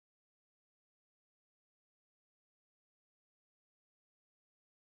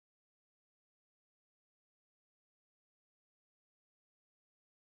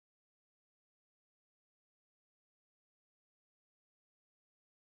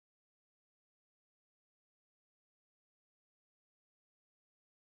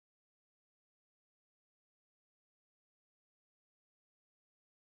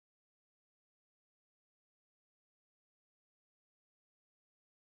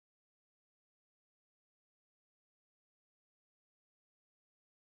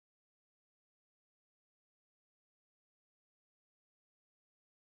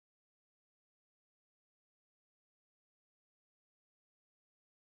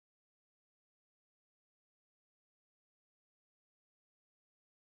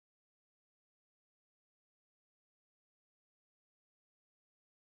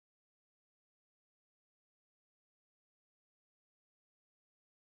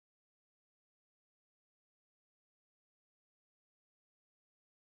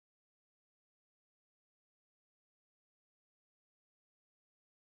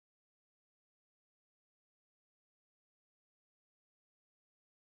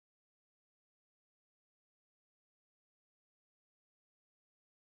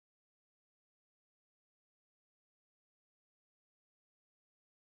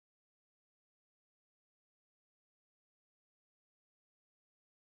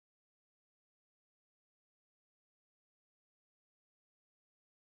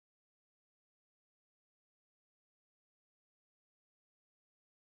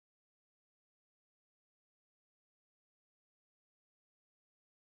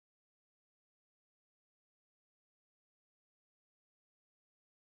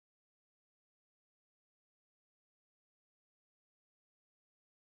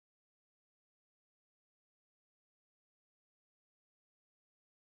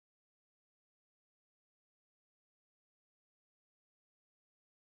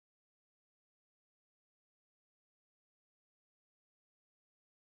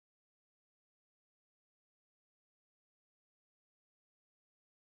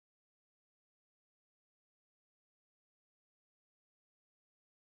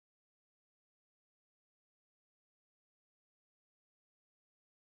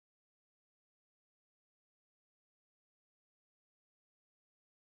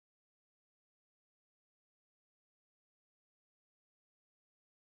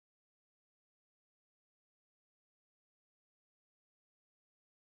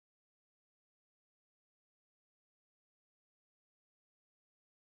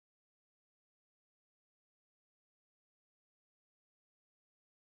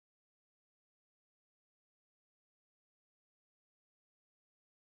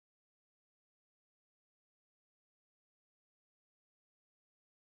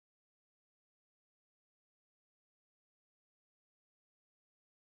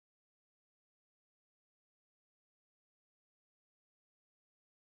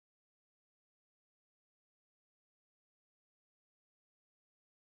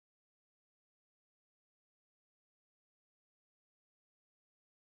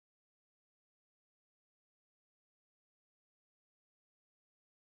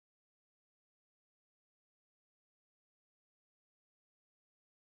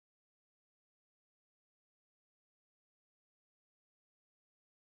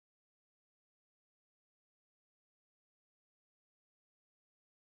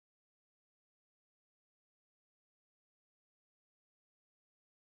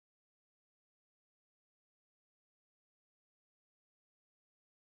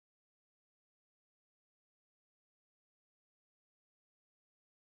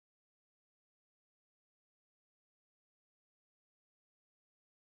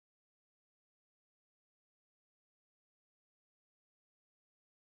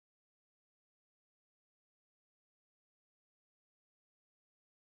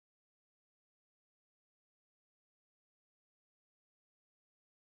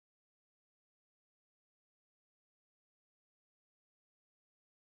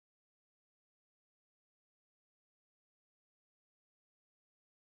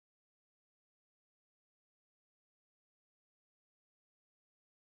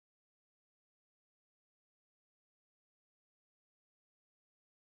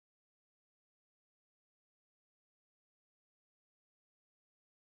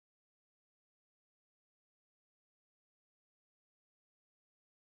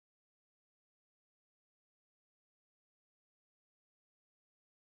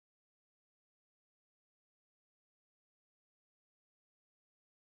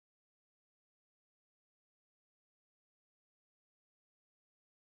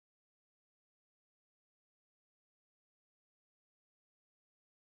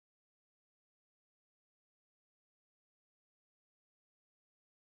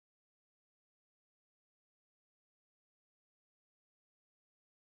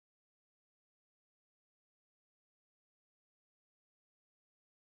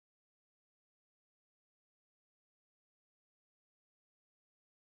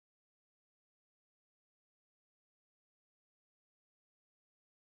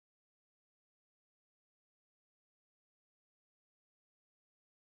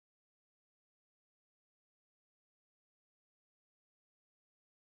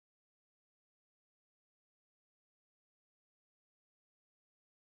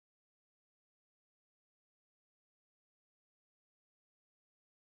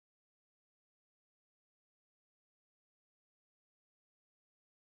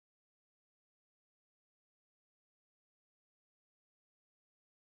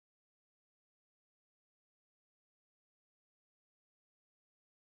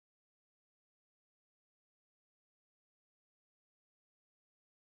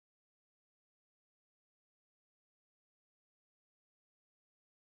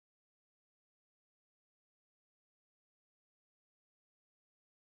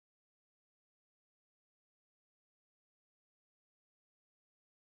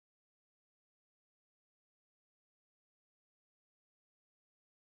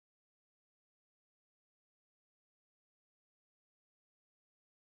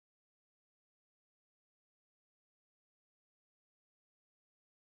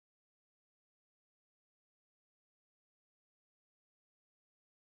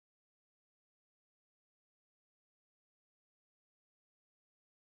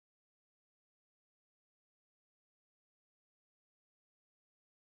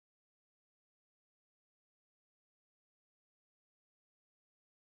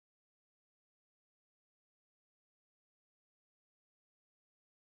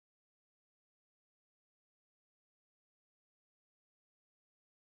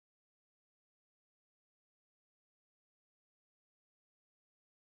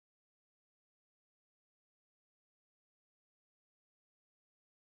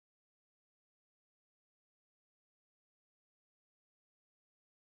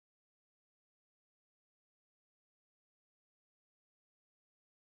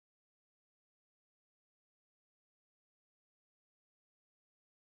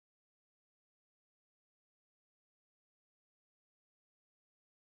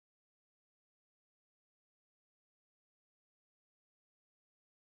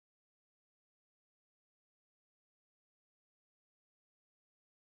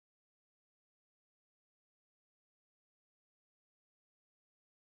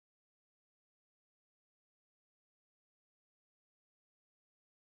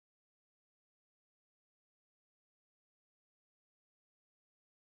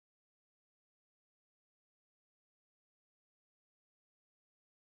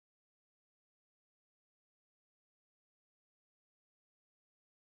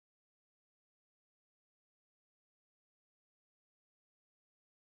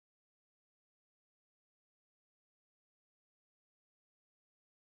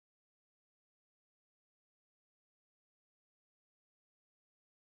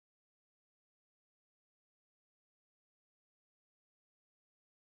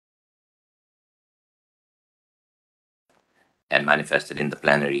and manifested in the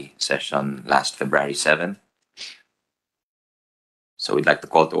plenary session last February 7. So we'd like to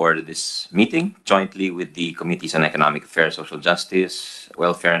call to order this meeting jointly with the Committees on Economic Affairs, Social Justice,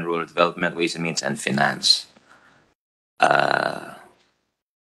 Welfare and Rural Development, Ways and Means, and Finance.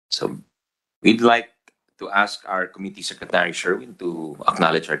 So we'd like to ask our committee secretary, Sherwin, to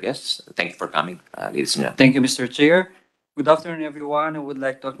acknowledge our guests. Thank you for coming, ladies and gentlemen. Thank you, Mr. Chair. Good afternoon, everyone. I would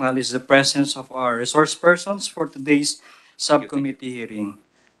like to acknowledge the presence of our resource persons for today's subcommittee hearing.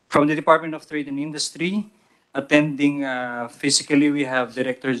 From the Department of Trade and Industry, attending physically, we have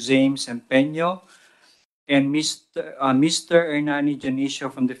Director James Empeño and Mr. Hernani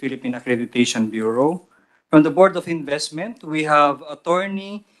Janicio from the Philippine Accreditation Bureau. From the Board of Investment, we have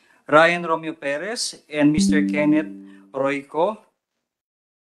Attorney Ryan Romeo Perez and Mr. Kenneth Royco.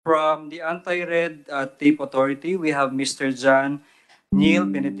 From the Anti-Red Tape Authority, we have Mr. John Neil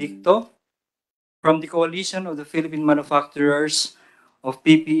Benedicto. From the Coalition of the Philippine Manufacturers of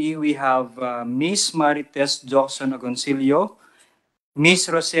PPE, we have Ms. Marites Johnson Agoncillo, Ms.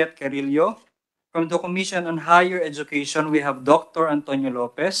 Rosette Carillo. From the Commission on Higher Education, we have Dr. Antonio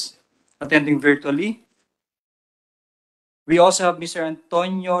Lopez attending virtually. We also have Mr.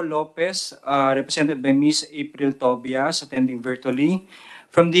 Antonio Lopez, represented by Ms. April Tobias, attending virtually.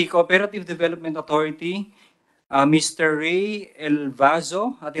 From the Cooperative Development Authority, Mr. Ray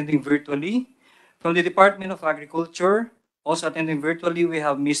Elvazo, attending virtually. From the Department of Agriculture, also attending virtually, we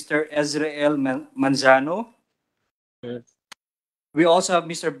have Mr. Ezrael Manzano. Yes. We also have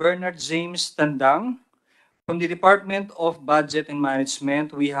Mr. Bernard James Tandang. From the Department of Budget and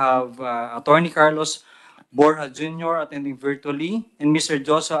Management, we have Attorney Carlos Borja Jr. attending virtually, and Mr.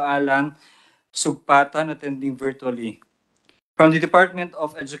 Joshua Alan Sugpatan attending virtually. From the Department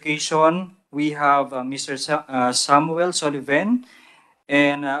of Education, we have Mr. Samuel Sullivan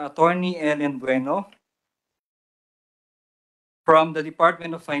and Attorney Ellen Bueno. From the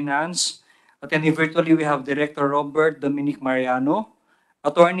Department of Finance, attending virtually, we have Director Robert Dominic Mariano,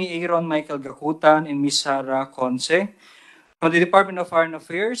 Attorney Aaron Michael Gakutan, and Ms. Sarah Conce. From the Department of Foreign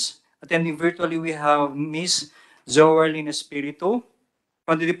Affairs, attending virtually, we have Ms. Zoerlyn Espiritu.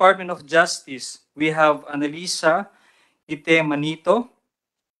 From the Department of Justice, we have Annalisa Ite Manito.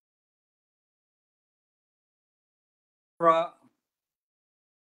 From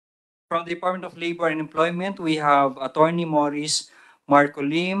the Department of Labor and Employment, we have Attorney Maurice Marco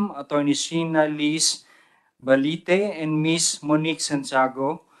Lim, Attorney Sheena Liz Balite, and Ms. Monique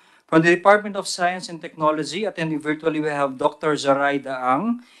Santiago. From the Department of Science and Technology, attending virtually, we have Dr. Zaraida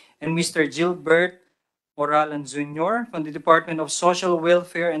Ang and Mr. Gilbert Oralan Jr. From the Department of Social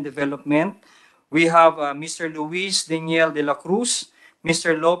Welfare and Development, we have Mr. Luis Daniel de la Cruz,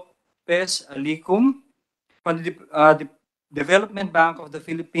 Mr. Lopez Alicum. From the Development Bank of the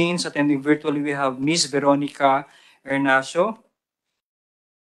Philippines, attending virtually, we have Ms. Veronica Ernacio.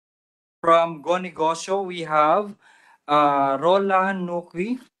 From Go Negosyo, we have Roland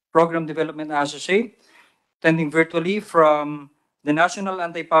Nukwi, Program Development Associate, attending virtually. From the National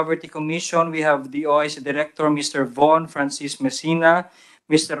Anti-Poverty Commission, we have the OIC Director, Mr. Von Francis Messina,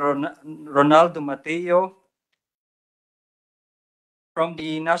 Mr. Ronaldo Mateo. From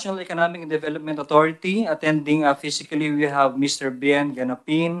the National Economic and Development Authority, attending physically, we have Mr. Ben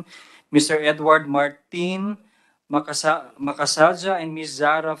Ganapin, Mr. Edward Martin Makasaja, and Ms.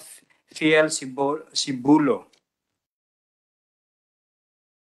 Zara Fiel Sibulo.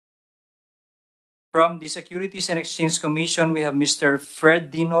 From the Securities and Exchange Commission, we have Mr.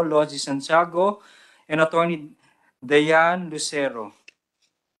 Fred Dino Logi Santiago and Attorney Dayan Lucero.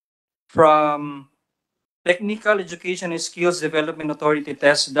 From Technical Education and Skills Development Authority,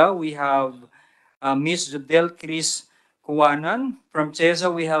 TESDA, we have Ms. Jodel Cris Kuwanan. From CHESA,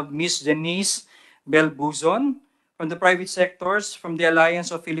 we have Ms. Janice Belbuzon. From the private sectors, from the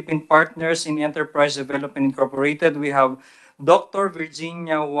Alliance of Philippine Partners in Enterprise Development Incorporated, we have Dr.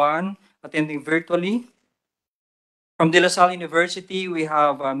 Virginia Wan attending virtually. From De La Salle University, we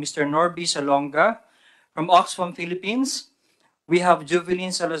have Mr. Norby Salonga. From Oxfam Philippines, we have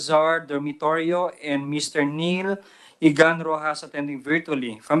Juvelin Salazar Dormitorio and Mr. Neil Igan Rojas attending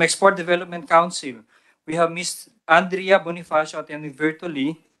virtually. From Export Development Council, we have Ms. Andrea Bonifacio attending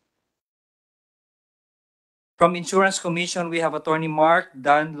virtually. From Insurance Commission, we have Attorney Mark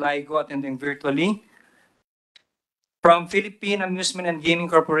Dan Laigo attending virtually. From Philippine Amusement and Gaming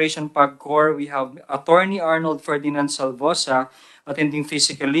Corporation, PAGCOR, we have Attorney Arnold Ferdinand Salvosa attending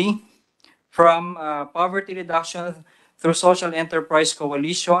physically. From Poverty Reduction through Social Enterprise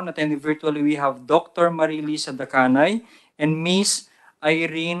Coalition, attending virtually, we have Dr. Marilisa Dacanay and Ms.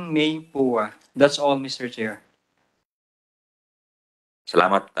 Irene May Pua. That's all, Mr. Chair.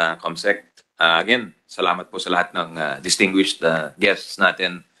 Salamat, Comsec. Again, salamat po sa lahat ng distinguished guests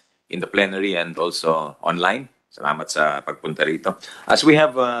natin in the plenary and also online. Salamat sa pagpunta rito. As we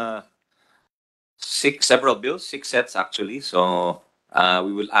have several bills, 6 sets actually. So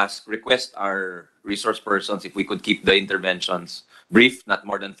we will request our resource persons if we could keep the interventions brief, not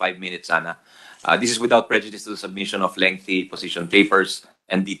more than 5 minutes, sana. This is without prejudice to the submission of lengthy position papers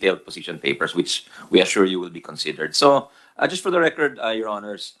and detailed position papers, which we assure you will be considered. So just for the record, Your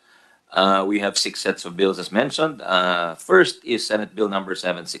Honors, we have 6 sets of bills as mentioned. First is Senate Bill number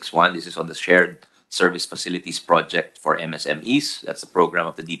 761. This is on the Shared Service Facilities Project for MSMEs. That's the program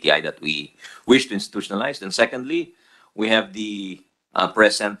of the DTI that we wish to institutionalize. And secondly, we have the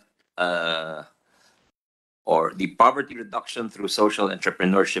present or the Poverty Reduction through Social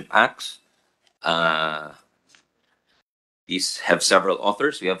Entrepreneurship Acts. These have several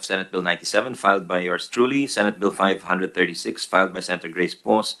authors. We have Senate Bill 97, filed by yours truly, Senate Bill 536, filed by Senator Grace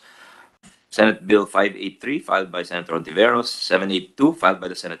Poos, Senate Bill 583, filed by Senator Ontiveros, 782, filed by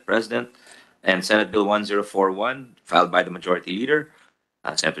the Senate President, and Senate Bill 1041, filed by the Majority Leader,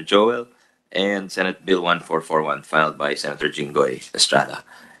 Senator Joel, and Senate Bill 1441, filed by Senator Jinggoy Estrada.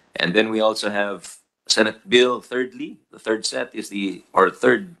 And then we also have Senate Bill, thirdly, the third set is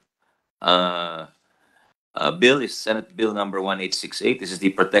third bill is Senate Bill number 1868. This is the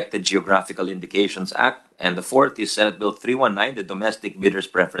Protected Geographical Indications Act. And the fourth is Senate Bill 319, the Domestic Bidders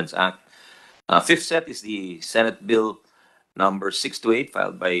Preference Act. Fifth set is the Senate Bill number 628,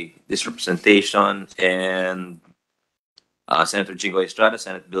 filed by this representation and Senator Jinggoy Estrada,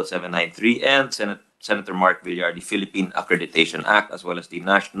 Senate Bill 793, and Senator Mark Villar, the Philippine Accreditation Act, as well as the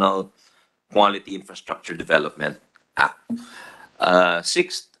National Quality Infrastructure Development Act.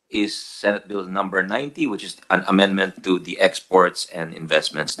 Sixth is Senate Bill number 90, which is an amendment to the Exports and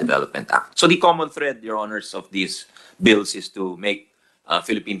Investments Development Act. So the common thread, Your Honors, of these bills is to make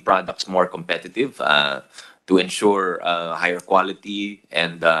Philippine products more competitive, to ensure higher quality,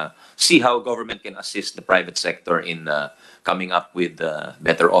 and see how government can assist the private sector in coming up with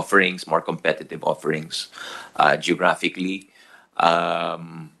better offerings, more competitive offerings geographically.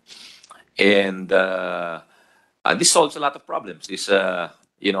 And this solves a lot of problems. This,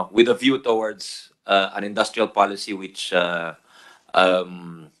 with a view towards an industrial policy which not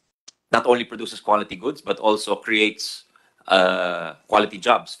only produces quality goods, but also creates quality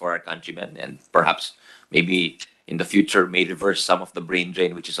jobs for our countrymen, and perhaps maybe in the future may reverse some of the brain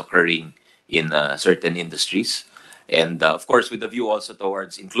drain which is occurring in certain industries. And of course, with a view also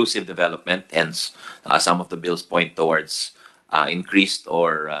towards inclusive development, hence some of the bills point towards increased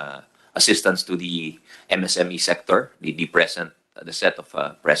or assistance to the MSME sector. The set of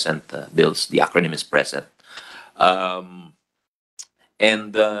present bills, the acronym is present.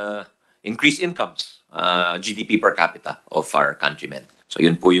 And increased incomes, GDP per capita of our countrymen. So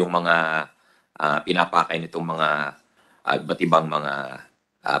yun po yung mga pinapakay nitong mga iba't ibang mga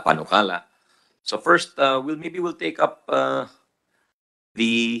panukala. So first, we'll take up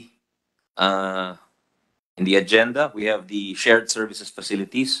in the agenda. We have the Shared Services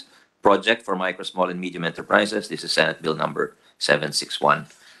Facilities Project for Micro, Small, and Medium Enterprises. This is Senate Bill number 761.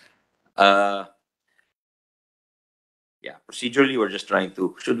 Procedurally, we're just trying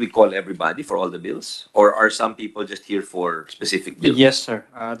to, should we call everybody for all the bills? Or are some people just here for specific bills? Yes, sir.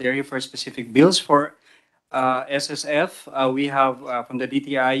 They're here for specific bills. For SSF, we have from the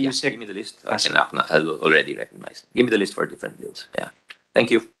DTI, Yeah, USEC. give me the list. I'll already recognize. Give me the list for different bills. Yeah.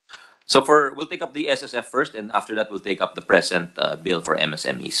 Thank you. So we'll take up the SSF first, and after that, we'll take up the present bill for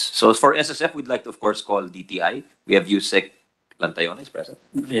MSMEs. So for SSF, we'd like to, of course, call DTI. We have USEC Lantayona is present.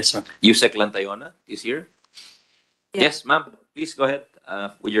 Yes, sir. USEC Lantayona is here. Yeah. Yes, ma'am. Please go ahead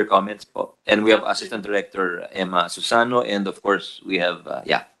with your comments. And we have Assistant Director Emma Susano, and of course, we have,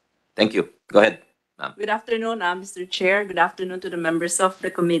 thank you. Go ahead, ma'am. Good afternoon, Mr. Chair. Good afternoon to the members of the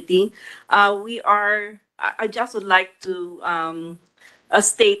committee. I just would like to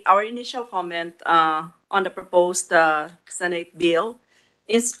state our initial comment on the proposed Senate bill,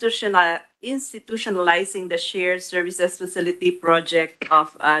 institutionalizing the Shared Services Facility Project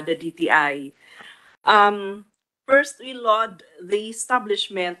of the DTI. First, we laud the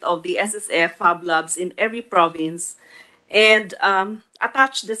establishment of the SSF Fab Labs in every province and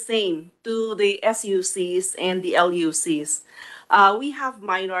attach the same to the SUCs and the LUCs. We have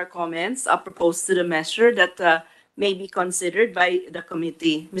minor comments proposed to the measure that may be considered by the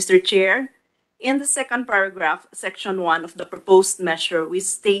committee. Mr. Chair, in the second paragraph, section 1 of the proposed measure, which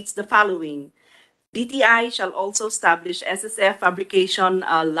states the following: DTI shall also establish SSF fabrication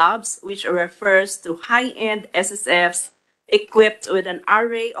labs, which refers to high-end SSFs equipped with an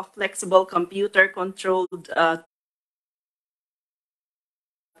array of flexible computer-controlled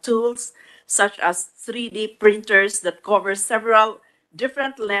tools such as 3D printers that cover several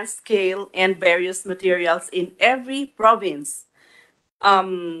different length scale and various materials in every province.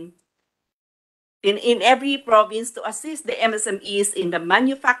 Um, in every province to assist the MSMEs in the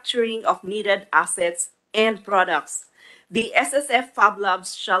manufacturing of needed assets and products. The SSF Fab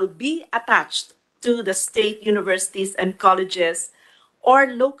Labs shall be attached to the state universities and colleges or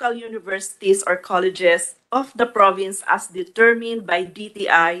local universities or colleges of the province as determined by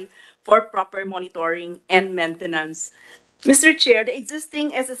DTI for proper monitoring and maintenance. Mr. Chair, the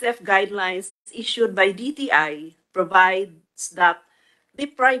existing SSF guidelines issued by DTI provides that the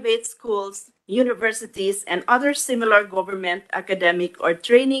private schools, universities, and other similar government academic or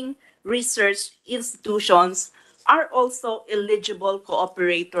training research institutions are also eligible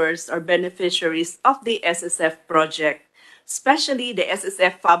cooperators or beneficiaries of the SSF project, especially the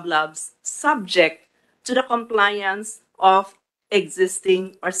SSF Fab Labs, subject to the compliance of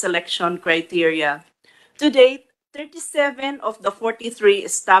existing or selection criteria. To date, 37 of the 43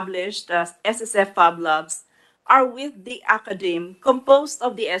 established SSF Fab Labs are with the academe composed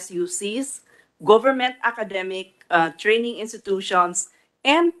of the SUCs, government academic training institutions,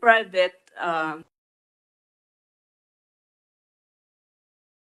 and private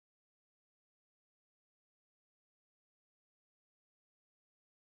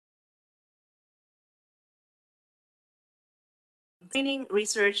training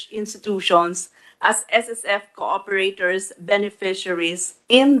research institutions as SSF cooperators beneficiaries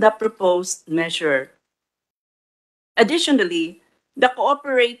in the proposed measure. Additionally, the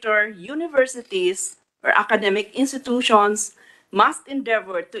cooperator universities or academic institutions must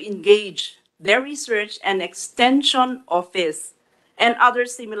endeavor to engage their research and extension office and other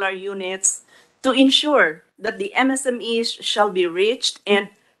similar units to ensure that the MSMEs shall be reached and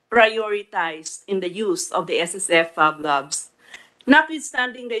prioritized in the use of the SSF Fab Labs.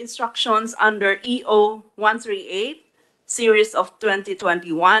 Notwithstanding the instructions under EO 138, series of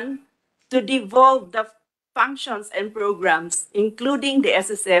 2021, to devolve the functions and programs, including the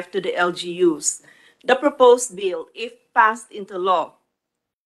SSF, to the LGUs, the proposed bill, if passed into law,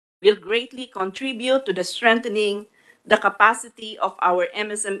 will greatly contribute to the strengthening the capacity of our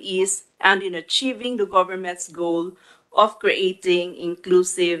MSMEs and in achieving the government's goal of creating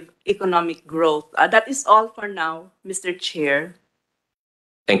inclusive economic growth. That is all for now, Mr. Chair.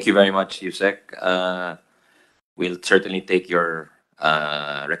 Thank you very much, Yusek. We'll certainly take your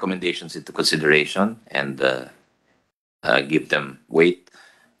recommendations into consideration and give them weight.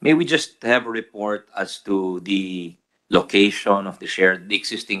 May we just have a report as to the location of the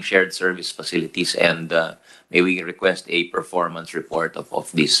existing shared service facilities, and may we request a performance report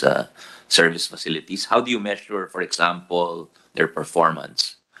of these service facilities? How do you measure, for example, their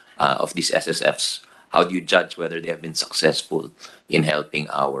performance of these SSFs? How do you judge whether they have been successful in helping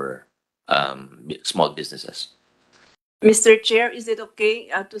our small businesses? Mr. Chair, is it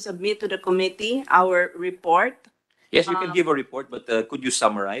okay to submit to the committee our report? Yes, you can give a report, but could you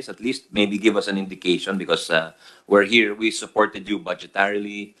summarize at least? Maybe give us an indication because we're here. We supported you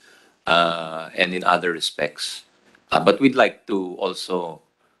budgetarily and in other respects, but we'd like to also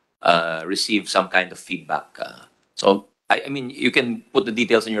receive some kind of feedback. So, I mean, you can put the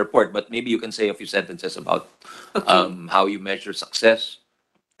details in your report, but maybe you can say a few sentences about how you measure success.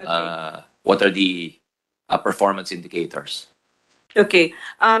 What are the performance indicators? Okay.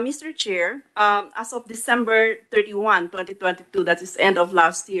 Mr. Chair, as of December 31, 2022, that is end of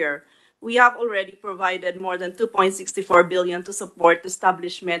last year, we have already provided more than 2.64 billion to support the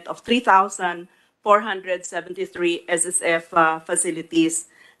establishment of 3,473 SSF facilities,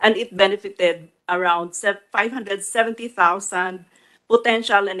 and it benefited around 570,000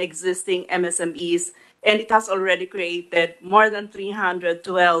 potential and existing MSMEs, and it has already created more than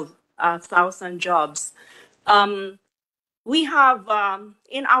 312,000 jobs. We have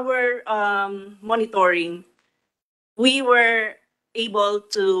in our monitoring, we were able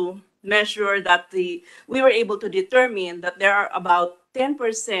to measure that we were able to determine that there are about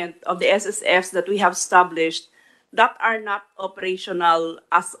 10% of the SSFs that we have established that are not operational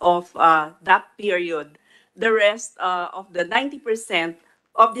as of that period. The rest of the 90%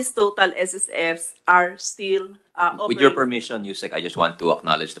 of this total SSFs are still With your operating. permission, Yusek, I just want to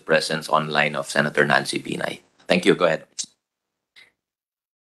acknowledge the presence online of Senator Nancy Binay. Thank you. Go ahead.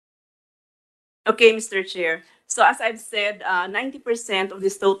 Okay, Mr. Chair. So as I've said, 90% of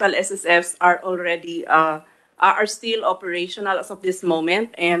these total SSFs are still operational as of this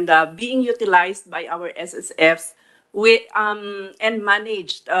moment and being utilized by our SSFs and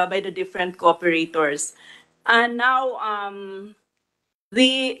managed by the different cooperators. And now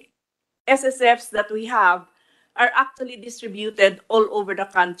the SSFs that we have, are actually distributed all over the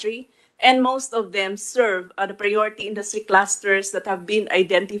country, and most of them serve the priority industry clusters that have been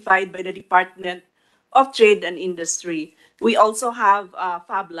identified by the Department of Trade and Industry. We also have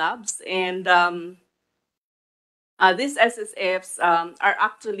Fab Labs, and these SSFs are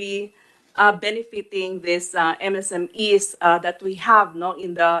actually benefiting these MSMEs that we have no,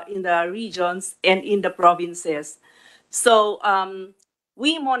 in the regions and in the provinces. So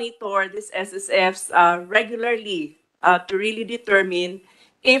we monitor these SSFs regularly to really determine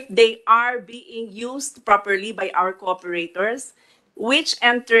if they are being used properly by our cooperators, which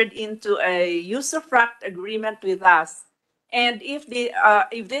entered into a user-fract agreement with us. And if these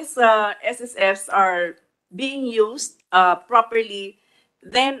SSFs are being used properly,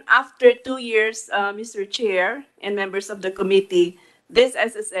 then after 2 years, Mr. Chair and members of the committee, these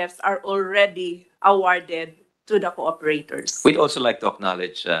SSFs are already awarded to the cooperators. We'd also like to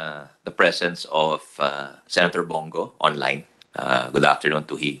acknowledge the presence of Senator Bongo online. Good afternoon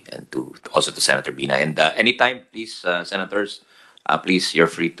to he and also to Senator Bina. And anytime, please, senators, please, you're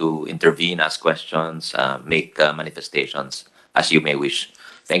free to intervene, ask questions, make manifestations as you may wish.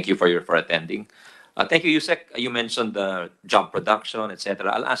 Thank you for attending. Thank you, Yusek. You mentioned job production,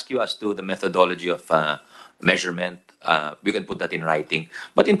 etc. I'll ask you as to the methodology of measurement. We can put that in writing.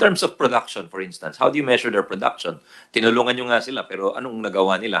 But in terms of production, for instance, how do you measure their production? Tinulungan nyo nga sila, pero anong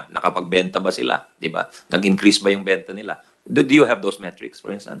nagawa nila? Nakapagbenta ba sila? Di ba? Nag-increase ba yung benta nila? Do you have those metrics, for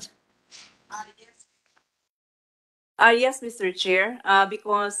instance? Yes, Mr. Chair,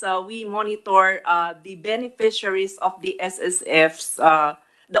 because we monitor the beneficiaries of the SSFs,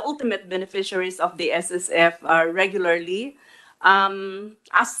 the ultimate beneficiaries of the SSF regularly,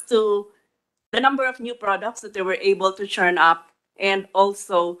 as to the number of new products that they were able to churn up, and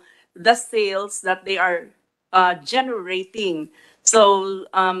also the sales that they are generating. So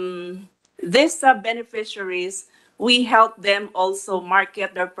these beneficiaries, we help them also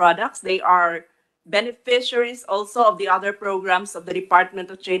market their products. They are beneficiaries also of the other programs of the Department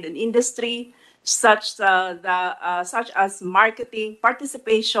of Trade and Industry, such as marketing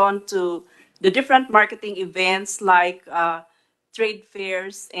participation to the different marketing events like trade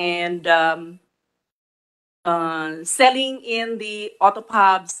fairs and selling in the auto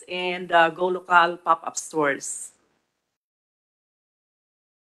pubs and go local pop-up stores.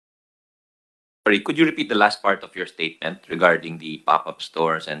 Sorry, could you repeat the last part of your statement regarding the pop-up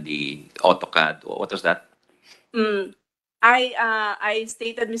stores and the AutoCAD? What was that? I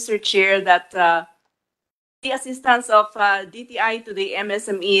stated, Mr. Chair, that the assistance of DTI to the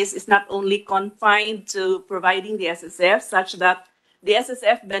MSMEs is not only confined to providing the SSF, such that the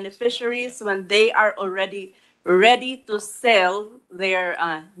SSF beneficiaries, when they are already ready to sell their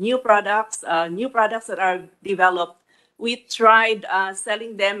new products that are developed, we tried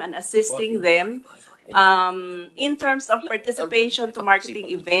selling them and assisting them in terms of participation to marketing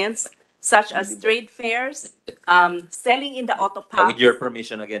events such as trade fairs, selling in the auto With your pubs.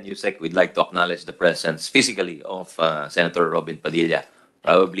 permission again, Yusek, we'd like to acknowledge the presence physically of Senator Robin Padilla,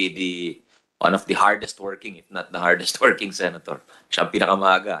 probably one of the hardest working, if not the hardest working senator. Siya ang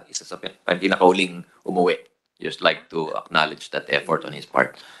pinakamaga, isa sa pinakahuling umuwi. Just like to acknowledge that effort on his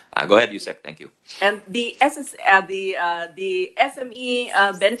part. Go ahead, Yusek. Thank you. And the SME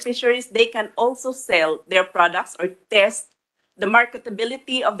beneficiaries, they can also sell their products or test the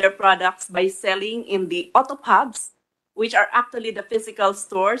marketability of their products by selling in the auto pubs, which are actually the physical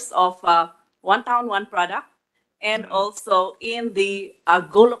stores of One Town, One Product, and also in the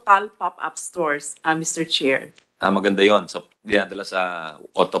Go Local pop-up stores, Mr. Chair. Maganda yon. So, dinadala sa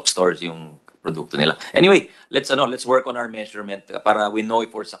auto stores yung produkto nila. Anyway, let's work on our measurement para we know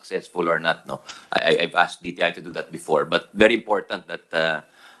if we're successful or not. No, I've asked DTI to do that before, but very important that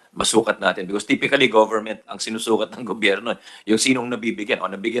masukat natin because typically government ang sinusukat ng gobyerno yung sinong nabibigyan o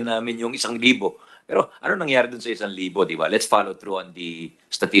nabigyan namin yung 1,000 pero ano nangyari dun sa 1,000, di ba? Let's follow through on the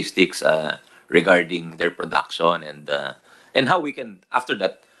statistics regarding their production and how we can after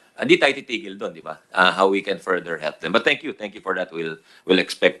that hindi tayo titigil doon, di ba? How we can further help them. But thank you for that. We'll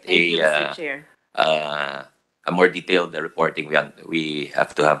expect Thank you, Mr. Chair. A more detailed reporting. We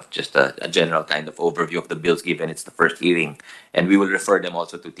have to have just a general kind of overview of the bills given it's the first hearing, and we will refer them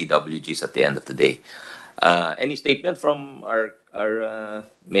also to TWGs at the end of the day. Any statement from our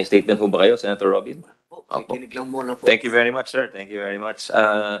may statement po ba kayo, Senator Robin? Opo. Thank you very much, sir. Thank you very much.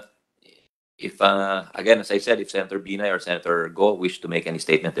 If again, as I said, if Senator Binay or Senator Go wish to make any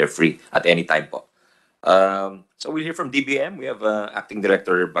statement, they're free at any time po. So we'll hear from DBM. We have Acting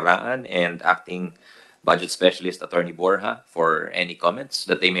Director Baraan and Acting Budget Specialist Attorney Borja for any comments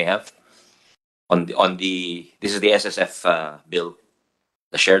that they may have on the this is the SSF bill,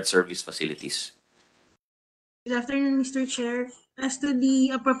 the shared service facilities. Good afternoon, Mr. Chair. As to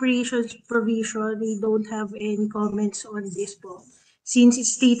the appropriations provision, we don't have any comments on this po. Since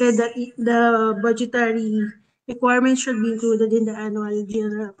it's stated that the budgetary requirements should be included in the Annual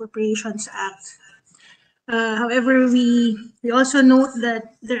General Appropriations Act. However, we also note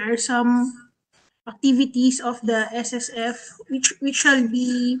that there are some activities of the SSF which shall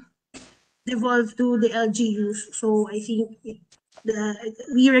be devolved to the LGUs. So I think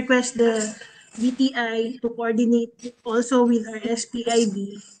we request the BTI to coordinate also with our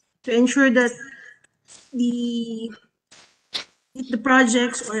SPIB to ensure that the the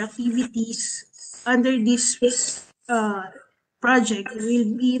projects or activities under this uh, project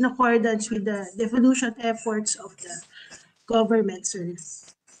will be in accordance with the devolution efforts of the government, sir.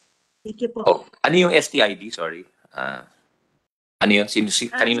 Thank you po. Oh, ano yung STID? Sorry. Ano yun?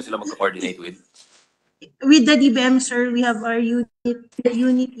 Kanino sila magko-coordinate with? With the DBM, sir, we have our unit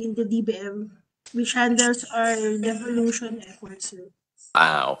in the DBM which handles our devolution efforts, sir.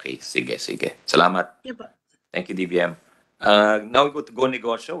 Okay. Sige, sige. Salamat. Thank you po. Thank you, DBM. Now we go to Go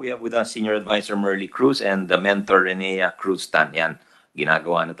Negosyo. We have with us Senior Advisor Merly Cruz and the mentor Renea Cruz Tan. Yan,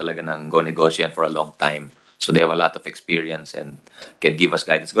 ginagawa na talaga ng Go Negosyo yan for a long time. So they have a lot of experience and can give us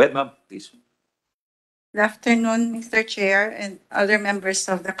guidance. Go ahead, ma'am, please. Good afternoon, Mr. Chair and other members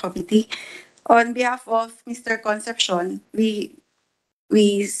of the committee. On behalf of Mr. Concepcion, we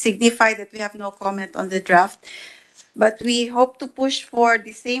signify that we have no comment on the draft, but we hope to push for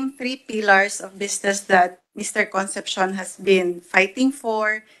the same three pillars of business that Mr. Concepcion has been fighting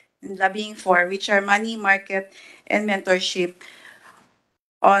for and lobbying for, which are money, market, and mentorship.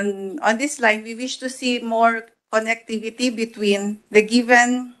 On this line, we wish to see more connectivity between the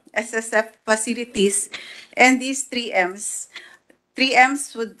given SSF facilities and these three M's. Three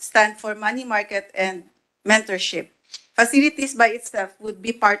M's would stand for money, market, and mentorship. Facilities by itself would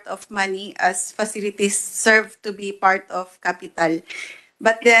be part of money as facilities serve to be part of capital.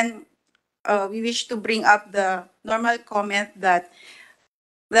 But then we wish to bring up the normal comment that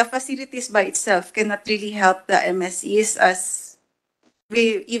the facilities by itself cannot really help the MSEs, as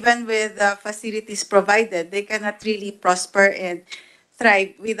even with the facilities provided, they cannot really prosper and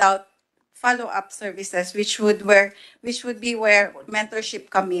thrive without follow-up services, which would be where mentorship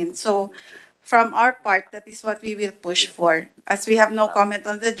come in. So from our part, that is what we will push for. As we have no comment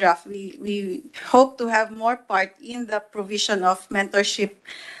on the draft, we hope to have more part in the provision of mentorship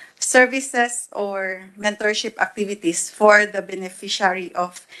services or mentorship activities for the beneficiary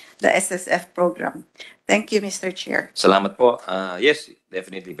of the SSF program. Thank you, Mr. Chair. Salamat po. Yes,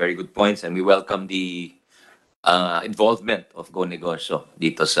 definitely very good points and we welcome the involvement of Go Negosyo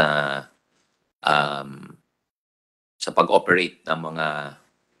dito sa pag-operate ng mga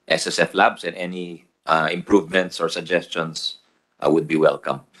SSF labs, and any improvements or suggestions would be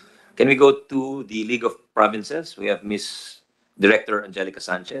welcome. Can we go to the League of Provinces? We have Miss Director Angelica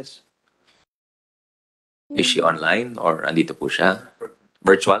Sanchez. Is she online or andito po siya?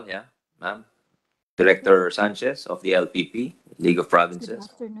 Virtual, yeah, ma'am. Director Sanchez of the LPP, League of Good Provinces.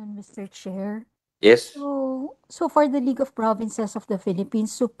 afternoon, Mr. Chair. Yes. So far, the League of Provinces of the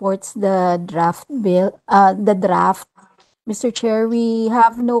Philippines supports the draft bill, Mr. Chair, we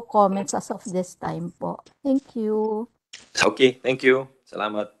have no comments as of this time po. Thank you. Okay, thank you.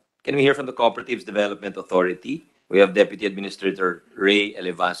 Salamat. Can we hear from the Cooperatives Development Authority? We have Deputy Administrator Ray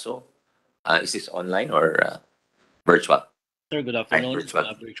Elevaso. Is this online or virtual? Sir, good Ay, afternoon. virtual.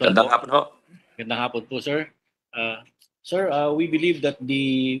 Virtual Gandang po. hapon ho. Gandang hapon po, sir. Sir, we believe that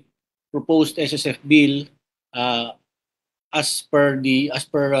the proposed SSF bill, as per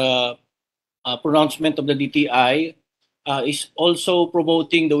pronouncement of the DTI, is also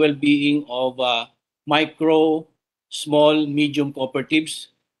promoting the well-being of micro, small, medium cooperatives.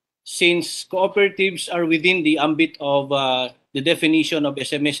 Since cooperatives are within the ambit of the definition of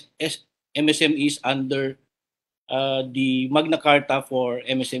MSMEs under the Magna Carta for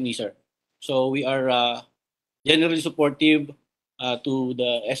MSME, sir. So we are generally supportive to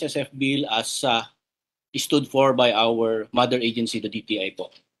the SSF bill as stood for by our mother agency, the DTI po.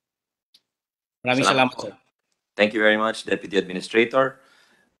 Maraming salamat, po. sir. Thank you very much, Deputy Administrator.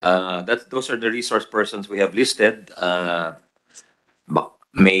 Those are the resource persons we have listed.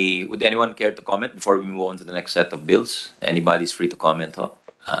 Would anyone care to comment before we move on to the next set of bills? Anybody's free to comment ho.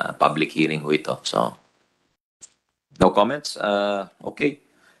 Public hearing ho ito. So, no comments? Okay.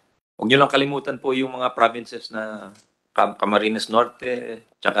 Huwag nyo lang kalimutan po yung mga provinces na Camarines Norte,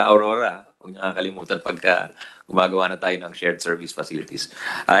 tsaka Aurora. Huwag nyo kalimutan pagka gumagawa na tayo ng shared service facilities.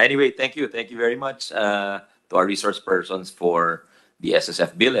 Anyway, thank you. Thank you very much to our resource persons for the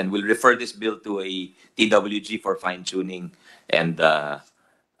SSF bill. And we'll refer this bill to a TWG for fine-tuning and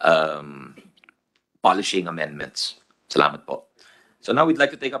polishing amendments. Salamat po. So now we'd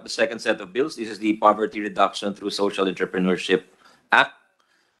like to take up the second set of bills. This is the Poverty Reduction through Social Entrepreneurship Act.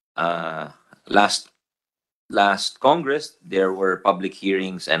 Last Congress, there were public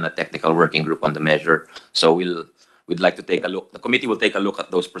hearings and a technical working group on the measure. So we'd like to take a look. The committee will take a look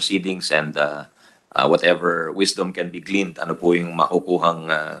at those proceedings and whatever wisdom can be gleaned. Ano po yung makukuhang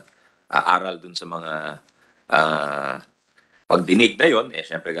aral dun sa mga pagdinig na yun,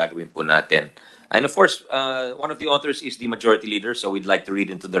 syempre gagawin po natin. And of course, one of the authors is the majority leader, so we'd like to read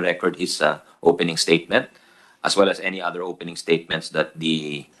into the record his opening statement, as well as any other opening statements that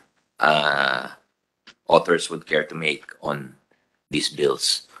the authors would care to make on these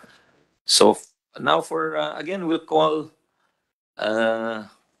bills. So now for, again, we'll call, para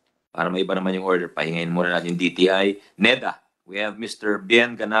may iba naman yung order, pahingayin muna natin yung DTI. NEDA, we have Mr.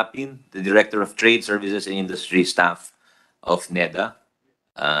 Bien Ganapin, the Director of Trade Services and Industry Staff of NEDA.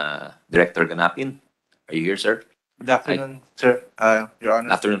 Director Ganapin, are you here, sir? Good afternoon, sir. Your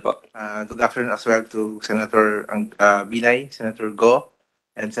Honor. Afternoon po. Good afternoon as well to Senator Binay, Senator Go,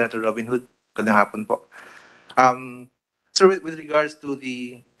 and Senator Robin Hood. Good hapon po. Sir, with regards to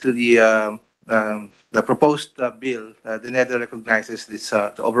the proposed bill, the NEDA recognizes this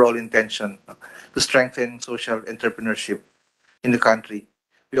the overall intention to strengthen social entrepreneurship in the country.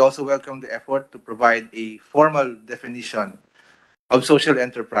 We also welcome the effort to provide a formal definition of social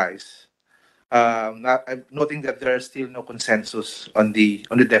enterprise. I'm noting that there is still no consensus on the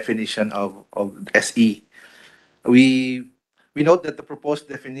definition of SE. We note that the proposed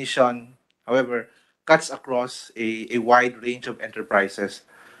definition, however, cuts across a wide range of enterprises,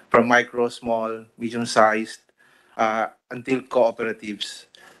 from micro, small, medium-sized, until cooperatives.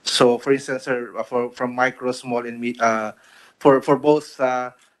 So, for instance, sir, from micro, small, and for both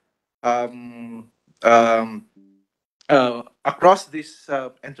across these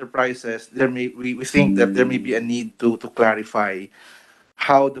enterprises, we think that there may be a need to clarify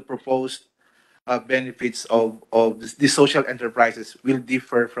how the proposed benefits of the social enterprises will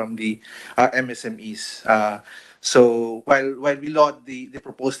differ from the MSMEs. So while we laud the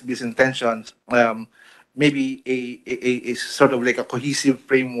proposed bill's intentions, maybe a sort of like a cohesive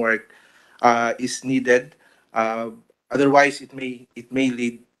framework is needed. Otherwise, it may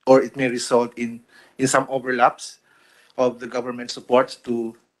lead, or it may result in some overlaps of the government supports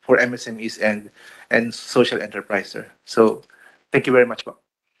for MSMEs and social enterprise, sir. So thank you very much.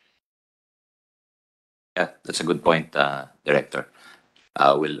 Yeah, that's a good point, Director.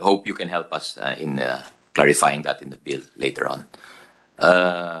 We'll hope you can help us in clarifying that in the bill later on.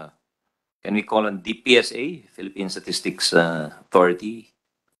 Can we call on DPSA, Philippine Statistics Authority,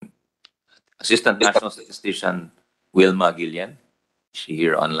 Assistant National Statistician Wilma Gillian? Is she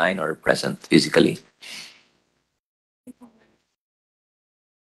here online or present physically?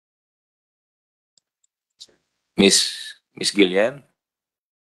 Miss Gillian,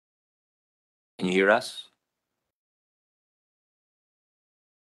 can you hear us?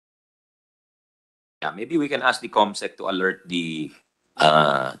 Yeah, maybe we can ask the ComSec to alert the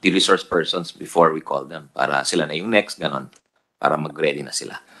resource persons before we call them, para sila na yung next, ganon, para mag-ready na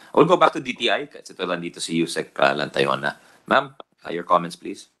sila. We'll go back to DTI kasi ito lang dito si Yusek Lantayona. Ma'am, your comments,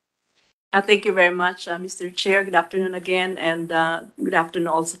 please. Thank you very much, Mr. Chair. Good afternoon again, and good afternoon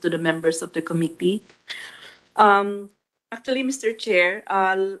also to the members of the committee. Actually, Mr. Chair,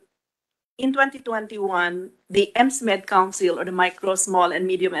 in 2021, the MSMED Council, or the Micro, Small, and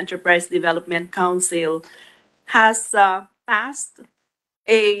Medium Enterprise Development Council, has passed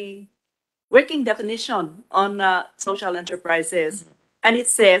a working definition on social enterprises. And it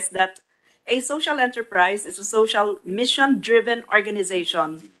says that a social enterprise is a social mission-driven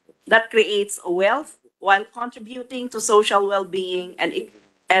organization that creates wealth while contributing to social well-being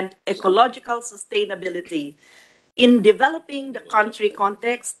and ecological sustainability. In developing the country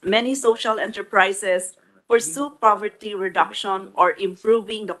context, many social enterprises pursue poverty reduction or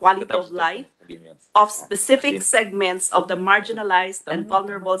improving the quality of life of specific segments of the marginalized and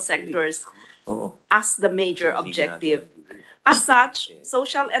vulnerable sectors as the major objective. As such,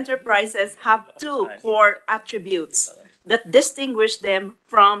 social enterprises have two core attributes that distinguish them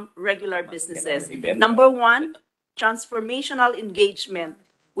from regular businesses. Number one, transformational engagement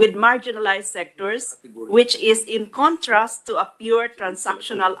with marginalized sectors, which is in contrast to a pure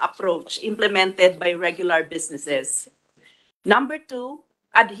transactional approach implemented by regular businesses. Number two,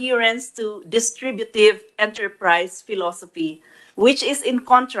 adherence to distributive enterprise philosophy, which is in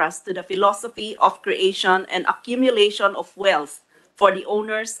contrast to the philosophy of creation and accumulation of wealth for the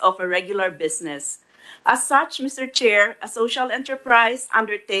owners of a regular business. As such, Mr. Chair, a social enterprise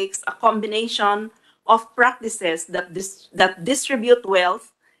undertakes a combination of practices that distribute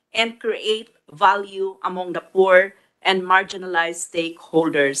wealth and create value among the poor and marginalized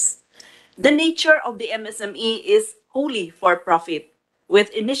stakeholders. The nature of the MSME is wholly for profit, with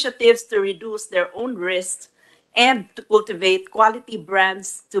initiatives to reduce their own risks and to cultivate quality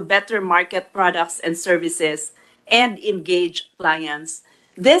brands to better market products and services and engage clients.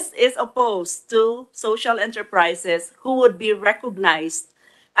 This is opposed to social enterprises who would be recognized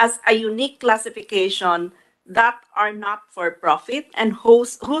as a unique classification that are not for profit and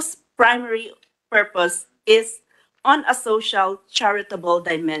whose primary purpose is on a social charitable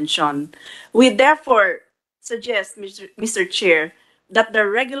dimension. We therefore suggest, Mr. Chair, that the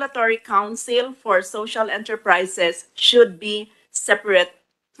Regulatory Council for Social Enterprises should be separate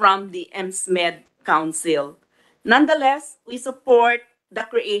from the MSMED Council. Nonetheless, we support the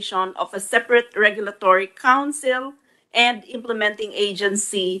creation of a separate regulatory council and implementing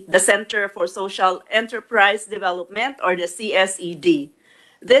agency, the Center for Social Enterprise Development, or the CSED.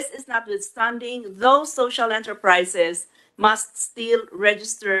 This is notwithstanding, those social enterprises must still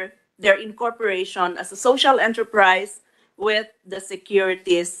register their incorporation as a social enterprise with the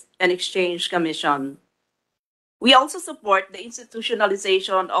Securities and Exchange Commission. We also support the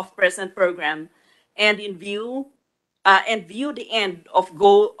institutionalization of present program and view the end of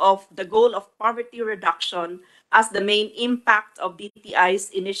the goal of poverty reduction as the main impact of DTI's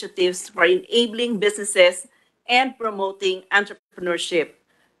initiatives for enabling businesses and promoting entrepreneurship.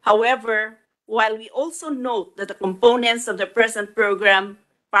 However, while we also note that the components of the present program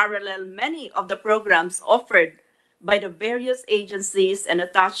parallel many of the programs offered by the various agencies and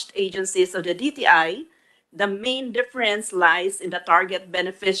attached agencies of the DTI, the main difference lies in the target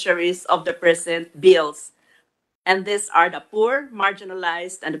beneficiaries of the present bills. And these are the poor,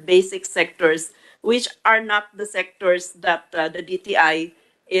 marginalized, and the basic sectors, which are not the sectors that the DTI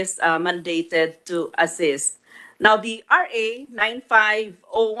is mandated to assist. Now, the RA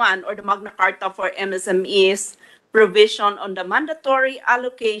 9501, or the Magna Carta for MSMEs, provision on the mandatory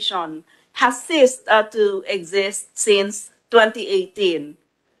allocation has ceased to exist since 2018.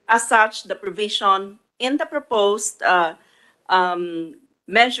 As such, the provision in the proposed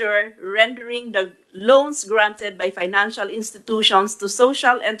measure rendering the loans granted by financial institutions to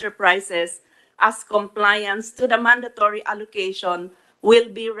social enterprises as compliance to the mandatory allocation will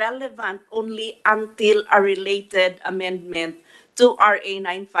be relevant only until a related amendment to RA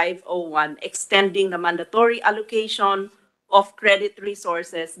 9501 extending the mandatory allocation of credit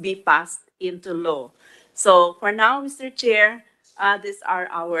resources be passed into law. So for now, Mr. Chair, these are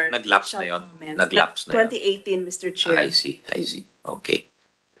our Nag-lapse na yun? comments. Nag-lapse na yun? 2018, Mr. Chair. I see. Okay.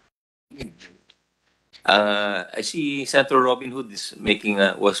 I see Senator Robin Hood is making,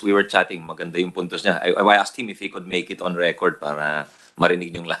 we were chatting, maganda yung puntos niya. I asked him if he could make it on record para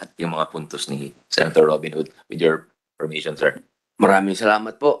marinig yung lahat yung mga puntos ni Senator Robin Hood. With your permission, sir. Maraming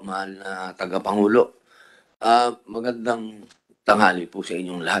salamat po, mahal na tagapangulo. Magandang tanghali po sa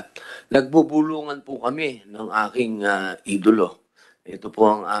inyong lahat. Nagbubulungan po kami ng aking idolo. Ito po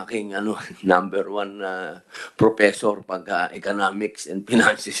ang aking number one professor pag economics and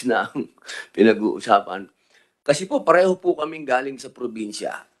finances na ang pinag-uusapan. Kasi po pareho po kaming galing sa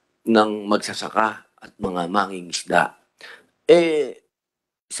probinsya ng magsasaka at mga mangingisda.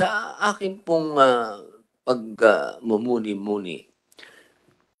 Sa akin pong pagmumuni-muni,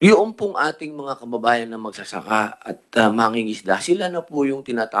 yung pong ating mga kababayan na magsasaka at mangingisda, sila na po yung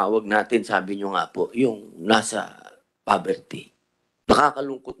tinatawag natin, sabi nyo nga po, yung nasa poverty.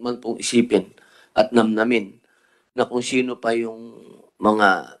 Nakakalungkot man pong isipin at namnamin na kung sino pa yung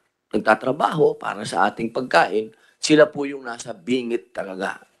mga nagtatrabaho para sa ating pagkain, sila po yung nasa bingit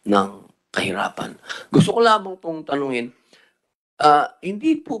talaga ng kahirapan. Gusto ko lamang pong tanungin,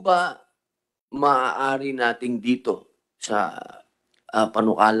 hindi po ba maaari nating dito sa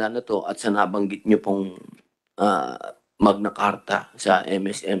panukala na to at sa nabanggit nyo pong Magna Carta sa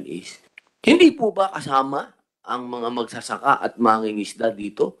MSMEs, hindi po ba kasama ang mga magsasaka at mangingisda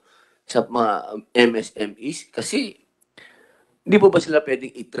dito sa mga MSMEs? Kasi hindi po ba sila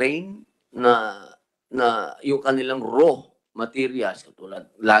pwedeng i-train na yung kanilang raw materials,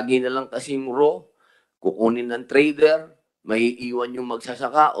 katulad lagi na lang kasing raw, kukunin ng trader, may iwan yung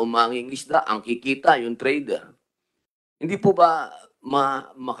magsasaka o mangingisda, ang kikita yung trader. Hindi po ba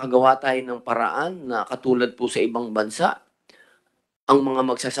makagawa tayo ng paraan na katulad po sa ibang bansa, ang mga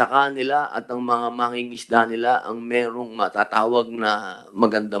magsasaka nila at ang mga mangingisda nila ang merong matatawag na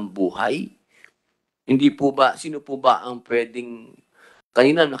magandang buhay? Hindi po ba, sino po ba ang pwedeng,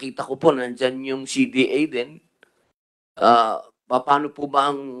 kanina nakita ko po nandyan yung CDA din, paano po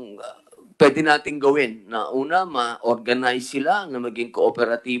ba ang pwede nating gawin na una, ma-organize sila na maging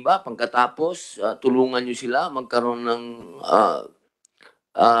kooperatiba, pagkatapos tulungan nyo sila magkaroon ng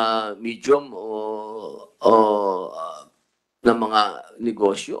medium na mga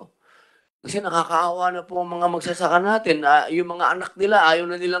negosyo. Kasi nakakaawa na po ang mga magsasaka natin. Yung mga anak nila, ayaw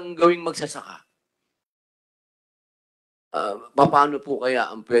na nilang gawing magsasaka. Paano po kaya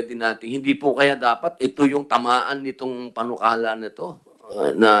ang pwede natin? Hindi po kaya dapat ito yung tamaan nitong panukala na to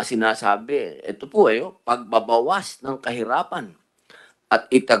na sinasabi. Ito po pagbabawas ng kahirapan at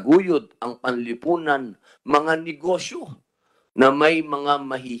itaguyod ang panlipunan mga negosyo na may mga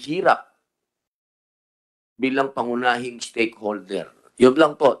mahihirap bilang pangunahing stakeholder. Yun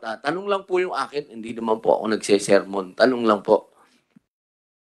lang po. Tanong lang po yung akin. Hindi naman po ako nagsesermon. Tanong lang po.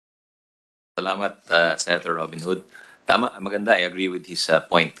 Salamat, Senator Robin Hood. Tama, maganda. I agree with his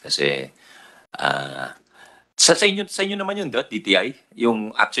point kasi sa inyo naman yun, DTI,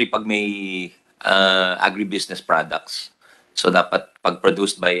 yung actually pag may agribusiness products. So dapat pag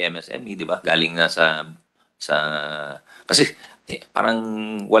produced by MSME, di ba? Galing na sa kasi parang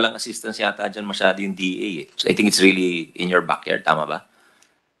walang assistance yata dyan masyado yung DA. So I think it's really in your backyard, tama ba?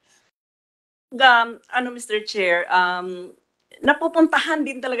 Mr. Chair, napupuntahan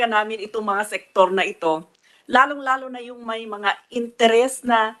din talaga namin itong mga sektor na ito. Lalong-lalo na yung may mga interest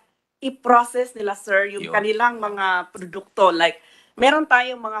na i-process nila, sir, yung kanilang mga produkto. Like, meron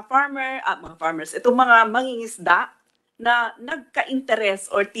tayong mga farmers, itong mga mangingisda na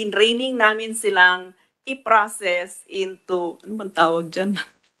nagka-interest or tinraining namin silang i-process into, ano man tawag dyan?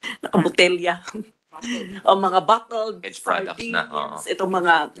 Nakabotelya. O mga bottled Edge products na. sardines, itong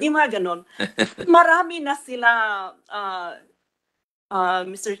yung mga ganon. Marami na sila,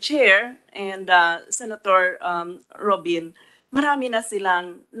 Mr. Chair and Senator Robin, marami na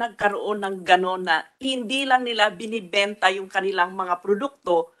silang nagkaroon ng ganon na hindi lang nila binibenta yung kanilang mga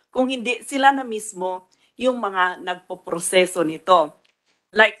produkto, kung hindi sila na mismo yung mga nagpoproseso nito.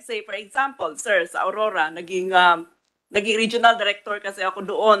 Like say for example, sir, sa Aurora, naging regional director kasi ako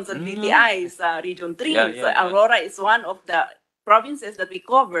doon sa DTI sa Region 3. So Aurora is one of the provinces that we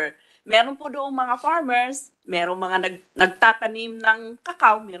cover. Meron po doong mga farmers, meron mga nagtatanim ng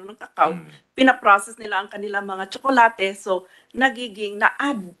kakao, pinaprocess nila ang kanilang mga tsokolate. So nagiging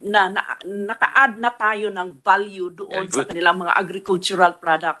naka-add na tayo ng value doon sa kanilang mga agricultural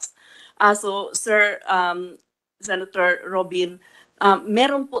products. So Sir Senator Robin,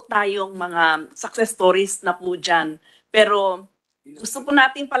 meron po tayong mga success stories na po dyan. Pero gusto po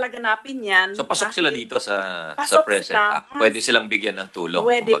natin palaganapin yan. So pasok sila dito sa Presided sila. Act. Pwede silang bigyan ng tulong.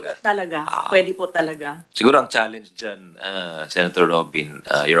 Pwede kumbaga. talaga. Pwede po talaga. Siguro ang challenge dyan, Senator Robin,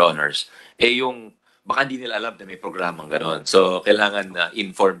 Your Honors, yung baka hindi nila alam na may programang gano'n. So kailangan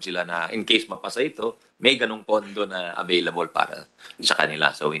inform sila na in case mapasa ito, may ganong pondo na available para sa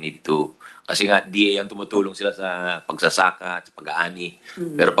kanila. So we need to, kasi nga DA ang tumutulong sila sa pagsasaka, sa pag-aani.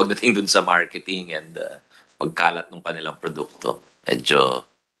 Pero pagdating dun sa marketing and pagkalat ng kanilang produkto, medyo,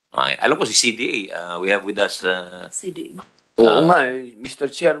 alam ko si CDA, we have with us, CDA. Oo nga Mr.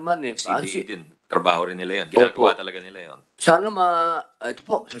 Chairman CDA din. Trabaho rin nila yun. Ginagawa talaga nila yun. Sana ito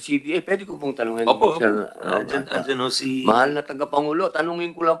po, sa CDA, pwede ko pong tanungin. Opo. Sir, Andyan si mahal na tagapangulo,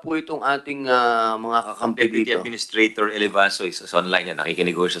 tanungin ko lang po itong ating mga kakampi Deputy dito. Administrator Elevaso is online yan.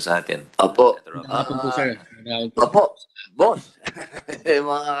 Nakikinig siya sa atin. Opo. Hapon po, sir. Opo, boss.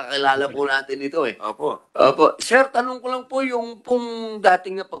 Mga kakilala po natin ito Opo. Opo. Sir, tanong ko lang po yung pong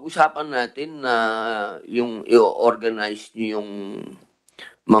dating na pag-usapan natin na yung i-organize niyo yung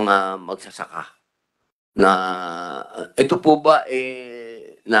mga magsasaka. Na ito po ba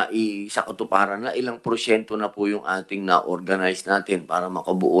na sa katuparan na ilang porsyento na po yung ating na-organize natin para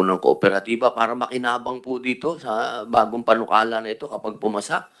makabuo ng kooperatiba para makinabang po dito sa bagong panukala na ito kapag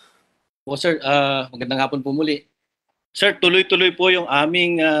pumasa? Po sir, magandang hapon po muli. Sir, tuloy-tuloy po yung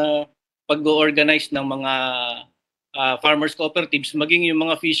aming pag-organize ng mga farmers cooperatives, maging yung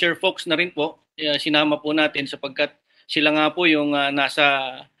mga fisher folks na rin po, sinama po natin sapagkat sila nga po yung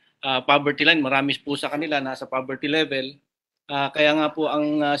nasa poverty line, marami po sa kanila nasa poverty level. Kaya nga po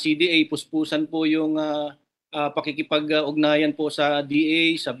ang CDA, puspusan po yung pakikipag-ugnayan po sa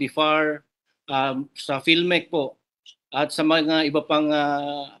DA, sa BIFAR, sa PhilMec po, at sa mga iba pang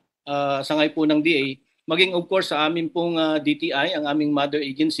sangay po ng DA. Maging of course sa amin pong DTI, ang aming mother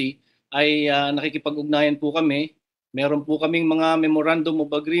agency, ay nakikipag-ugnayan po kami. Meron po kaming mga memorandum of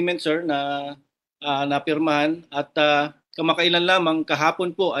agreement, sir, na napirmahan at kamakailan lamang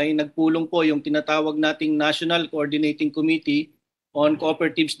kahapon po ay nagpulong po yung tinatawag nating National Coordinating Committee on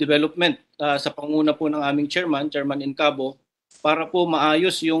Cooperatives Development sa panguna po ng aming Chairman Incabo, para po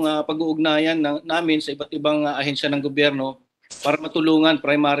maayos yung pag-uugnayan namin sa iba't ibang ahensya ng gobyerno para matulungan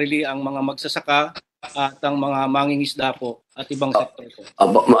primarily ang mga magsasaka at ang mga mangingisda po. at ibang sektor po.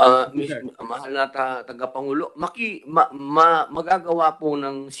 Mahal na tagapangulo, magagawa po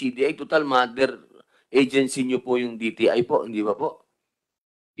ng CDA, total mother agency nyo po yung DTI po, hindi ba po?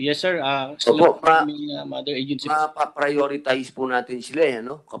 Yes, sir. Sila Opo, po aming mother agency. Mapa-prioritize po natin sila,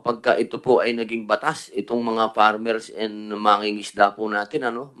 ano? Kapag ito po ay naging batas, itong mga farmers and mangingisda po natin,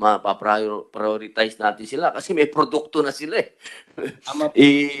 ano? Mapa-prioritize natin sila kasi may produkto na sila eh.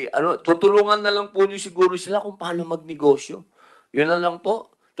 Tutulungan na lang po niyo siguro sila kung paano magnegosyo. Yun na lang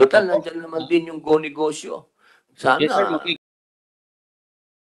po. Total, nandyan naman din yung go negosyo. Sana. Yes, sir.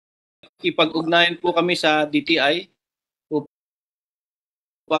 Makikipag-ugnayan po kami sa DTI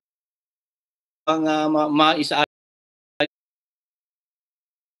upang maisaayos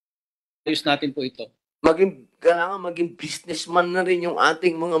natin po ito. Kailangan maging businessman na rin yung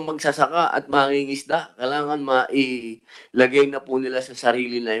ating mga magsasaka at mangingisda. Kailangan mailagay na po nila sa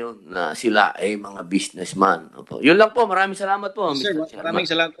sarili na yun na sila ay mga businessman. Opo. Yun lang po. Maraming salamat po, Sir, Mr. Chairman. maraming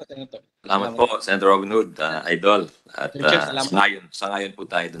salamat po, Senator. Salamat po, Senator Robin Hood, Idol. At sangayon po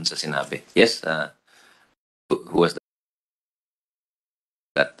tayo dun sa sinabi. Yes, who was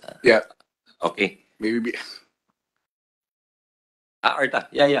that? Yeah. Okay. Maybe. Arta.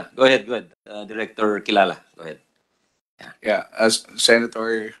 Yeah. Go ahead. Director Kilala. Go ahead. Yeah. As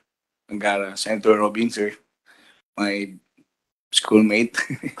Senator Angara, Senator Robin, sir, my schoolmate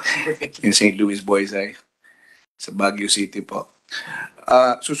in St. Louis Boys High sa Baguio City po.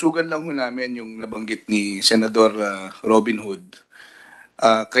 Susugan lang ho namin yung nabanggit ni Senador Robin Hood.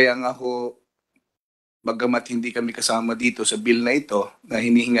 Kaya nga ho, bagamat hindi kami kasama dito sa bill na ito, na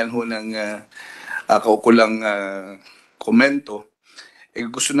hinihingan ho ng kaukulang komento,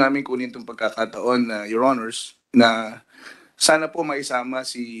 gusto namin kunin itong pagkakataon, Your Honors, na sana po maisama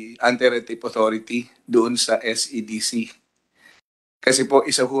si Anti-Red Tape Authority doon sa SEDC. Kasi po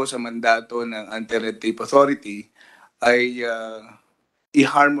isa ho sa mandato ng Anti-Red Tape Authority ay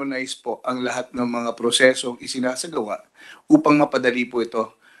i-harmonize po ang lahat ng mga prosesong isinasagawa upang mapadali po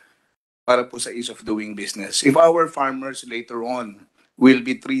ito para po sa ease of doing business. If our farmers later on will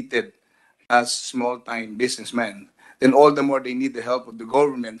be treated as small-time businessmen, then all the more they need the help of the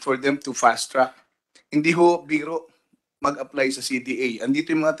government for them to fast-track. Hindi ho biro mag-apply sa CDA.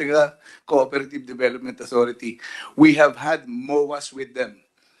 Andito yung mga taga-Cooperative Development Authority. We have had MOAs with them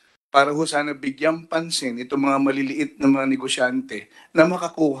para ho sana bigyang pansin itong mga maliliit na mga negosyante na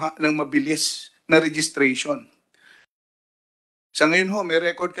makakuha ng mabilis na registration. Sa ngayon ho, may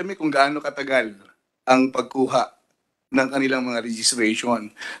record kami kung gaano katagal ang pagkuha ng kanilang mga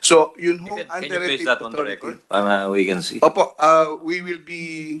registration. So, yun ho, Can you place that on the record para we can see? Opo, we will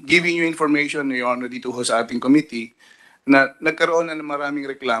be giving you information, Your Honor, dito ho sa ating committee na nagkaroon na ng maraming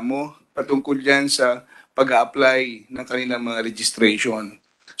reklamo patungkol dyan sa pag-a-apply ng kanilang mga registration.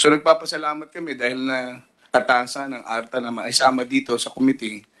 So, nagpapasalamat kami dahil na atasan ng ARTA na maisama dito sa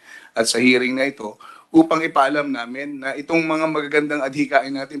committee at sa hearing na ito upang ipaalam namin na itong mga magagandang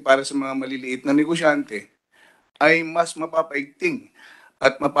adhikain natin para sa mga maliliit na negosyante ay mas mapapaigting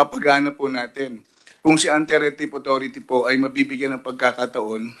at mapapagana po natin kung si Anti-Red Tape Authority po ay mabibigyan ng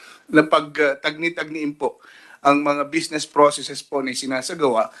pagkakataon na pagtagni-tagniin po ang mga business processes po na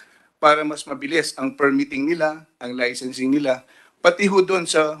sinasagawa para mas mabilis ang permitting nila, ang licensing nila, pati ho doon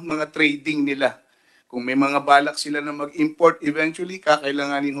sa mga trading nila. Kung may mga balak sila na mag-import eventually,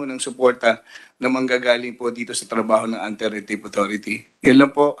 kakailanganin ho ng suporta na manggagaling po dito sa trabaho ng Anti-Red Tape Authority. Yan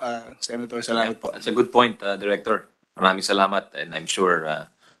lang po, Senator. Salamat po. That's a good point, Director. Maraming salamat, and I'm sure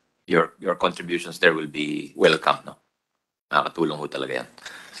your contributions there will be welcome. No? Nakakatulong ho talaga yan.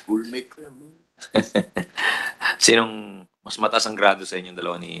 Schoolmate ko. Sinong mas mataas ang grado sa inyong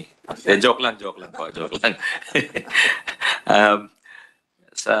dalawa ni... joke lang po.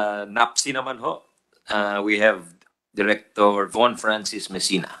 Sa NAPSI naman ho, we have Director Von Francis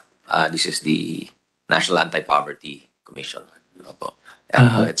Messina. This is the National Anti-Poverty Commission. Go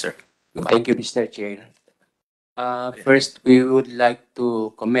ahead, sir. Thank you, Mr. Chair. First, we would like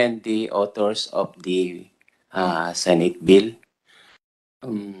to commend the authors of the Senate bill.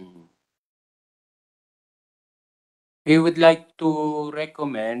 We would like to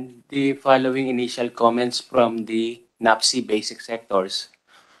recommend the following initial comments from the NAPSI basic sectors.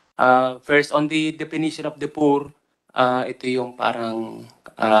 First, on the definition of the poor, ito yung parang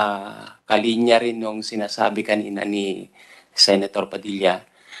kalinya rin nung sinasabi kanina ni Senator Padilla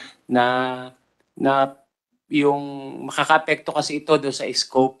na yung makaka-apekto kasi ito doon sa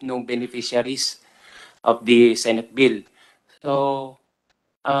scope ng beneficiaries of the Senate bill. So,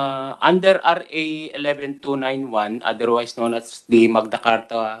 under RA 11291, otherwise known as the Magna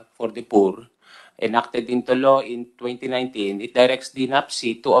Carta for the Poor, enacted into law in 2019, it directs the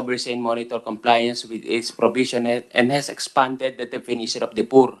NAPSI to oversee and monitor compliance with its provision and has expanded the definition of the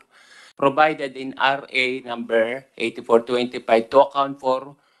poor, provided in RA number 8425 to account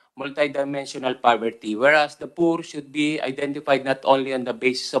for multidimensional poverty, whereas the poor should be identified not only on the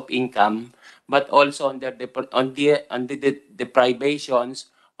basis of income, but also on the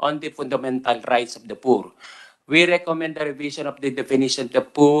deprivations on the fundamental rights of the poor. We recommend the revision of the definition of the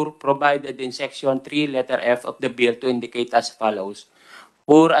poor provided in Section 3, letter F of the bill to indicate as follows.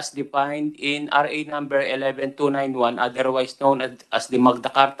 Poor as defined in RA number 11291, otherwise known as the Magna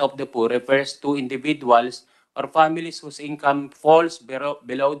Carta of the Poor, refers to individuals or families whose income falls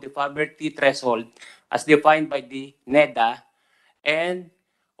below the poverty threshold as defined by the NEDA and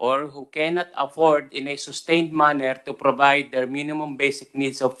or who cannot afford in a sustained manner to provide their minimum basic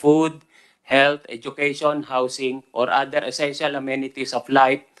needs of food, health, education, housing, or other essential amenities of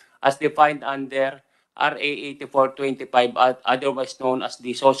life as defined under RA 8425, otherwise known as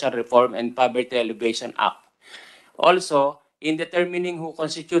the Social Reform and Poverty Alleviation Act. Also, in determining who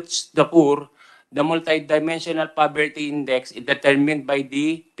constitutes the poor, the multidimensional poverty index determined by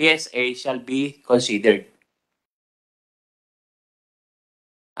the PSA shall be considered.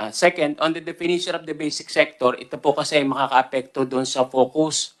 Second, on the definition of the basic sector, ito po kasi makaka-apekto doon sa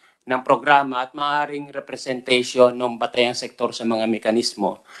focus ng programa at maaaring representation ng batayang sektor sa mga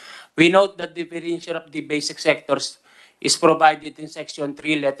mekanismo. We note that the definition of the basic sectors is provided in Section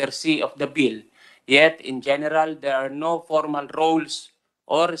 3, letter C of the bill. Yet, in general, there are no formal roles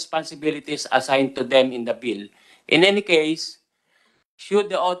or responsibilities assigned to them in the bill. In any case,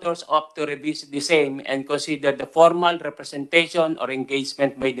 should the authors opt to revisit the same and consider the formal representation or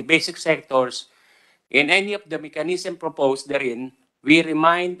engagement by the basic sectors in any of the mechanism proposed therein, we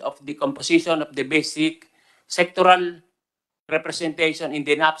remind of the composition of the basic sectoral representation in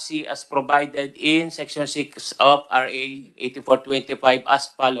the NAPSI as provided in Section 6 of RA 8425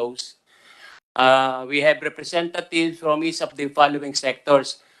 as follows. We have representatives from each of the following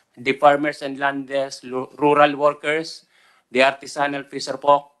sectors: the farmers and landless, rural workers, the artisanal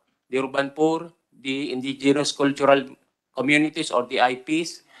fisherfolk, the urban poor, the indigenous cultural communities or the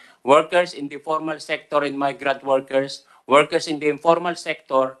IPs, workers in the formal sector and migrant workers, workers in the informal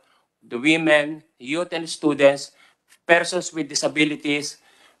sector, the women, youth and students, persons with disabilities,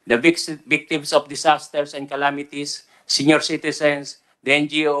 the victims of disasters and calamities, senior citizens, the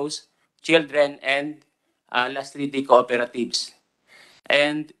NGOs, children, and lastly, the cooperatives.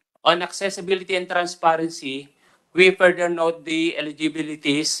 And on accessibility and transparency, we further note the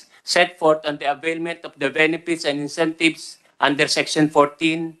eligibilities set forth on the availment of the benefits and incentives under Section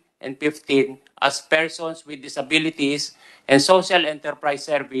 14 and 15 as persons with disabilities and social enterprise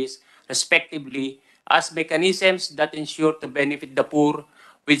service, respectively, as mechanisms that ensure to benefit the poor,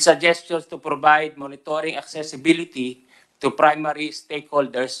 with suggestions to provide monitoring accessibility to primary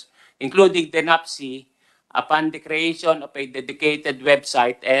stakeholders, including the NAPSI, upon the creation of a dedicated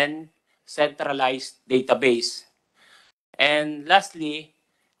website and centralized database. And lastly,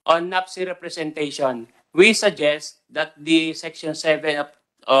 on NAPSI representation, we suggest that the Section 7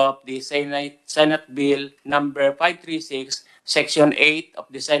 of the Senate Bill number 536, Section 8 of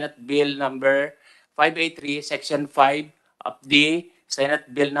the Senate Bill number 583, Section 5 of the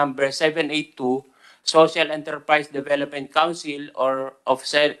Senate Bill number 782, Social Enterprise Development Council or of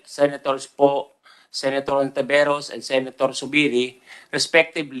Senators Po, Senator Ontiveros and Senator Subiri,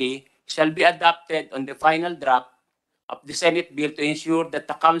 respectively, shall be adopted on the final draft of the Senate bill to ensure that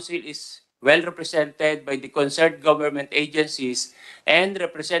the Council is well represented by the concerned government agencies and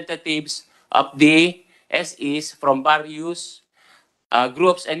representatives of the SEs from various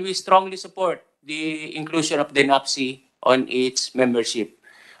groups, and we strongly support the inclusion of the NAPSI on its membership.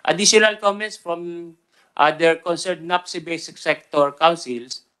 Additional comments from other concerned NAPSI basic sector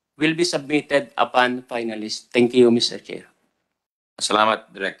councils will be submitted upon finalist. Thank you, Mr. Chair. Salamat,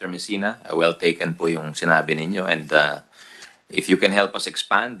 Director Messina. Well taken po yung sinabi ninyo. And if you can help us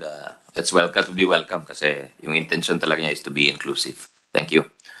expand, that's welcome to be welcome kasi yung intention talaga niya is to be inclusive. Thank you.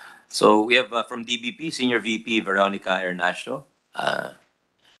 So we have from DBP, Senior VP Veronica Ernacio.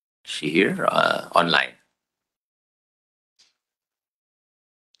 She here online.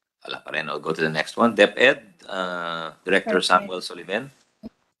 Wala pa rin. I'll go to the next one. DepEd, Director Samuel Sullivan.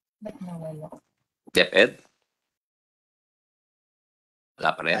 DepEd.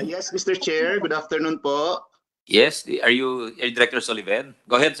 Wala pa rin. Yes, Mr. Chair. Good afternoon po. Yes, are you Director Sullivan?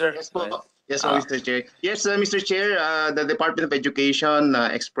 Go ahead, sir. Yes po. Yes, Mr. Chair. Yes, Mr. Chair, the Department of Education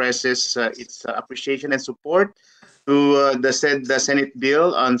expresses its appreciation and support to the Senate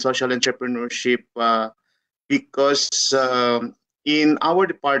bill on social entrepreneurship because in our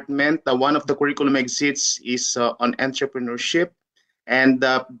department, one of the curriculum exits is on entrepreneurship. And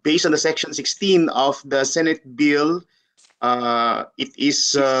based on the Section 16 of the Senate bill,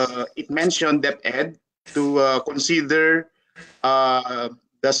 it mentioned DepEd to consider uh,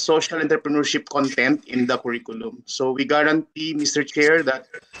 the social entrepreneurship content in the curriculum. So we guarantee, Mr. Chair, that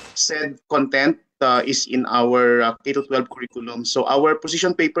said content is in our K-12 curriculum. So our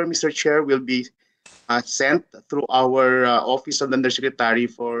position paper, Mr. Chair, will be sent through our Office of the Undersecretary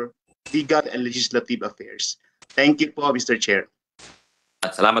for Legal and Legislative Affairs. Thank you po, Mr. Chair.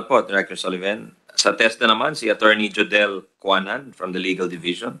 Salamat po, Director Sullivan. Sa test na naman, si Attorney Jodel Quanan from the Legal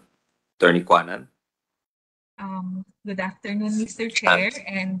Division. Attorney Quanan. Good afternoon, Mr. Chair,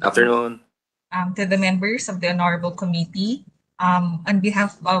 and Afternoon. to the members of the Honorable Committee. On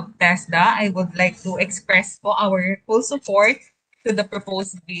behalf of TESDA, I would like to express po our full support to the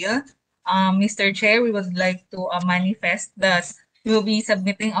proposed bill. Mr. Chair, we would like to manifest that we will be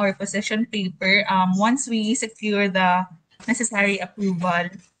submitting our position paper once we secure the necessary approval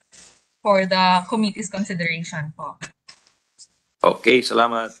for the committee's consideration po. Okay,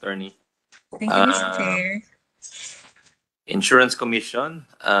 salamat, Attorney. Thank you, Mr. Chair. Insurance Commission,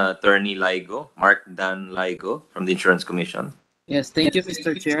 Attorney Laigo, Mark Dan Laigo from the Insurance Commission. Yes, thank you,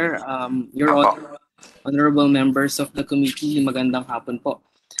 Mr. Chair. Your Honor, honorable members of the committee, magandang hapon po.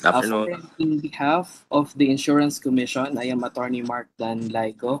 Afternoon. In behalf of the Insurance Commission, I am Attorney Mark Dan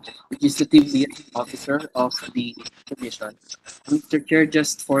Laigo, Legislative Liaison Officer of the Commission. Mr. Chair,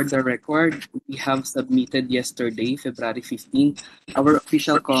 just for the record, we have submitted yesterday, February 15, our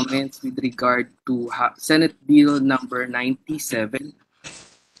official comments with regard to Senate Bill number 97.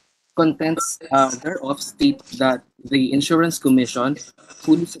 Contents thereof state that the Insurance Commission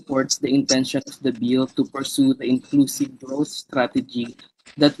fully supports the intention of the bill to pursue the inclusive growth strategy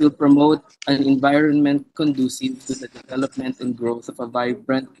that will promote an environment conducive to the development and growth of a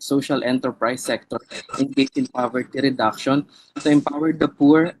vibrant social enterprise sector engaged in poverty reduction, to empower the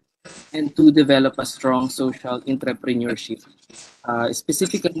poor, and to develop a strong social entrepreneurship.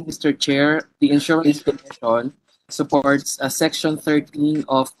 Specifically, Mr. Chair, the Insurance Commission supports Section 13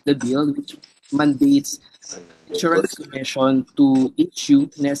 of the bill, which mandates Insurance Commission to issue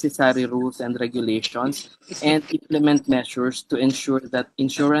necessary rules and regulations and implement measures to ensure that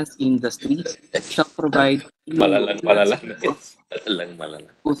insurance industry shall provide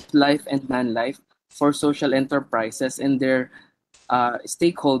both life and non-life for social enterprises and their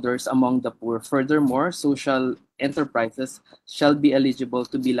stakeholders among the poor. Furthermore, social enterprises shall be eligible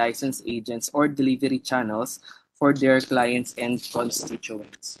to be licensed agents or delivery channels for their clients and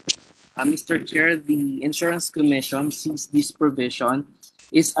constituents. Mr. Chair, the Insurance Commission sees this provision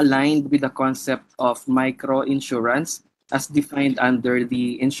is aligned with the concept of micro-insurance as defined under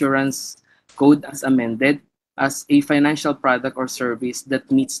the Insurance Code as amended as a financial product or service that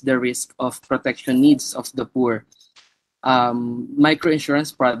meets the risk of protection needs of the poor.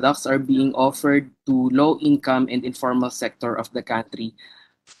 Micro-insurance products are being offered to low-income and informal sector of the country.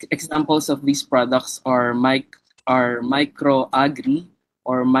 Examples of these products are micro-agri,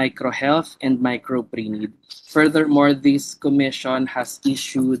 or micro-health, and micro-pre-need. Furthermore, this commission has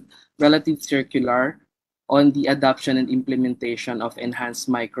issued relative circular on the adoption and implementation of enhanced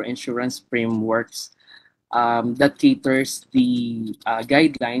micro-insurance frameworks that caters the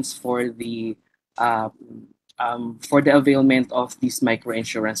guidelines for the availment of these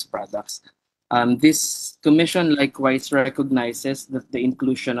micro-insurance products. This commission likewise recognizes that the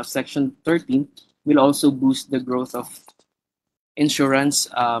inclusion of Section 13 will also boost the growth of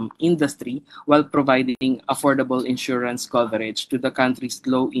insurance industry while providing affordable insurance coverage to the country's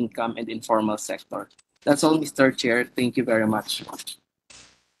low-income and informal sector. That's all, Mr. Chair. Thank you very much.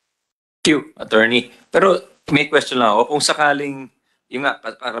 Thank you, Attorney. Pero may question lang ako. Kung sakaling, yung nga,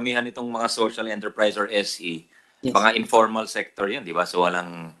 paramihan itong mga social enterprise or SE, Yes. mga informal sector yan, di ba? So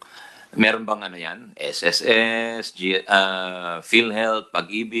walang, meron bang ano yan? SSS, PhilHealth,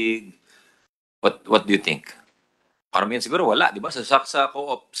 Pag-ibig? What do you think? Paramihan siguro wala, di ba? Sa Saksa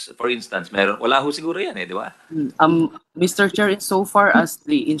Co-ops, for instance, meron, wala ho siguro yan di ba? Mr. Chair, so far as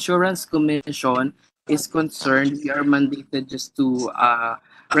the Insurance Commission is concerned, we are mandated just to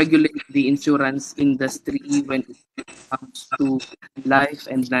regulate the insurance industry when it comes to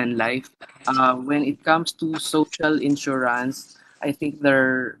life and non-life. When it comes to social insurance, I think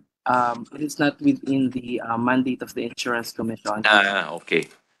it is not within the mandate of the Insurance Commission.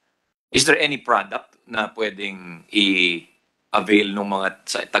 Okay. Is there any product na pwedeng i-avail ng mga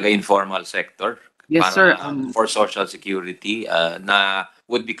taga-informal sector? Yes, para, sir. For social security na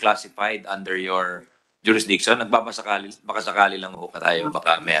would be classified under your jurisdiction? Baka sakali lang ho tayo,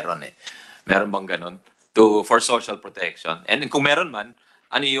 baka meron eh. Meron bang ganun? for social protection. And kung meron man,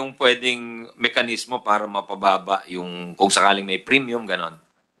 ano yung pwedeng mekanismo para mapababa yung kung sakaling may premium ganon?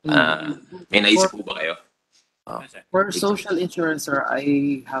 May naisip po ba kayo? For social insurance, sir,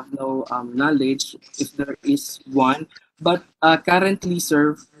 I have no knowledge if there is one. But currently,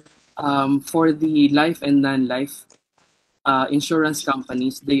 sir, for the life and non-life insurance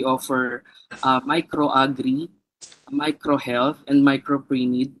companies, they offer micro-agri, micro-health, and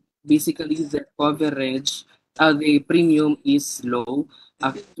micro-pre-need. Basically, the coverage, the premium is low.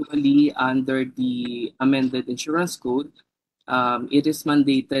 Actually, under the amended insurance code, it is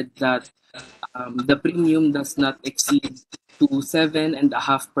mandated that the premium does not exceed to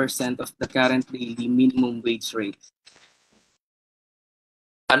 7.5% of the current daily minimum wage rate.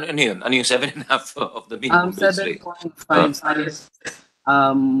 Ano yun? Ano yung 7.5 of the minimum base rate? 7.5,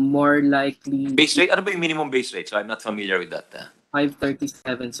 more likely Base rate? Ano ba yung minimum base rate? So I'm not familiar with that.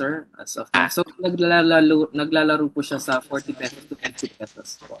 537, sir, as of now. So naglalaro po siya sa 40 pesos to 50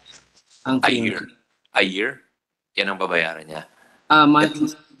 pesos po. Ang premium. A year? Yan ang babayaran niya.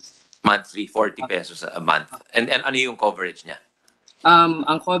 Monthly. Monthly, 40 pesos a month. And ano yung coverage niya?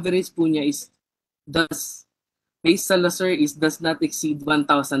 Ang coverage po niya is base sa sir is does not exceed 1,000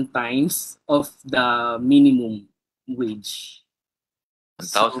 times of the minimum wage.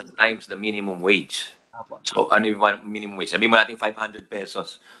 1,000 times the minimum wage. So ano yung minimum wage? Sabihin mo natin 500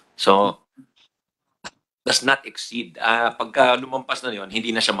 pesos. So does not exceed. Pagka lumampas na yun,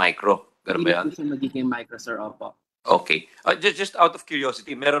 hindi na siya micro. Pero ba yan? Hindi po siya magiging micro, sir. Opo. Okay. Just out of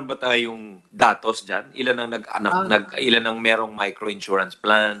curiosity, meron ba tayong datos dyan? Ilan ang merong micro-insurance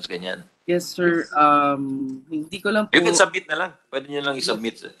plans, ganyan? Yes, sir. Hindi ko lang po... You can submit na lang. Pwede nyo lang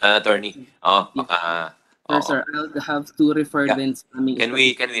i-submit, attorney. Sir, I'll have to refer din sa aming... Can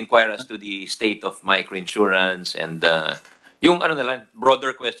we inquire as to the state of micro-insurance and yung ano na lang,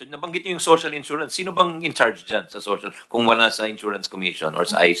 broader question, nabanggit niyo yung social insurance. Sino bang in charge dyan sa social? Kung wala sa Insurance Commission or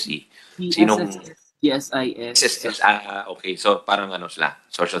sa IC? Sinong... SSS. Okay. So parang ano sila,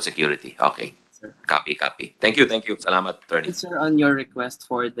 Social Security. Okay. Copy. Thank you. Salamat, attorney. Sir, on your request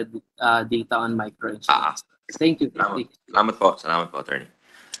for the data on microinsurance. Thank you. Salamat po, attorney.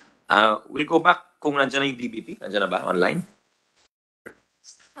 We'll go back kung nandiyan na yung DBP. Nandiyan na ba online?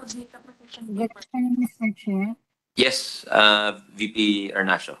 Good morning, Mr. Chair. Yes, VP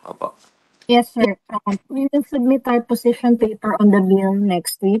Ernacio. Opo. Yes, sir. We will submit our position paper on the bill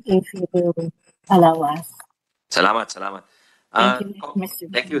next week if you will allow us. Salamat.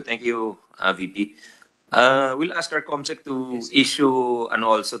 Thank you, Thank you, VP. We'll ask our COMSEC to issue and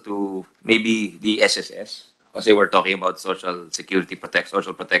also to maybe the SSS kasi we're talking about social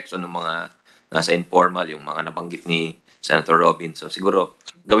protection ng mga nasa informal, yung mga nabanggit ni Senator Robin. So siguro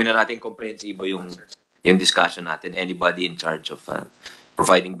gawin na natin komprehensibo yung discussion natin. Anybody in charge of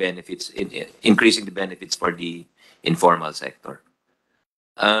providing benefits, increasing the benefits for the informal sector.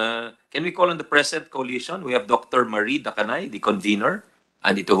 Can we call on the present coalition? We have Dr. Marie Dacanay, the convener.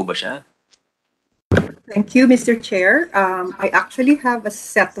 Andito ho ba siya? Thank you, Mr. Chair. I actually have a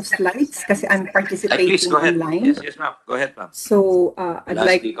set of slides kasi I'm participating Please go ahead. online. Yes, ma'am. Go ahead, ma'am. So, I'd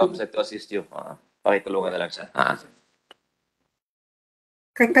like the COMSEC to assist you. Pakitulungan na lang siya.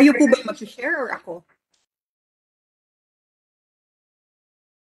 Kayo po ba yung mag-share or ako?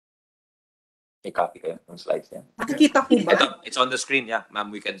 May copy kayo ng slides yan. Nakikita po ba? It's on the screen, yeah.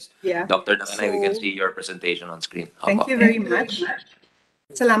 Ma'am, we can, Yeah. Dr. Dacanay, we can So- see your presentation on screen. Thank you very much.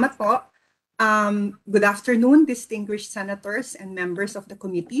 Salamat po. Good afternoon, distinguished senators and members of the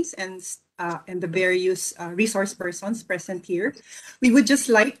committees and the various resource persons present here. We would just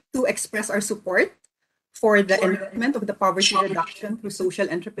like to express our support for the enactment of the Poverty Reduction through Social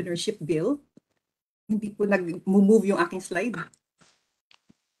Entrepreneurship Bill. Hindi po nag-move yung aking slide.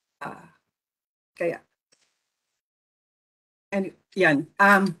 Kaya. And yan.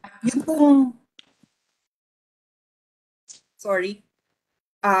 Yun pong sorry.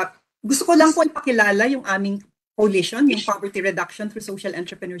 Gusto ko lang po ipakilala yung aming coalition, yung Poverty Reduction through Social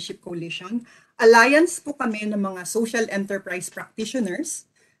Entrepreneurship Coalition. Alliance po kami ng mga social enterprise practitioners,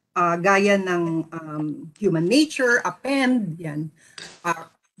 gaya ng Human Nature, Append, yan.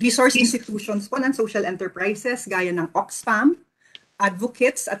 Resource institutions po ng social enterprises, gaya ng Oxfam,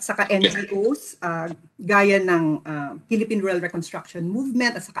 advocates at saka NGOs, gaya ng Philippine Rural Reconstruction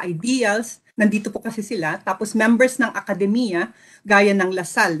Movement at saka Ideals, nandito po kasi sila. Tapos members ng akademiya, gaya ng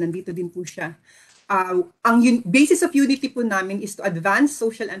Lasal, nandito din po siya. Ang basis of unity po namin is to advance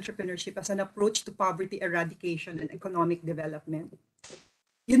social entrepreneurship as an approach to poverty eradication and economic development.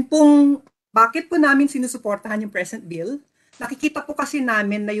 Yun pong, bakit po namin sinusuportahan yung present bill? Nakikita po kasi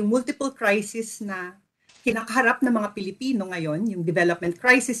namin na yung multiple crisis na kinakaharap ng mga Pilipino ngayon, yung development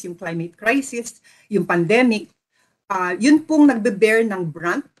crisis, yung climate crisis, yung pandemic, yun pong nagbe-bear ng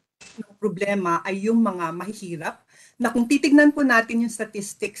brunt ng problema ay yung mga mahihirap, na kung titignan po natin yung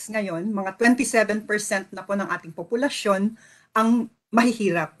statistics ngayon, mga 27% na po ng ating populasyon ang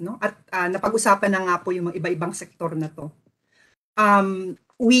mahihirap, no? At napag-usapan na nga po yung mga iba-ibang sektor na to.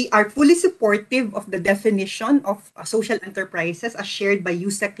 We are fully supportive of the definition of social enterprises as shared by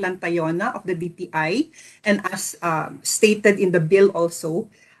Yusek Lantayona of the DTI and as stated in the bill also.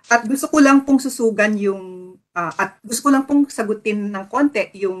 At gusto ko lang pong susugan yung, at gusto ko lang pong sagutin ng konti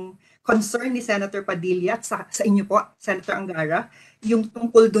yung concern ni Senator Padilla at sa inyo po, Senator Angara, yung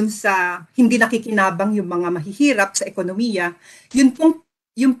tungkol dun sa hindi nakikinabang yung mga mahihirap sa ekonomiya. Yung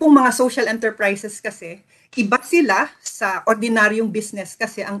pong mga social enterprises kasi, iba sila sa ordinaryong business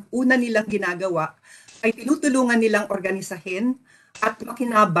kasi ang una nilang ginagawa ay tinutulungan nilang organisahin at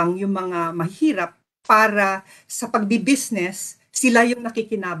makinabang yung mga mahihirap para sa pagbibusiness, sila yung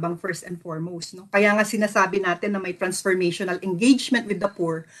nakikinabang first and foremost. No? Kaya nga sinasabi natin na may transformational engagement with the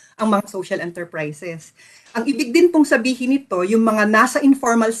poor ang mga social enterprises. Ang ibig din pong sabihin nito, yung mga nasa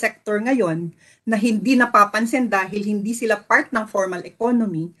informal sector ngayon na hindi napapansin dahil hindi sila part ng formal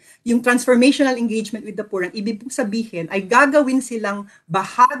economy, yung transformational engagement with the poor, ang ibig pong sabihin ay gagawin silang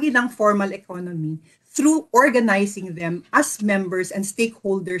bahagi ng formal economy through organizing them as members and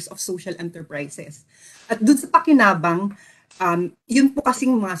stakeholders of social enterprises. At dun sa pakinabang, yun po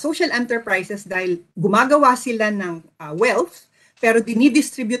kasing mga social enterprises dahil gumagawa sila ng wealth, pero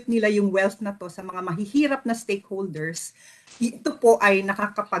dinidistribute nila yung wealth na to sa mga mahihirap na stakeholders. Ito po ay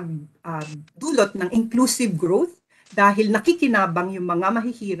nakakapagdulot ng inclusive growth dahil nakikinabang yung mga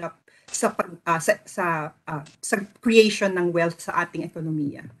mahihirap sa creation ng wealth sa ating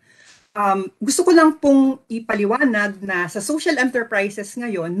ekonomiya. Gusto ko lang pong ipaliwanag na sa social enterprises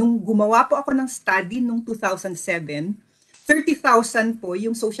ngayon, nung gumawa po ako ng study noong 2007, 30,000 po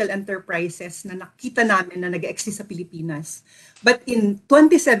yung social enterprises na nakita namin na nag-exist sa Pilipinas. But in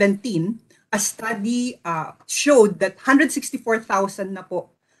 2017, a study showed that 164,000 na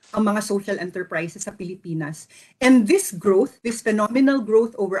po ang mga social enterprises sa Pilipinas. And this growth, this phenomenal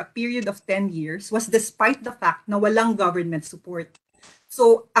growth over a period of 10 years was despite the fact na walang government support.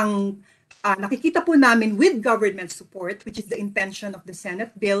 So ang nakikita po namin with government support, which is the intention of the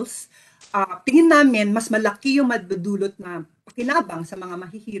Senate bills, tingin namin mas malaki yung madudulot na pakinabang sa mga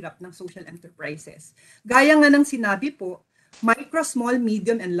mahihirap ng social enterprises. Gaya nga ng sinabi po, micro, small,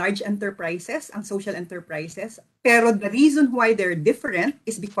 medium, and large enterprises ang social enterprises. Pero the reason why they're different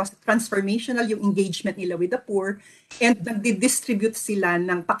is because transformational yung engagement nila with the poor and nagdi-distribute sila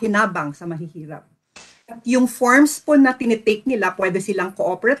ng pakinabang sa mahihirap. At yung forms po na tinitake nila, pwede silang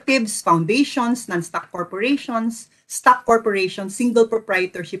cooperatives, foundations, non-stock corporations, stock corporations, single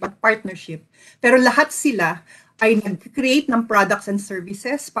proprietorship at partnership. Pero lahat sila ay nag-create ng products and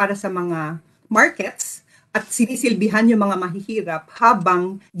services para sa mga markets at sinisilbihan yung mga mahihirap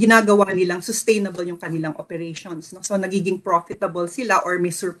habang ginagawa nilang sustainable yung kanilang operations. No? So nagiging profitable sila or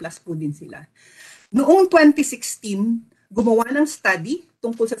may surplus po din sila. Noong 2016, gumawa ng study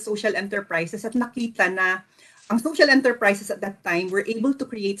tungkol sa social enterprises at nakita na ang social enterprises at that time were able to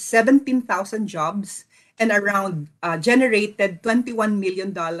create 17,000 jobs and around generated $21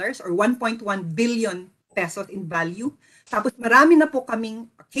 million or 1.1 billion pesos in value. Tapos marami na po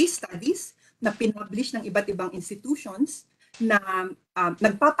kaming case studies na pinublish ng iba't ibang institutions na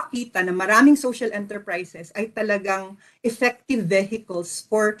nagpapakita na maraming social enterprises ay talagang effective vehicles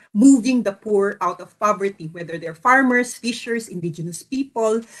for moving the poor out of poverty, whether they're farmers, fishers, indigenous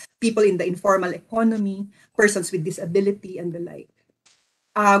people, people in the informal economy, persons with disability, and the like.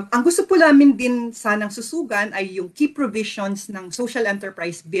 Ang gusto po namin din sanang susugan ay yung key provisions ng Social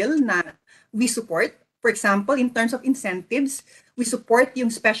Enterprise Bill na we support. For example, in terms of incentives, we support yung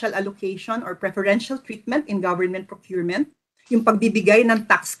special allocation or preferential treatment in government procurement, yung pagbibigay ng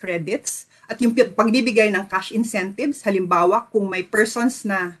tax credits, at yung pagbibigay ng cash incentives. Halimbawa, kung may persons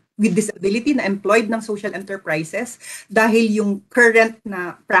na with disability na employed ng social enterprises, dahil yung current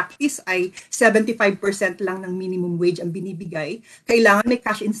na practice ay 75% lang ng minimum wage ang binibigay, kailangan may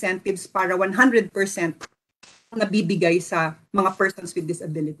cash incentives para 100% nabibigay sa mga persons with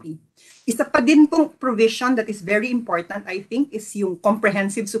disability. Isa pa din pong provision that is very important, I think, is yung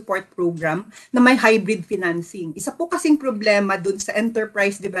comprehensive support program na may hybrid financing. Isa po kasing problema dun sa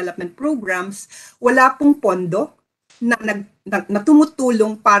enterprise development programs, wala pong pondo na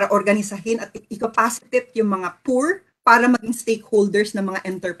tumutulong para organisahin at i-capacitate yung mga poor para maging stakeholders ng mga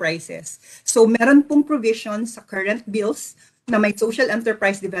enterprises. So meron pong provision sa current bills na may social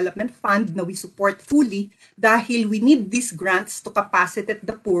enterprise development fund na we support fully dahil we need these grants to capacitate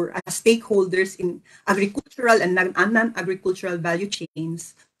the poor as stakeholders in agricultural and non-agricultural value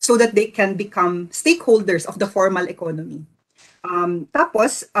chains so that they can become stakeholders of the formal economy.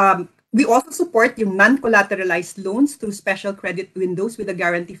 We also support yung non-collateralized loans through special credit windows with a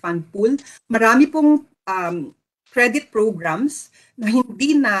guarantee fund pool. Marami pong credit programs na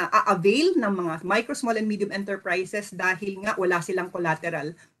hindi na a-avail ng mga micro, small, and medium enterprises dahil nga wala silang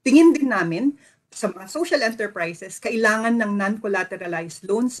collateral. Tingin din namin sa mga social enterprises, kailangan ng non-collateralized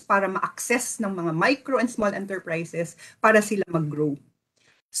loans para ma-access ng mga micro and small enterprises para sila mag-grow.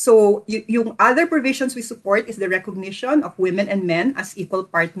 So, yung other provisions we support is the recognition of women and men as equal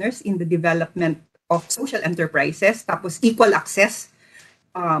partners in the development of social enterprises, tapos equal access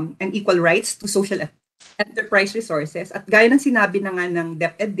and equal rights to social enterprise resources. At gaya ng sinabi na nga ng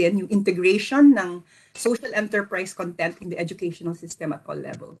DepEd din, yung integration ng social enterprise content in the educational system at all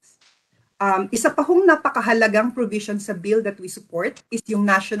levels. Isa pa hong napakahalagang provision sa bill that we support is yung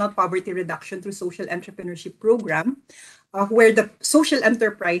National Poverty Reduction through Social Entrepreneurship Program, where the social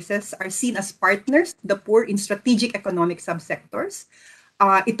enterprises are seen as partners to the poor in strategic economic subsectors.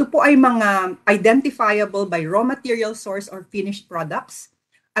 Ito po ay mga identifiable by raw material source or finished products.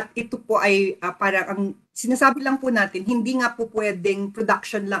 At ito po ay parang ang sinasabi lang po natin, hindi nga po pwedeng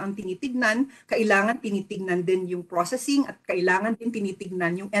production lang ang tinitignan, kailangan tinitignan din yung processing at kailangan din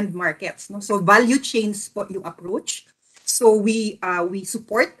tinitignan yung end markets. No? So value chains po yung approach. So we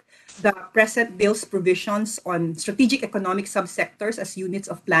support the present bill's provisions on strategic economic subsectors as units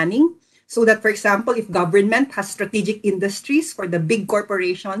of planning. So that, for example, if government has strategic industries for the big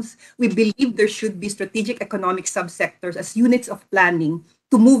corporations, we believe there should be strategic economic subsectors as units of planning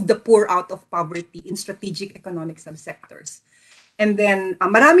to move the poor out of poverty in strategic economic subsectors. And then,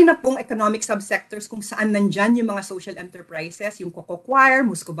 marami na pong economic subsectors kung saan nandyan yung mga social enterprises, yung cocoa coir,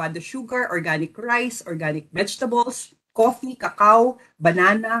 muscovado sugar, organic rice, organic vegetables, coffee, cacao,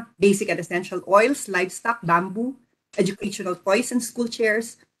 banana, basic and essential oils, livestock, bamboo, educational toys, and school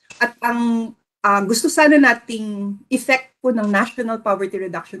chairs. At ang gusto sana nating effect po ng National Poverty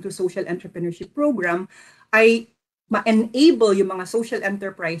Reduction through Social Entrepreneurship Program ay ma-enable yung mga social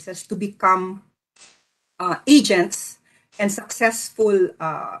enterprises to become agents and successful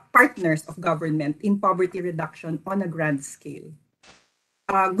partners of government in poverty reduction on a grand scale.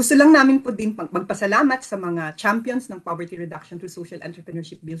 Gusto lang namin po din magpasalamat sa mga champions ng poverty reduction through social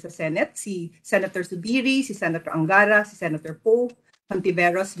entrepreneurship bill sa Senate, si Senator Zubiri, si Senator Angara, si Senator Poe,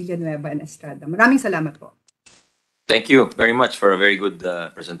 Hontiveros, Villanueva, and Estrada. Maraming salamat po. Thank you very much for a very good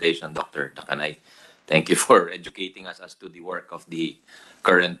presentation, Dr. Takanay. Thank you for educating us as to the work of the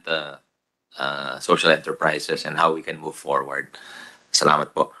current social enterprises and how we can move forward.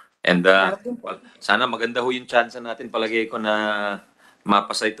 Salamat po. And well, sana maganda ho yung chance natin, palagay ko, na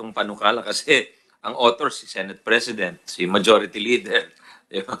mapasa itong panukala kasi ang authors, si Senate President, si Majority Leader,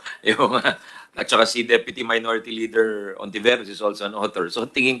 at saka si Deputy Minority Leader Ontiveros is also an author. So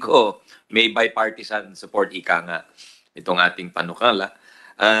tingin ko may bipartisan support ika nga itong ating panukala.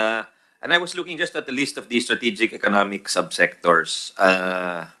 And I was looking just at the list of the strategic economic subsectors.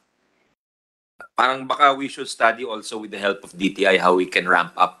 Parang baka we should study also with the help of DTI how we can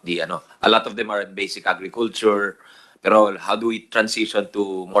ramp up the a lot of them are in basic agriculture, pero how do we transition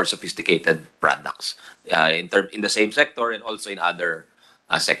to more sophisticated products in the same sector and also in other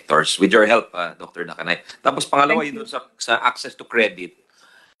sectors with your help, Dr. Nakanay. Tapos pangalawa yun sa access to credit.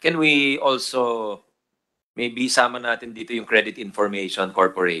 Can we also maybe sama natin dito yung Credit Information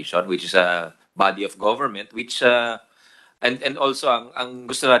Corporation, which is a body of government, which and also ang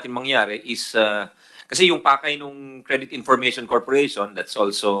gusto natin mangyari is kasi yung pakay nung Credit Information Corporation, that's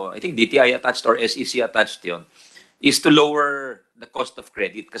also I think DTI attached or SEC attached yun, is to lower the cost of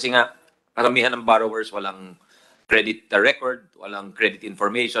credit kasi nga karamihan ng borrowers walang credit record, walang credit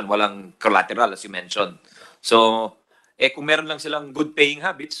information, walang collateral as you mentioned. So kung meron lang silang good paying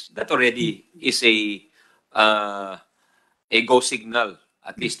habits, that already is a go signal,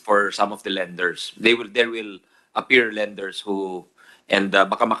 at least for some of the lenders. There will appear lenders who, and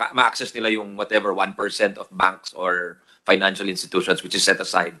baka ma-access nila yung whatever 1% of banks or financial institutions which is set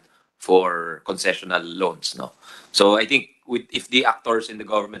aside for concessional loans. No? So I think if the actors in the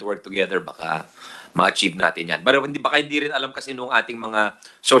government work together, baka ma-achieve natin yan. But baka hindi rin alam kasi nung ating mga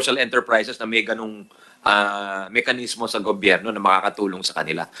social enterprises na may ganung mekanismo sa gobyerno na makakatulong sa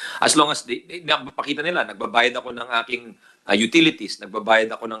kanila. As long as napapakita nila, nagbabayad ako ng aking utilities,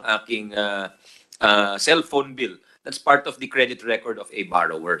 nagbabayad ako ng aking cellphone bill. That's part of the credit record of a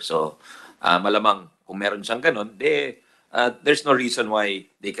borrower. So malamang kung meron siyang ganun, there's no reason why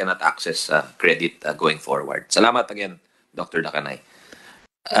they cannot access credit going forward. Salamat again, Dr. Dakanay.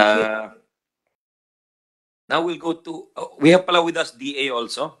 Thank you. Now we'll go to, we have pala with us DA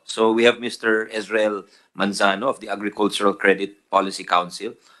also. So we have Mr. Israel Manzano of the Agricultural Credit Policy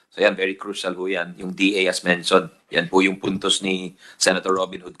Council. So yan, very crucial ho yan. Yung DA as mentioned, yan po yung puntos ni Senator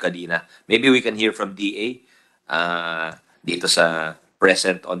Robin Hood kanina. Maybe we can hear from DA dito sa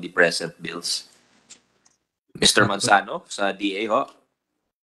present on the present bills. Mr. Manzano sa DA ho.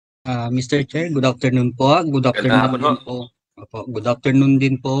 Mr. Chair, good afternoon po. Good afternoon din po. Good afternoon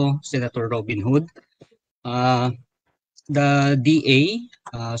din po, Senator Robin Hood. The DA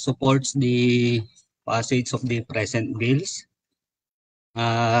supports the passage of the present bills.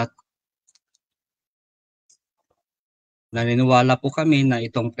 Naniniwala po kami na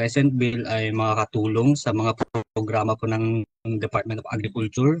itong present bill ay makakatulong sa mga programa po ng Department of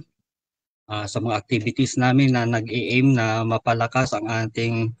Agriculture, sa mga activities namin na nag-aim na mapalakas ang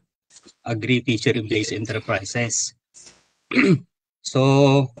ating agri-fishery-based enterprises.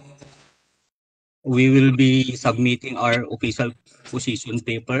 So, we will be submitting our official position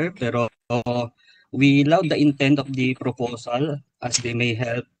paper, pero we love the intent of the proposal as they may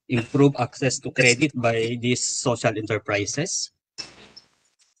help improve access to credit by these social enterprises.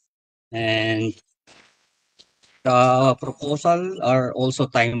 And the proposal are also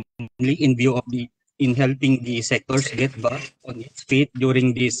timely in view of in helping the sectors get back on its feet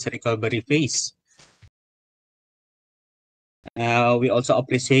during this recovery phase. We also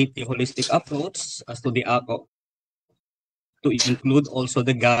appreciate the holistic approach as to the to include also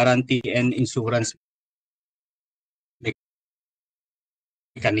the guarantee and insurance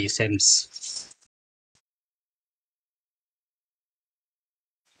mechanisms.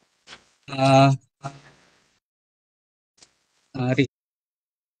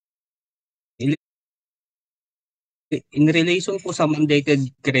 In relation po sa mandated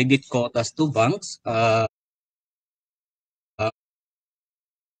credit quotas to banks,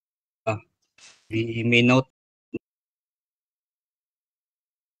 we may note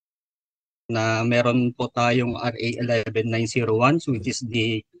na meron po tayong RA 11901, which is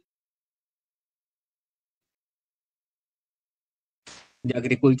the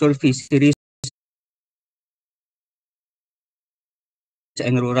Agriculture, Fisheries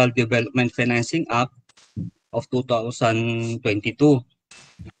and Rural Development Financing Act of 2022.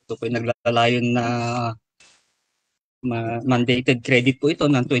 Ito po yung naglalayon na mandated credit po ito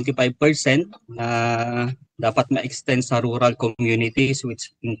ng 25% na dapat ma-extend sa rural communities,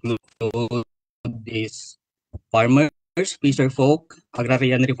 which include these farmers, fisherfolk,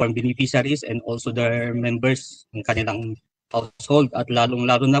 agrarian reform beneficiaries, and also their members ng kanilang household, at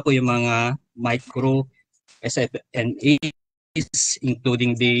lalong-lalo na po yung mga micro SFNAs,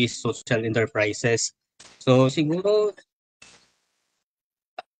 including the social enterprises. So siguro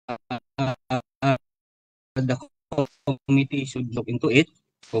the committee should look into it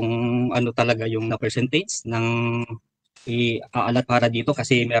kung ano talaga yung na percentage ng iaalat para dito,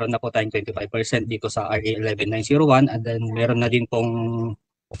 kasi meron na po tayong 25% dito sa RA 11901, and then meron na din pong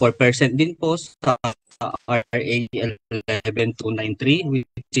 4% din po sa RA 11293,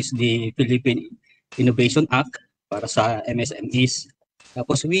 which is the Philippine Innovation Act para sa MSMEs.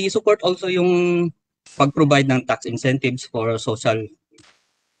 Tapos we support also yung pag-provide ng tax incentives for social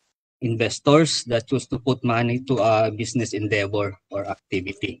investors that choose to put money to a business endeavor or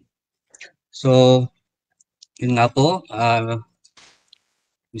activity. So, yun nga po,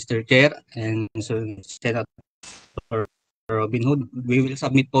 Mr. Chair and Senator Robin Hood, we will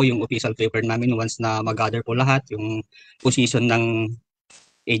submit po yung official paper namin once na mag-gather po lahat yung position ng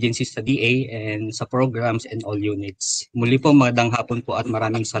agencies sa DA and sa programs and all units. Muli po, magandang hapon po at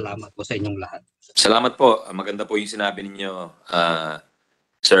maraming salamat po sa inyong lahat. Salamat po. Maganda po yung sinabi ninyo,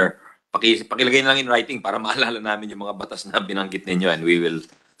 sir. Pakilagay na lang in writing para maalala namin yung mga batas na binanggit ninyo, and we will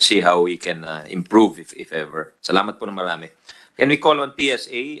see how we can improve if ever. Salamat po ng marami. Can we call on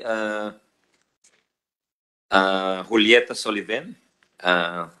PSA Julieta Soliven,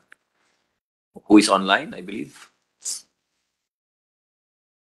 who is online, I believe.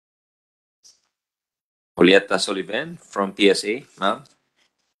 Julieta Soliven from PSA, ma'am.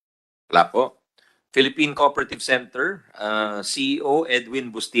 Wala po. Philippine Cooperative Center, CEO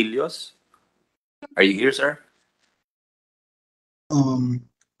Edwin Bustillos. Are you here, sir?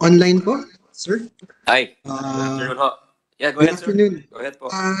 Online po, sir. Hi. Good afternoon ho. Yeah, go Good ahead, afternoon. sir. Go ahead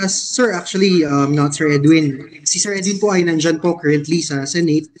po. Sir, actually, not Sir Edwin. Si Sir Edwin po ay nandyan po currently sa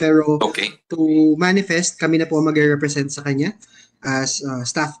Senate, pero to manifest, kami na po mag-represent sa kanya as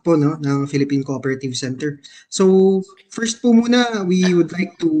staff po ng Philippine Cooperative Center. So, first po muna, we would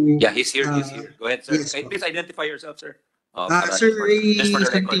like to... Yeah, he's here. Go ahead, sir. Yes, Can you please identify yourself, sir? Sir Ray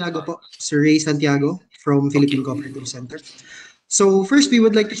Santiago po. Sir Ray Santiago from Philippine Cooperative Center. So first, we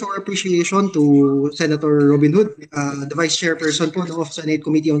would like to show our appreciation to Senator Robin Hood, the Vice Chairperson po of Senate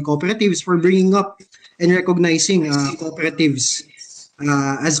Committee on Cooperatives, for bringing up and recognizing cooperatives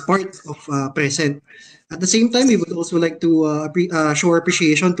as part of present. At the same time, we would also like to show our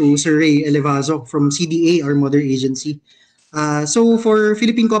appreciation to Sir Ray Elevazo from CDA, our mother agency. So for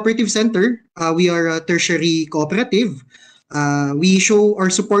Philippine Cooperative Center, we are a tertiary cooperative. We show our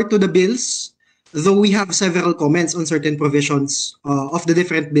support to the bills, though we have several comments on certain provisions of the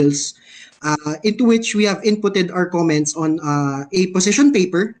different bills, into which we have inputted our comments on a position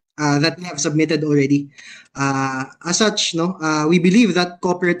paper that we have submitted already. As such, we believe that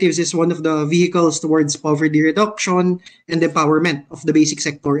cooperatives is one of the vehicles towards poverty reduction and empowerment of the basic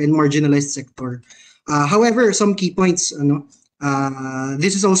sector and marginalized sector. However, some key points,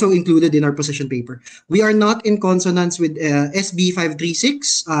 this is also included in our position paper. We are not in consonance with SB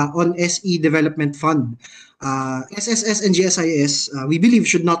 536 on SE Development Fund. SSS and GSIS, we believe,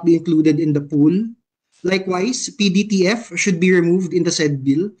 should not be included in the pool. Likewise, PDTF should be removed in the said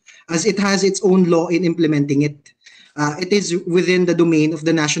bill as it has its own law in implementing it. It is within the domain of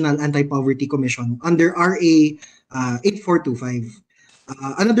the National Anti-Poverty Commission under RA 8425.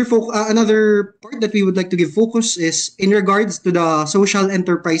 Another part that we would like to give focus is in regards to the Social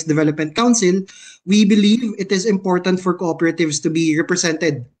Enterprise Development Council. We believe it is important for cooperatives to be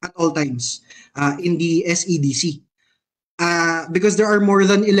represented at all times in the SEDC because there are more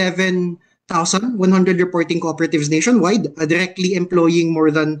than 11,100 reporting cooperatives nationwide, directly employing more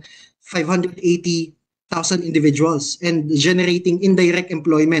than 580,000 individuals and generating indirect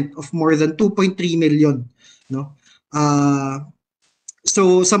employment of more than 2.3 million.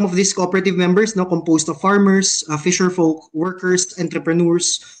 So some of these cooperative members composed of farmers, fisherfolk, workers,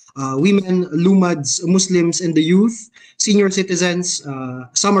 entrepreneurs, women, lumads, Muslims, and the youth, senior citizens,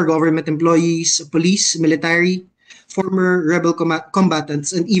 some are government employees, police, military, former rebel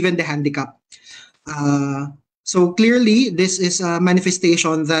combatants, and even the handicapped. So clearly, this is a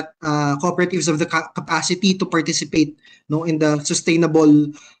manifestation that cooperatives have the capacity to participate in the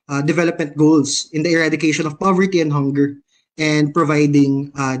sustainable development goals in the eradication of poverty and hunger and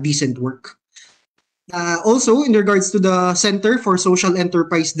providing decent work. Also, in regards to the Center for Social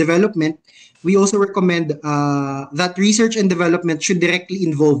Enterprise Development, we also recommend that research and development should directly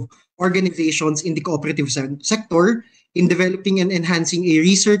involve organizations in the cooperative sector in developing and enhancing a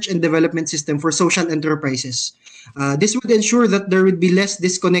research and development system for social enterprises. This would ensure that there would be less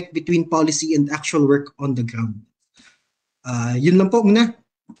disconnect between policy and actual work on the ground. Yun lang po muna.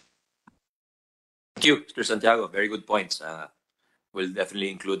 Thank you, Mr. Santiago. Very good points. We'll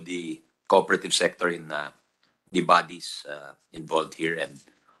definitely include the cooperative sector in the bodies involved here and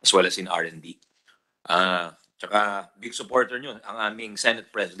as well as in R&D. Tsaka big supporter nyo, ang aming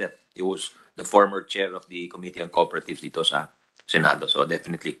Senate President. He was the former chair of the Committee on Cooperatives dito sa Senado. So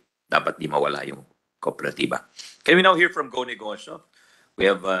definitely, dapat di mawala yung kooperatiba. Can we now hear from Go Negosyo? We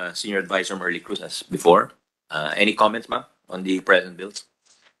have Senior Advisor Merly Cruz as before. Any comments, ma'am, on the present bills?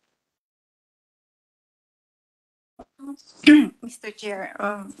 Mr. Chair,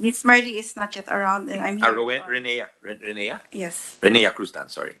 Ms. Merly is not yet around, and I'm here. Renea? Yes. Renea Cruztan,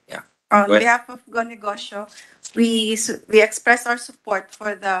 sorry. Yeah. On behalf of Go Negosyo, we express our support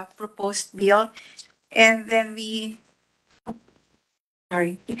for the proposed bill, and then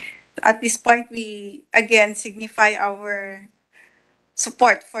at this point, we again signify our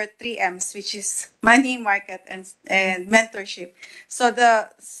support for 3Ms, which is money, market, and mentorship. So the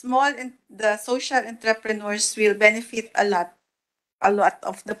social entrepreneurs will benefit a lot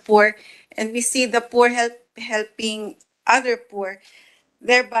of the poor, and we see the poor helping other poor,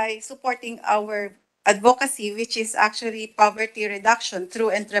 thereby supporting our advocacy, which is actually poverty reduction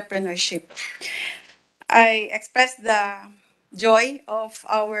through entrepreneurship. I express the joy of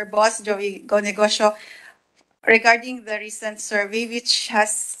our boss, Joey Go Negosyo, regarding the recent survey, which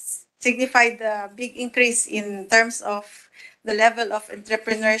has signified the big increase in terms of the level of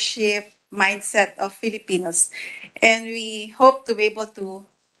entrepreneurship mindset of Filipinos. And we hope to be able to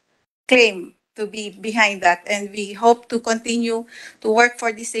claim to be behind that, and we hope to continue to work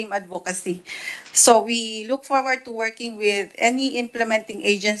for the same advocacy. So we look forward to working with any implementing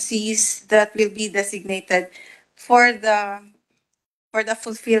agencies that will be designated for the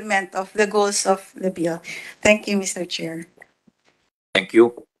fulfillment of the goals of the bill. Thank you, Mr. Chair. Thank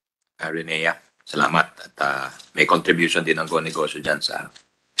you, Renea. Salamat. At may contribution din ng Go Negosyo dyan sa...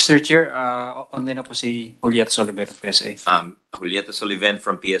 Mr. Chair, online na po si Julieta Soliven of PSA. Julieta Soliven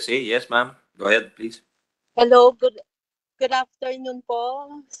from PSA. Yes, ma'am. Go ahead, please. Hello, good afternoon po,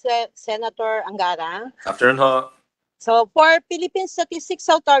 Senator Angara. Afternoon ho. So for Philippine Statistics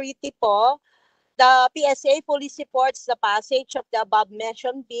Authority po, The PSA fully supports the passage of the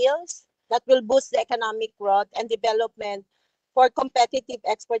above-mentioned bills that will boost the economic growth and development for competitive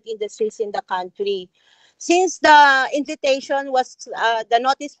export industries in the country. Since the the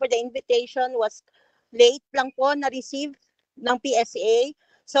notice for the invitation was late lang po na-receive ng PSA,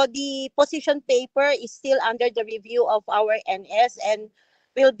 so the position paper is still under the review of our NS and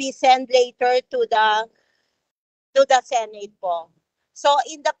will be sent later to the Senate po. So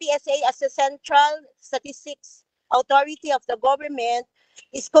in the PSA, as a central statistics authority of the government,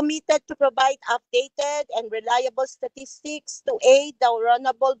 is committed to provide updated and reliable statistics to aid the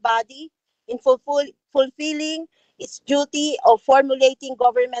honorable body in fulfilling its duty of formulating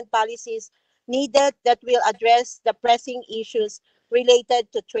government policies needed that will address the pressing issues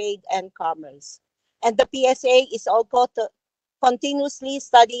related to trade and commerce. And the PSA is also continuously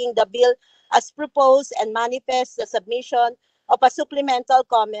studying the bill as proposed and manifest the submission of a supplemental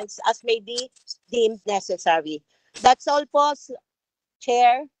comments as may be deemed necessary. That's all po,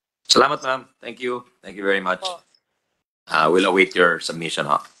 Chair. Salamat, ma'am. Thank you. Thank you very much. We'll await your submission.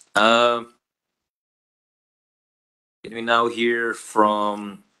 Can we now hear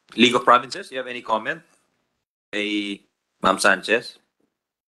from League of Provinces? Do you have any comment? Hey, Ma'am Sanchez?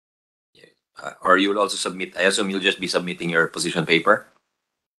 Or you will also submit, I assume you'll just be submitting your position paper?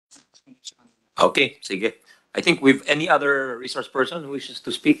 Okay, sige. I think with any other resource person who wishes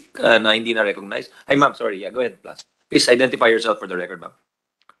to speak na hindi na recognize. Hi, ma'am, sorry. Yeah, go ahead, plus. Please identify yourself for the record, ma'am.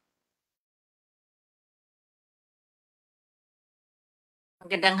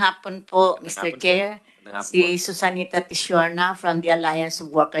 Magandang hapon po, Mr. Chair. Si Susanita Tisiorna from the Alliance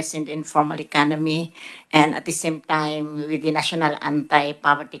of Workers in the Informal Economy and at the same time with the National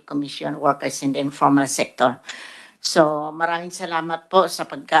Anti-Poverty Commission Workers in the Informal Sector. So maraming salamat po sa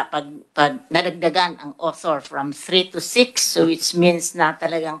pag nadagdagan ang author from 3 to 6, so which means na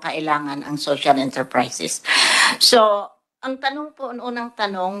talagang kailangan ang social enterprises. So ang tanong po, unang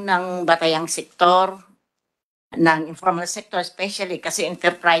tanong ng batayang sektor, ng informal sector especially kasi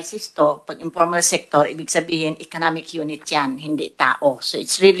enterprises to, pag informal sector, ibig sabihin economic unit yan, hindi tao. So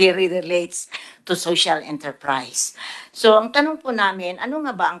it's really relates to social enterprise. So ang tanong po namin, ano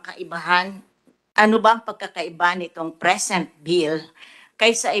nga ba ang kaibahan, ano ba ang pagkakaiba nitong present bill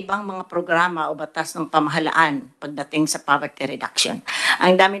kaysa ibang mga programa o batas ng pamahalaan pagdating sa poverty reduction?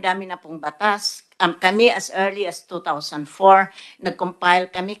 Ang dami-dami na pong batas. Kami as early as 2004, nag-compile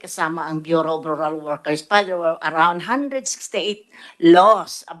kami kasama ang Bureau of Rural Workers. There were around 168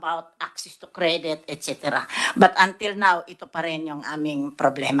 laws about access to credit, etc. But until now, ito pa rin yung aming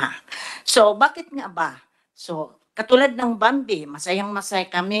problema. So, bakit nga ba? So, katulad ng Bambi,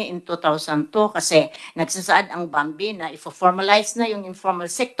 masayang-masay kami in 2002 kasi nagsasaad ang Bambi na if-formalize na yung informal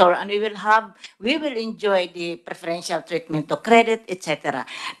sector and we will enjoy the preferential treatment to credit, etc.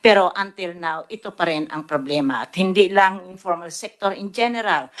 Pero until now, ito pa rin ang problema. At hindi lang informal sector in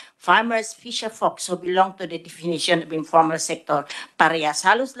general, farmers, fisher folks who belong to the definition of informal sector, parehas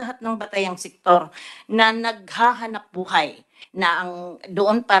halos lahat ng batayang sektor na naghahanap buhay na ang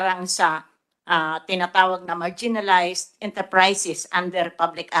doon parang sa tinatawag na marginalized enterprises under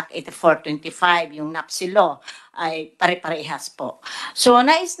Public Act 8425, yung NAPSI law, ay pare-parehas po. So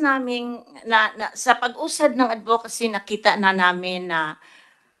nais namin sa pag-usad ng advocacy nakita na namin na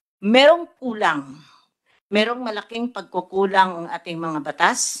merong kulang. Merong malaking pagkukulang ang ating mga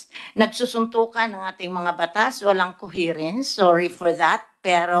batas. Nagsusuntukan ang ating mga batas, walang coherence, sorry for that.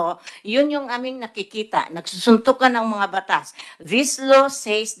 Pero yun yung aming nakikita, nagsusuntukan ng mga batas. This law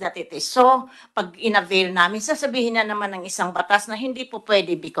says that it is so. Pag in-avail namin, sasabihin na naman ng isang batas na hindi po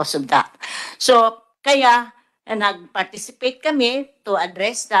pwede because of that. So kaya nag-participate kami to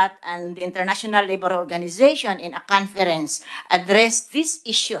address that, and the International Labor Organization in a conference addressed these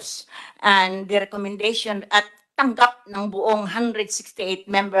issues and the recommendation at tanggap ng buong 168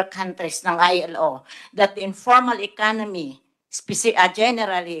 member countries ng ILO that the informal economy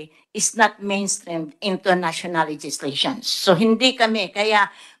generally is not mainstreamed into national legislation. So hindi kami,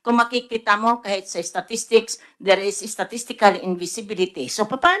 kaya kung makikita mo kahit sa statistics, there is statistical invisibility. So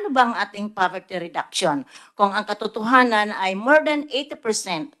paano ba ang ating poverty reduction kung ang katotohanan ay more than 80%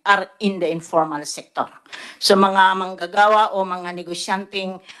 are in the informal sector? So mga manggagawa o mga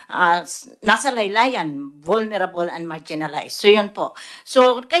negosyanteng nasa laylayan, vulnerable and marginalized. So yun po.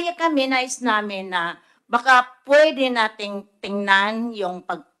 So kaya kami nais namin na baka pwede nating tingnan yung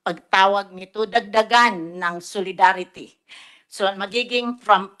pagtawag nito, dagdagan ng solidarity. So magiging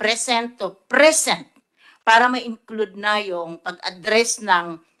from present to present para ma-include na yung pag-address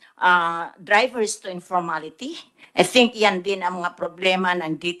ng drivers to informality. I think yan din ang mga problema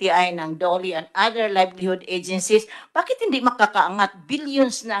ng DTI, ng DOLI, and other livelihood agencies. Bakit hindi makakaangat?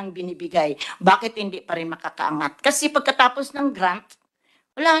 Billions na ang binibigay. Bakit hindi pa rin makakaangat? Kasi pagkatapos ng grant,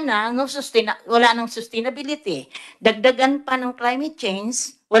 wala nang sustainability. Dagdagan pa ng climate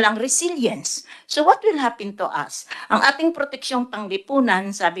change, walang resilience. So what will happen to us? Ang ating proteksyong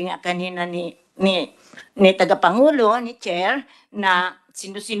panglipunan, sabi nga kanina ni tagapangulo, ni chair, na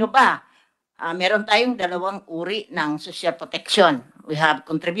sino-sino ba? Meron tayong dalawang uri ng social protection. We have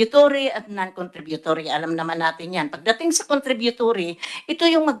contributory at non-contributory. Alam naman natin yan. Pagdating sa contributory, ito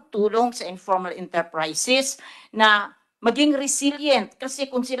yung magtulong sa informal enterprises na maging resilient. Kasi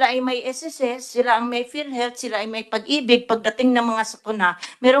kung sila ay may SSS, sila ang may PhilHealth, sila ay may pag-ibig, pagdating ng mga sakuna,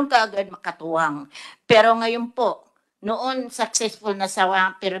 meron ka agad makatuwang. Pero ngayon po, noon successful na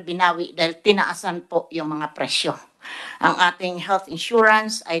sawa pero binawi dahil tinaasan po yung mga presyo. Ang ating health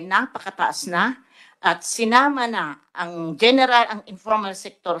insurance ay napakataas na at sinama na ang general, ang informal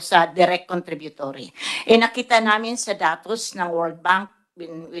sector sa direct contributory. Nakita namin sa datos ng World Bank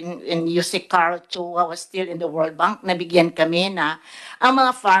when Yusek Carl Chua was still in the World Bank, nabigyan kami na ang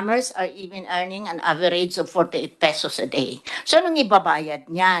mga farmers are even earning an average of 48 pesos a day. So, anong ibabayad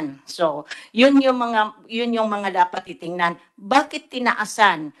niyan? So, yun yung mga dapat titingnan. Bakit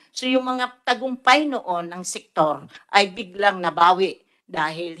tinaasan? So, yung mga tagumpay noon ng sektor ay biglang nabawi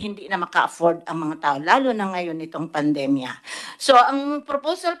dahil hindi na maka-afford ang mga tao, lalo na ngayon itong pandemya. So, ang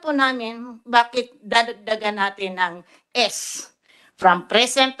proposal po namin, bakit dadagdagan natin ng S? From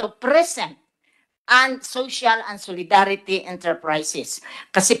present to present and social and solidarity enterprises.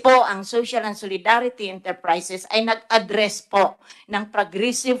 Kasi po ang social and solidarity enterprises ay nag-address po ng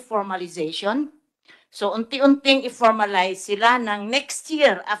progressive formalization. So unti-unting i-formalize sila ng next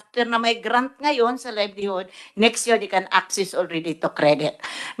year after na may grant ngayon sa livelihood, next year they can access already to credit.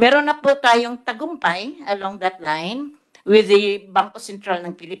 Meron na po tayong tagumpay along that line with the Bangko Sentral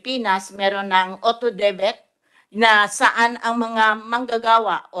ng Pilipinas, meron ng auto-debit na saan ang mga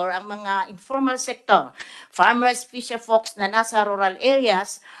manggagawa or ang mga informal sector, farmers, fisher folks na nasa rural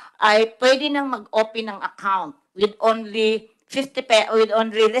areas ay pwede nang mag-open ng account with only with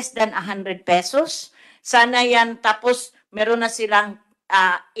only less than 100 pesos. Sana yan tapos meron na silang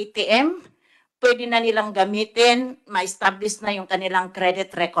ATM, pwede na nilang gamitin, ma-establish na yung kanilang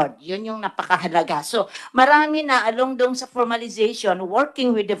credit record. Yun yung napakahalaga. So, marami na along doon sa formalization, working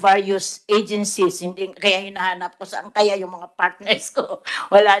with the various agencies. Hindi, kaya hinahanap ko saan kaya yung mga partners ko.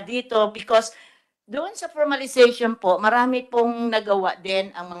 Wala dito because doon sa formalization po, marami pong nagawa din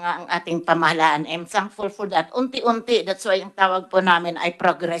ang ating pamahalaan. I'm thankful for that. Unti-unti, that's why ang tawag po namin ay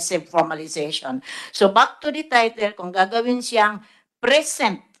progressive formalization. So back to the title, kung gagawin siyang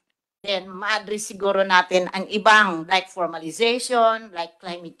present, then ma-address siguro natin ang ibang like formalization, like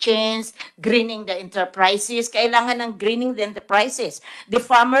climate change, greening the enterprises. Kailangan ng greening the enterprises. The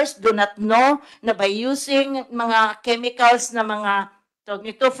farmers do not know na by using mga chemicals na mga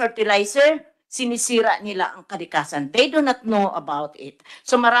fertilizer, sinisira nila ang kalikasan. They do not know about it.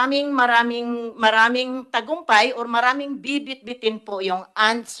 So maraming tagumpay or maraming bibit-bitin po yung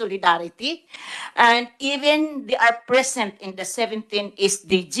solidarity. And even they are present in the 17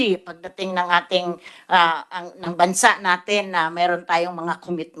 SDG pagdating ng ating ng bansa natin na meron tayong mga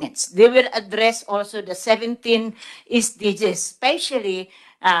commitments. They will address also the 17 SDGs, especially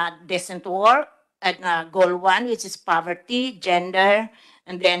decent work, and goal 1, which is poverty, gender,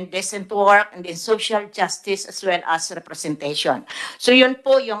 and then decent work, and then social justice as well as representation. So yun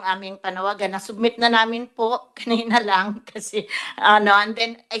po yung aming panawagan. Na-submit na namin po kanina lang kasi and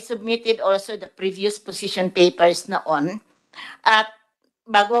then I submitted also the previous position papers noon. At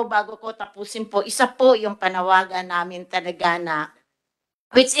bago ko tapusin po, isa po yung panawagan namin talaga na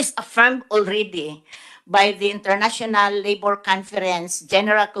which is affirmed already by the International Labor Conference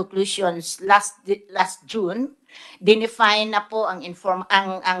General Conclusions last June. Dinefine na po ang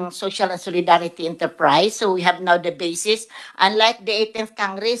social and solidarity enterprise. So we have now the basis. Unlike the 18th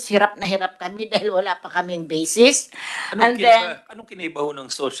Congress, hirap na hirap kami dahil wala pa kaming basis. Anong kinaibaho ng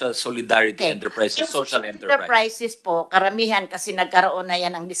social solidarity enterprise, Yung social enterprise? enterprises po, karamihan kasi nagkaroon na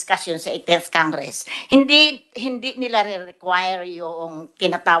yan ng discussion sa 18th Congress. Hindi nila require yung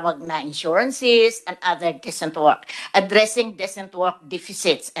tinatawag na insurances and other decent work, addressing decent work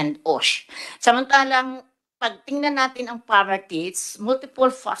deficits and OSH. Samantalang pag tingnan natin ang poverty, it's multiple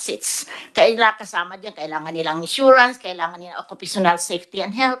facets. Kasama dyan, kailangan nilang insurance, kailangan nilang occupational safety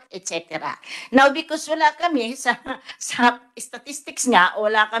and health, etc. Now, because wala kami sa statistics nga,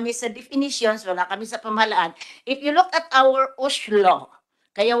 wala kami sa definitions, wala kami sa pamahalaan, if you look at our OSH law,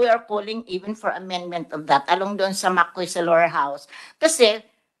 kaya we are calling even for amendment of that, along doon sa MACOY sa lower house. Kasi,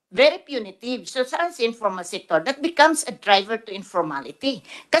 very punitive. So saan sa informal sector? That becomes a driver to informality.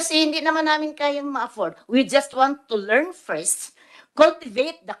 Kasi hindi naman namin kayang ma-afford. We just want to learn first,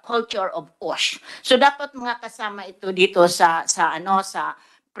 cultivate the culture of OSH. So dapat mga kasama ito dito sa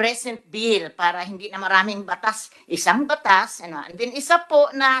present bill para hindi na maraming batas. Isang batas, and then isa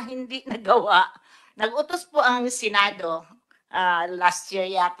po na hindi nagawa. Nag-utos po ang Senado last year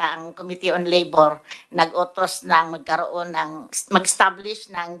yata ang Committee on Labor nag-utos ng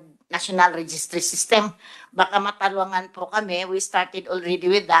mag-establish ng National Registry System. Baka matalwangan po kami. We started already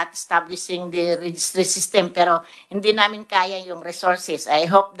with that, establishing the registry system, pero hindi namin kaya yung resources. I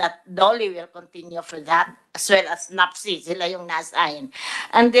hope that DOLE will continue for that, as well as NAPSI, sila yung na-assign.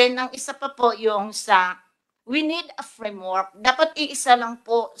 And then, ang isa pa po yung we need a framework. Dapat iisa lang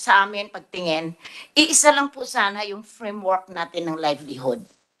po sa amin pagtingin. Iisa lang po sana yung framework natin ng livelihood.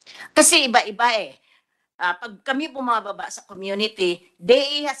 Kasi iba-iba eh. Pag kami bumababa sa community,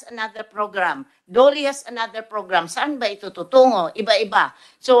 DE has another program. DOLE has another program. Saan ba ito tutungo? Iba-iba.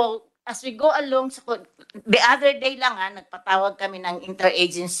 So, as we go along, the other day lang nagpatawag kami ng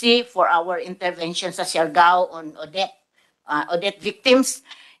interagency for our intervention sa Siargao on Odette victims.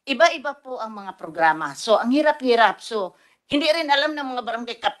 Iba-iba po ang mga programa. So, ang hirap-hirap. So, hindi rin alam ng mga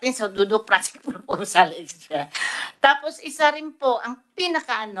barangay captains sa Dudo Project Proposal. Tapos, isa rin po, ang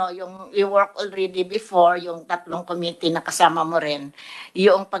yung we work already before, yung tatlong committee na kasama mo rin,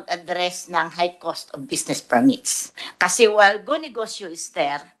 yung pag-address ng high cost of business permits. Kasi while go negosyo is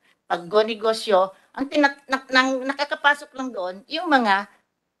there, pag go negosyo, ang nakakapasok lang doon, yung mga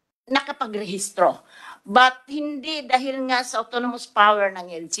nakapagrehistro. But hindi dahil nga sa autonomous power ng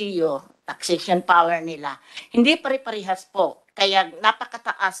LGU, taxation power nila, hindi pare-parehas po. Kaya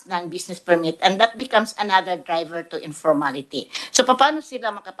napakataas ng business permit and that becomes another driver to informality. So paano sila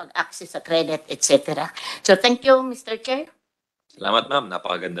makapag-access sa credit, etc. So thank you, Mr. Chair. Salamat, ma'am.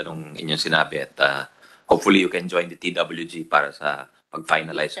 Napakaganda nung inyong sinabi at hopefully you can join the TWG para sa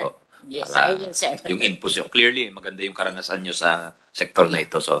pag-finalize ko. Yes, I will, sir. Yung input nyo. Clearly, maganda yung karanasan nyo sa sektor na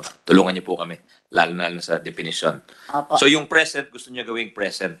ito. So, tulungan nyo po kami, lalo na sa definition. Opo. So, yung present, gusto nyo gawing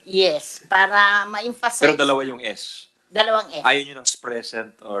present. Yes, para ma-emphasize. Pero dalawa yung S. Dalawang S. Ayaw nyo ng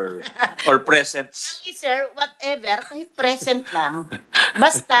present or presents. Sir, whatever, kahit present lang.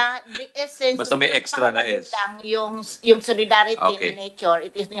 Basta, the essence. Basta may extra na S. Lang yung solidarity in nature,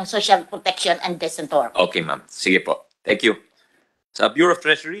 it is yung social protection and decent work. Okay, ma'am. Sige po. Thank you. Sa Bureau of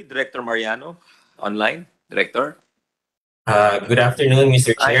Treasury, Director Mariano, online. Director. Good afternoon,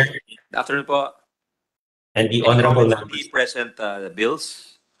 Mr. Chair. Good afternoon po. And the honorable members. The present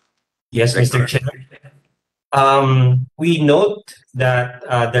bills. Yes, Director. Mr. Chair. We note that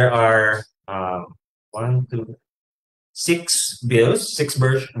there are 6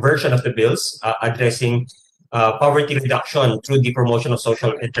 versions of the bills addressing poverty reduction through the promotion of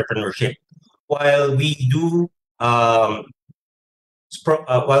social entrepreneurship. While we do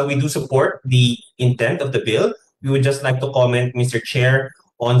support the intent of the bill, we would just like to comment, Mr. Chair,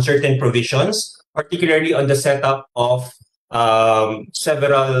 on certain provisions, particularly on the setup of the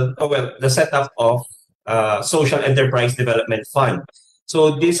setup of Social Enterprise Development Fund.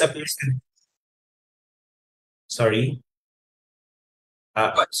 So this appears to... Sorry?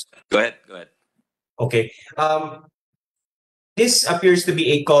 Go ahead. Okay. This appears to be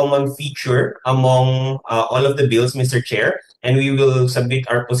a common feature among all of the bills, Mr. Chair, and we will submit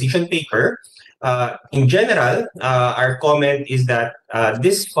our position paper. In general, our comment is that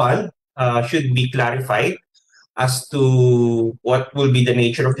this fund should be clarified as to what will be the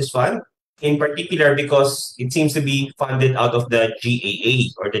nature of this fund, in particular because it seems to be funded out of the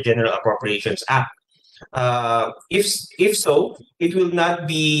GAA, or the General Appropriations Act. If so, it will not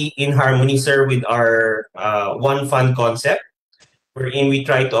be in harmony, sir, with our one fund concept, wherein we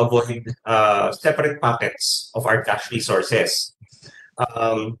try to avoid separate pockets of our cash resources.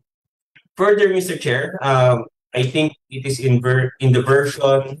 Further, Mr. Chair, I think it is in the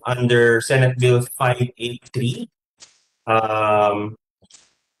version under Senate Bill 583,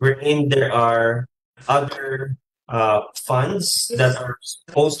 wherein there are other funds that are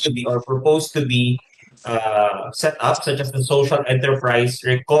supposed to be or proposed to be set up, such as the Social Enterprise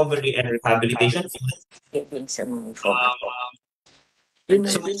Recovery and Rehabilitation Fund. So, in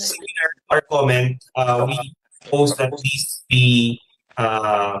our comment, we propose that these be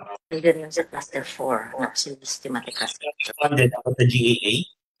Cluster 4, funded out of the GAA.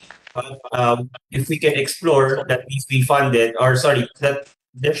 But if we can explore that these be funded, or sorry, that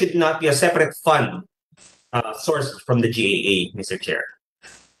there should not be a separate fund sourced from the GAA, Mr. Chair.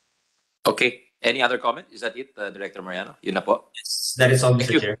 Okay. Any other comment? Is that it, Director Mariano? Yun na po? Yes, that is all,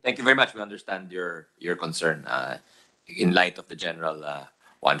 Mr. Chair. Thank you very much. We understand your concern in light of the general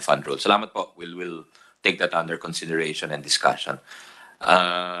one fund rule. Salamat po. We'll take that under consideration and discussion.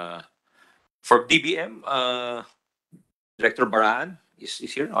 For DBM, Director Baran is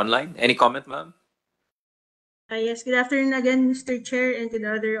here online. Any comment, ma'am? Yes, good afternoon again, Mr. Chair, and to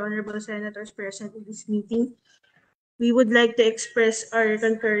the other honorable senators present in this meeting. We would like to express our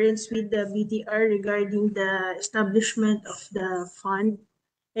concurrence with the BTR regarding the establishment of the fund.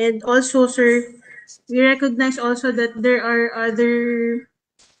 And also, sir, we recognize also that there are other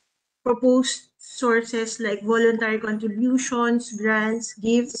proposed sources like voluntary contributions, grants,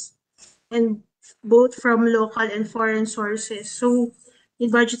 gifts, and both from local and foreign sources. So in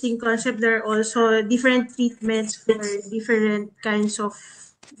budgeting concept, there are also different treatments for different kinds of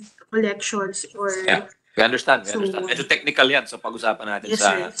collections or Yeah. We understand. So, Medyo technical yan. So pag-usapan natin Yes,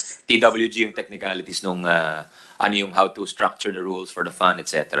 sa sir. TWG yung technicalities nung ano yung how to structure the rules for the fund,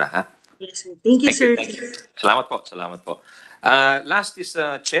 etc. Ha? Yes, sir. Thank you, sir. Thank you. Salamat po. Salamat po. Last is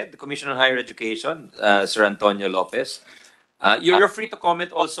CHED, the Commission on Higher Education, Sir Antonio Lopez. You're free to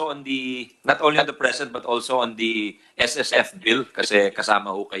comment also on the, not only on the present, but also on the SSF bill, kasi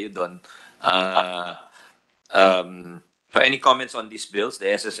kasama ho kayo doon. So any comments on these bills,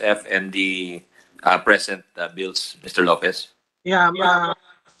 the SSF and the present bills, Mr. Lopez? Yeah,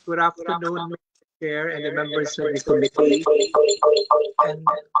 good afternoon, Mr. Chair and the members of the committee,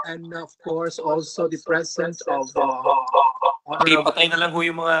 and of course also the presence of Okay, patay na lang ho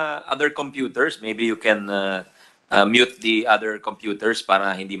yung mga other computers. Maybe you can mute the other computers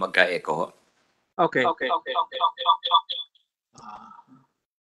para hindi magka-echo ho. Okay.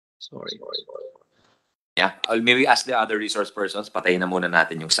 Sorry. Yeah, I'll maybe ask the other resource persons, patayin na muna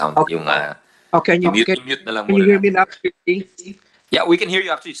natin yung sound. Okay. Yung, Okay, mute na lang can you muna hear me natin. now? Yeah, we can hear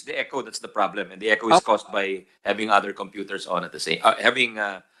you. Actually, it's the echo that's the problem, and the echo is caused by having other computers on at the same, having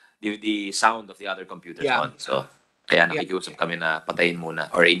the sound of the other computers on. So, kaya nakikiusap kami na patayin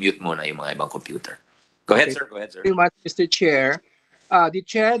muna or i-mute muna yung mga ibang computer. Go ahead, sir. Go ahead, sir. Thank you very much, Mr. Chair. The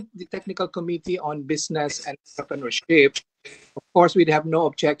Chair, the Technical Committee on Business and Entrepreneurship, of course, we'd have no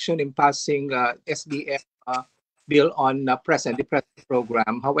objection in passing SBF bill on the present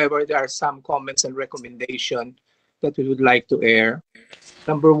program. However, there are some comments and recommendations that we would like to air.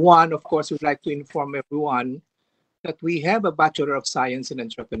 Number one, of course, we'd like to inform everyone that we have a Bachelor of Science in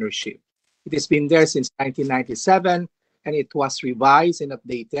Entrepreneurship. It has been there since 1997, and it was revised and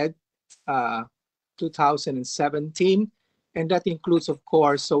updated 2017, and that includes, of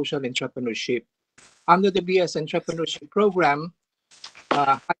course, social entrepreneurship. Under the BS Entrepreneurship Program,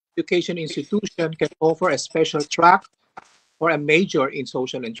 higher education institution can offer a special track or a major in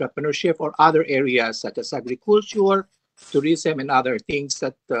social entrepreneurship or other areas such as agriculture, tourism, and other things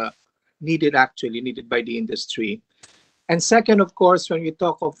that needed by the industry. And second, of course, when we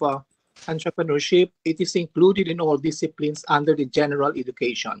talk of entrepreneurship, it is included in all disciplines under the general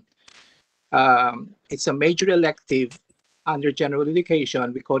education. It's a major elective under general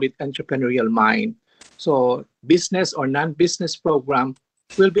education. We call it entrepreneurial mind. So business or non-business program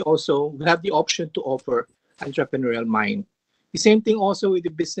will have the option to offer entrepreneurial mind. The same thing also with the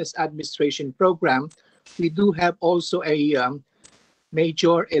business administration program. We do have also a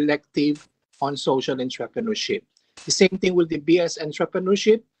major elective on social entrepreneurship. The same thing with the BS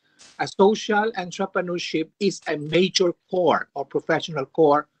entrepreneurship. A social entrepreneurship is a major core or professional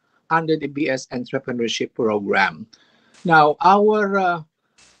core under the BS entrepreneurship program. Now, our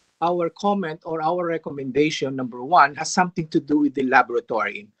comment or our recommendation, number one, has something to do with the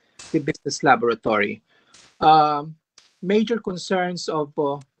laboratory, the business laboratory. Major concerns of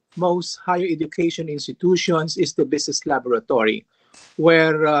most higher education institutions is the business laboratory,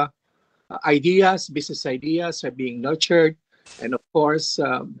 where business ideas are being nurtured. And of course,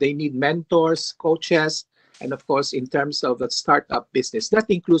 they need mentors, coaches, and of course, in terms of the startup business, that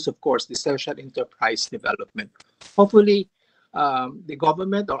includes, of course, the social enterprise development. Hopefully, the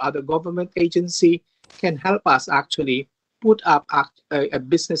government or other government agency can help us actually put up a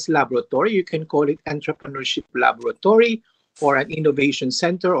business laboratory. You can call it entrepreneurship laboratory or an innovation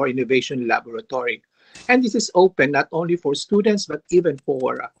center or innovation laboratory. And this is open not only for students, but even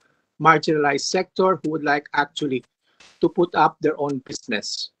for marginalized sector who would like actually to put up their own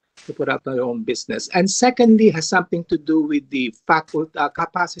business. And secondly, has something to do with the faculty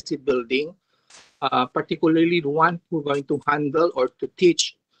capacity building, particularly the one who are going to handle or to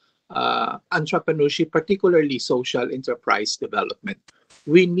teach entrepreneurship, particularly social enterprise development.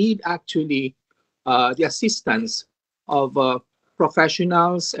 We need actually the assistance of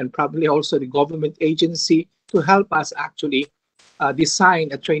professionals and probably also the government agency to help us actually design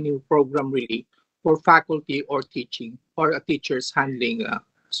a training program really for faculty or teaching or teachers handling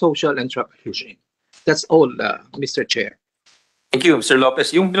social entrepreneurship. That's all, Mr. Chair. Thank you, Mr.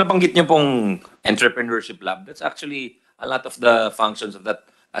 Lopez. Yung binabanggit niyo pong Entrepreneurship Lab, that's actually a lot of the functions of that,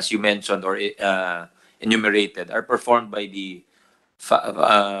 as you mentioned or enumerated, are performed by the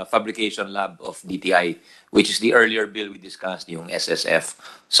Fabrication Lab of DTI, which is the earlier bill we discussed, yung SSF.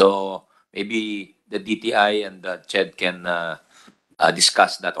 So maybe the DTI and the CHED can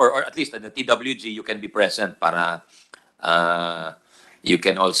discuss that, or at least at the TWG you can be present para you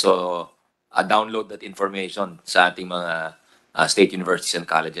can also download that information sa ating mga state universities and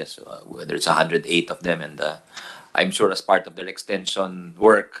colleges, whether it's 108 of them, and I'm sure as part of their extension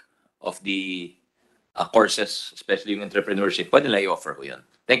work of the courses, especially yung entrepreneurship, pwede nila i-offer ko yun.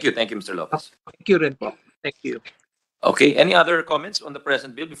 Thank you, Mr. Lopez. Thank you rin po. Thank you. Okay, any other comments on the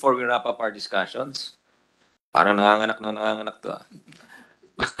present bill before we wrap up our discussions? Parang nanganganak to.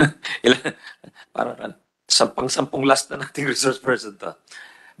 Parang sampung last na nating resource person to.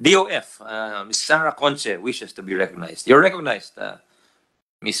 DOF, Ms. Sarah Conche wishes to be recognized. You're recognized,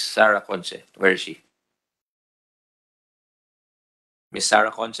 Ms. Sarah Conche. Where is she? Ms.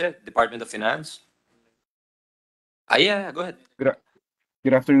 Sarah Conche, Department of Finance. Yeah, go ahead.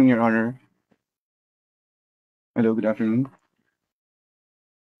 Good afternoon, Your Honor. Hello, good afternoon.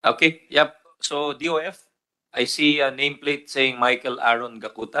 Okay, yep. So DOF, I see a nameplate saying Michael Aaron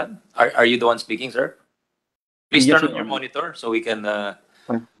Gakutan. Are you the one speaking, sir? Please Yes, turn on Your your Honor. monitor so we can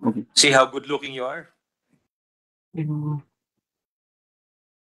Okay. see how good looking you are.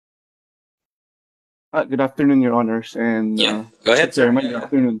 Good afternoon, Your Honors, and Go ahead, Mr. sir. Chairman, good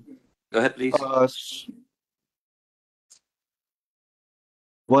afternoon. Go ahead, please.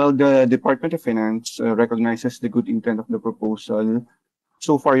 While the Department of Finance recognizes the good intent of the proposal,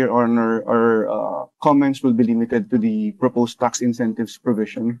 so far, Your Honor, our comments will be limited to the proposed tax incentives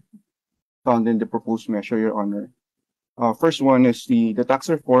provision found in the proposed measure, Your Honor. First one is the tax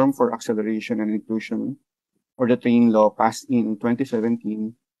reform for acceleration and inclusion, or the TAIN law passed in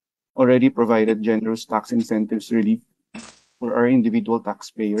 2017, already provided generous tax incentives relief for our individual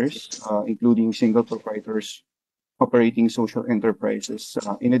taxpayers, including single proprietors operating social enterprises.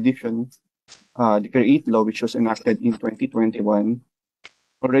 In addition, the CREATE law, which was enacted in 2021,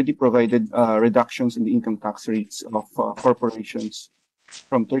 already provided reductions in the income tax rates of corporations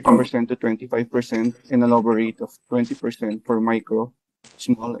from 30% to 25% and a lower rate of 20% for micro,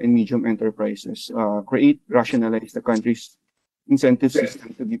 small, and medium enterprises. CREATE rationalized the country's incentive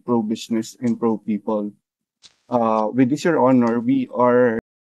system to be pro-business and pro-people. With this, Your Honor, the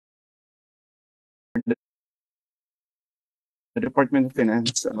Department of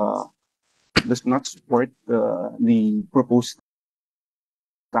Finance does not support the proposed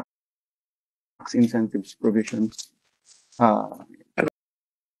tax incentives provisions.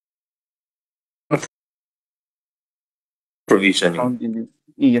 Provision.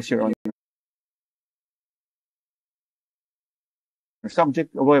 Yes, Your Honor.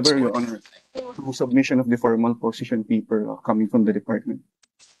 Subject, however, Your Honor, to submission of the formal position paper coming from the department.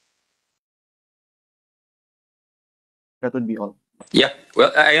 That would be all. Yeah,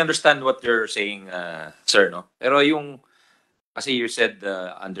 well, I understand what you're saying, sir, no? Pero yung, kasi you said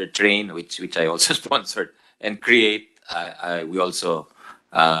under train, which I also sponsored, and create, we also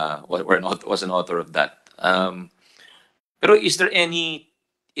was an author of that. Pero is there any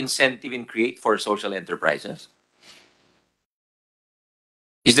incentive in create for social enterprises?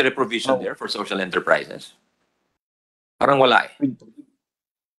 Is there a provision there for social enterprises? Parang wala eh.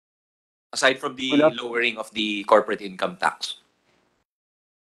 Aside from the lowering of the corporate income tax.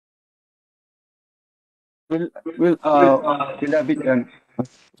 We'll have it done.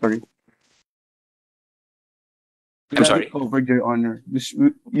 Sorry. I'm sorry. Covered, Your Honor.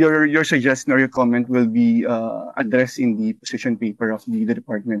 Your suggestion or your comment will be addressed in the position paper of the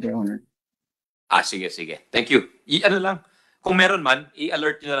department, Your Honor. Sige. Thank you. Ano lang, kung meron man,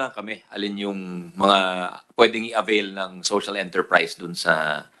 i-alert nyo na lang kami. Alin yung mga pwedeng i-avail ng social enterprise dun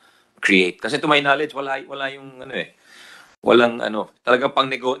sa create. Kasi to my knowledge, wala yung ano eh. Walang ano, talagang pang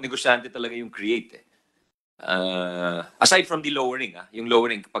negosyante talaga yung create eh. Aside from the lowering, yung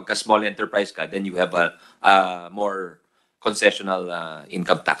lowering pagka small enterprise ka, then you have a more concessional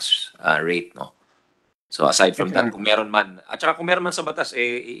income tax rate, no? So aside from that, kung meron man, at saka kung meron man sa batas,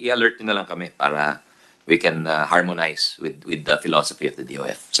 i-alert nyo na lang kami para we can harmonize with the philosophy of the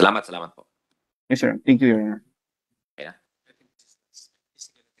DOF. Salamat po. Yes, sir. Thank you, Your Honor. Okay na.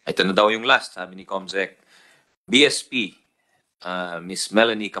 Ito na daw yung last, sabi ni Comsec. BSP, Miss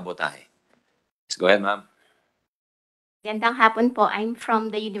Melanie Cabotaje. Let's go ahead, ma'am. Gandang hapon po. I'm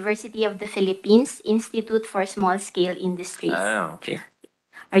from the University of the Philippines, Institute for Small Scale Industries. Okay.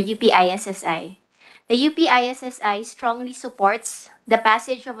 Or UPISSI. the UPISSI strongly supports the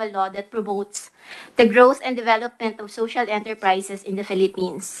passage of a law that promotes the growth and development of social enterprises in the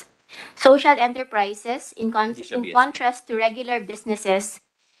Philippines. Social enterprises, in contrast to regular businesses,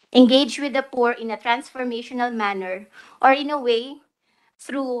 engage with the poor in a transformational manner or in a way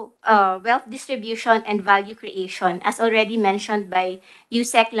through wealth distribution and value creation, as already mentioned by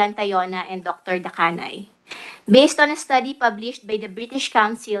Yusek Lantayona and Dr. Dakanay. Based on a study published by the British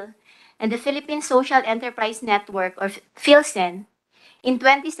Council and the Philippine Social Enterprise Network, or PhilSen, in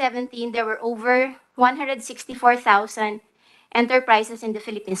 2017, there were over 164,000 enterprises in the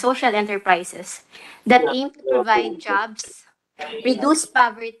Philippines, social enterprises, that aim to provide jobs, reduce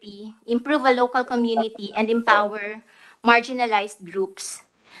poverty, improve a local community, and empower marginalized groups.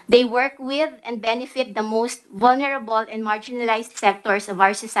 They work with and benefit the most vulnerable and marginalized sectors of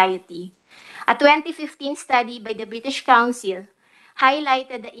our society. A 2015 study by the British Council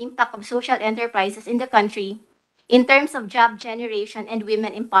highlighted the impact of social enterprises in the country in terms of job generation and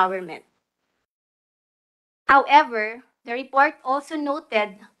women empowerment. However, the report also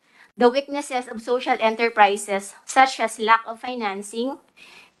noted the weaknesses of social enterprises, such as lack of financing,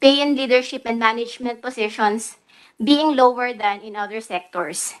 pay in leadership and management positions being lower than in other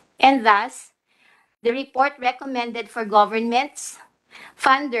sectors. And thus, the report recommended for governments,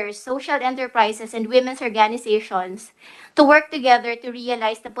 funders, social enterprises, and women's organizations to work together to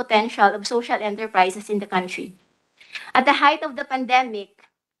realize the potential of social enterprises in the country. At the height of the pandemic,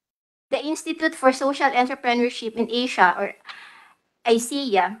 the Institute for Social Entrepreneurship in Asia, or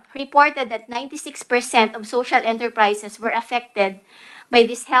ICEA, reported that 96% of social enterprises were affected by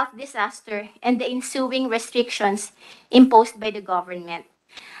this health disaster and the ensuing restrictions imposed by the government.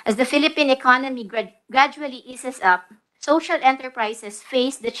 As the Philippine economy gradually eases up, social enterprises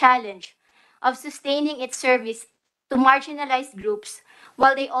face the challenge of sustaining its service to marginalized groups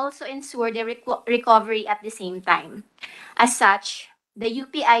while they also ensure their recovery at the same time. As such, the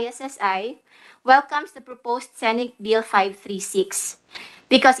UPISSI welcomes the proposed Senate Bill 536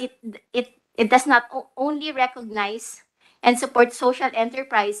 because it does not only recognize and support social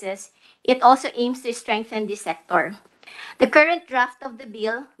enterprises, it also aims to strengthen this sector. The current draft of the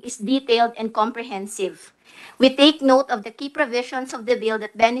bill is detailed and comprehensive. We take note of the key provisions of the bill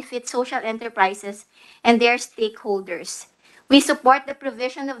that benefit social enterprises and their stakeholders. We support the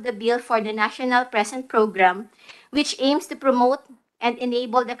provision of the bill for the National Present Program, which aims to promote and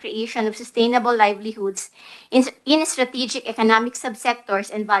enable the creation of sustainable livelihoods in strategic economic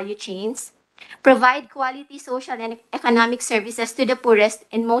subsectors and value chains, provide quality social and economic services to the poorest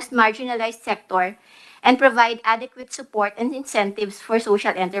and most marginalized sector, and provide adequate support and incentives for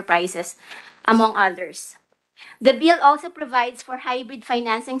social enterprises, among others. The bill also provides for hybrid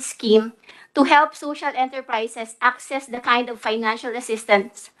financing scheme to help social enterprises access the kind of financial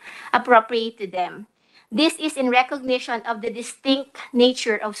assistance appropriate to them. This is in recognition of the distinct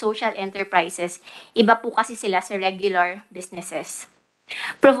nature of social enterprises. Iba po kasi sila sa regular businesses.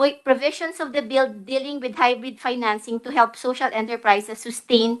 Provisions of the bill dealing with hybrid financing to help social enterprises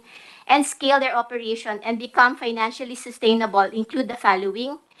sustain and scale their operation and become financially sustainable include the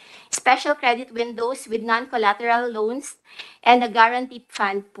following: special credit windows with non-collateral loans and a guaranteed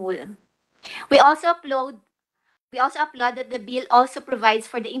fund pool. We also applaud that the bill also provides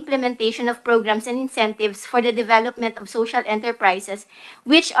for the implementation of programs and incentives for the development of social enterprises,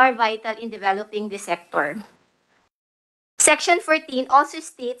 which are vital in developing the sector. Section 14 also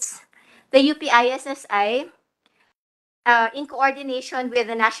states the UPISSI, in coordination with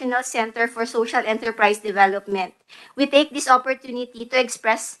the National Center for Social Enterprise Development. We take this opportunity to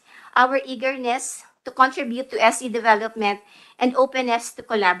express our eagerness to contribute to SE development and openness to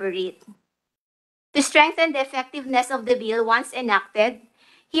collaborate. To strengthen the effectiveness of the bill once enacted,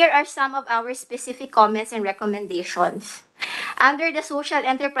 here are some of our specific comments and recommendations. Under the Social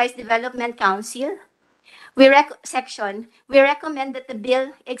Enterprise Development Council, we recommend that the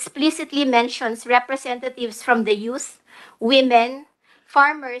bill explicitly mentions representatives from the youth, women,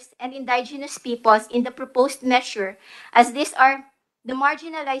 farmers, and indigenous peoples in the proposed measure, as these are the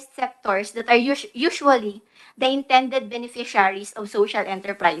marginalized sectors that are usually the intended beneficiaries of social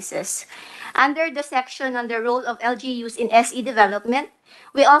enterprises. Under the section on the role of LGUs in SE development,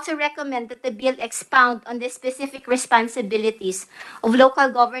 we also recommend that the bill expound on the specific responsibilities of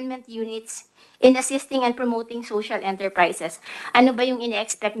local government units in assisting and promoting social enterprises. Ano ba yung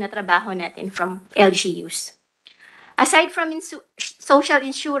ine-expect na trabaho natin from LGUs? Aside from social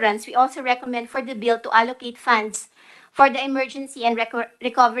insurance, we also recommend for the bill to allocate funds for the Emergency and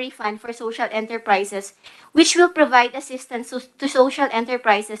Recovery Fund for Social Enterprises, which will provide assistance to social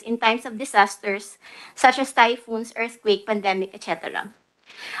enterprises in times of disasters such as typhoons, earthquake, pandemic, etc.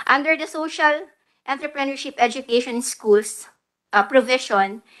 Under the Social entrepreneurship education in schools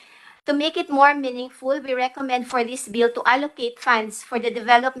provision, to make it more meaningful, we recommend for this bill to allocate funds for the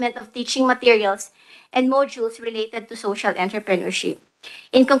development of teaching materials and modules related to social entrepreneurship.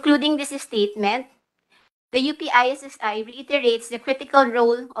 In concluding this statement, the UPISSI reiterates the critical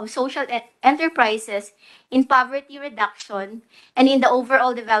role of social enterprises in poverty reduction and in the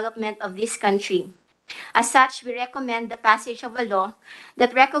overall development of this country. As such, we recommend the passage of a law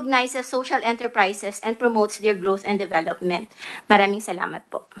that recognizes social enterprises and promotes their growth and development. Maraming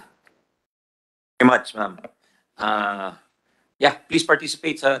salamat po. Very much, ma'am. Yeah, please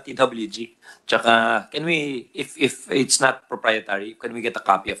participate sa TWG. Tsaka, can we, if it's not proprietary, can we get a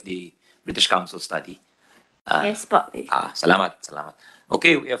copy of the British Council study? Yes po. Salamat.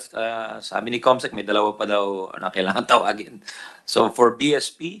 Okay, we have, sabi ni Comsec, may dalawa pa daw na kailangan tawagin. So for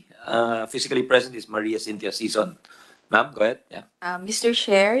BSP, physically present is Maria Cynthia Season. Ma'am, go ahead. Yeah. Mr.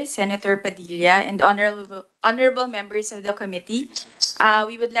 Chair, Senator Padilla, and honorable members of the committee,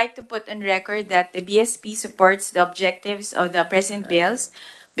 we would like to put on record that the BSP supports the objectives of the present bills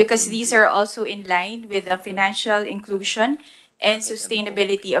because these are also in line with the financial inclusion and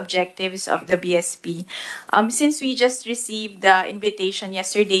sustainability objectives of the BSP. Since we just received the invitation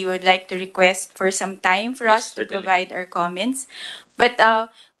yesterday, we would like to request for some time for us to provide our comments. But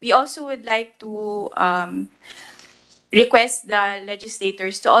we also would like to request the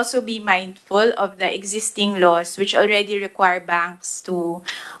legislators to also be mindful of the existing laws which already require banks to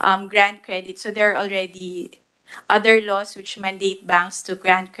grant credit. So there are already other laws which mandate banks to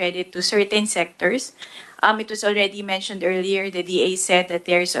grant credit to certain sectors. It was already mentioned earlier, the DA said that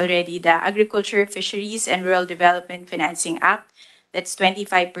there's already the Agriculture, Fisheries, and Rural Development Financing Act, that's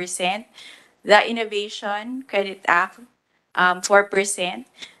 25%. The Innovation Credit Act, 4%.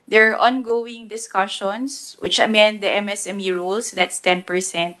 There are ongoing discussions which amend the MSME rules, that's 10%.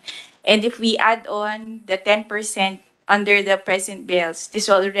 And if we add on the 10% under the present bills, this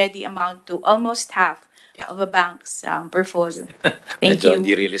will already amount to almost half of a bank's portfolio. Thank you.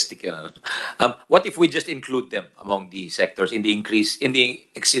 Medyo realistic yun. What if we just include them among the sectors in the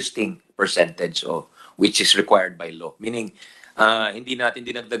existing percentage of which is required by law? Meaning, hindi natin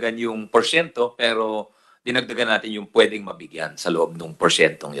dinagdagan yung porsyento, pero dinagdagan natin yung pwedeng mabigyan sa loob ng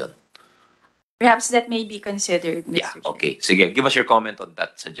porsyentong yun. Perhaps that may be considered, Mr. Yeah, okay. Sige, give us your comment on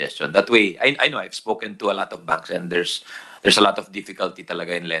that suggestion. That way, I know I've spoken to a lot of banks and there's a lot of difficulty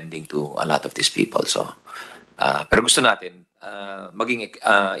talaga in lending to a lot of these people. So, pero gusto natin maging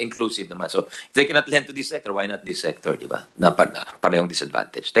inclusive naman. So, if they cannot lend to this sector, why not this sector, di ba? Na parehong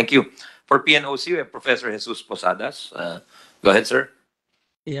disadvantage. Thank you. For PNOC, we have Professor Jesus Posadas. Go ahead, sir.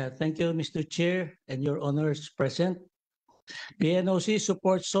 Yeah, thank you, Mr. Chair, and your honors present. PNOC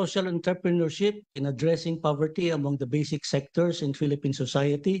supports social entrepreneurship in addressing poverty among the basic sectors in Philippine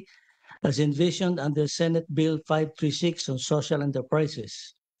society, as envisioned under Senate Bill 536 on social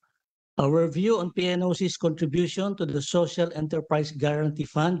enterprises. Our view on PNOC's contribution to the Social Enterprise Guarantee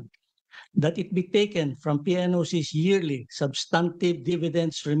Fund, that it be taken from PNOC's yearly substantive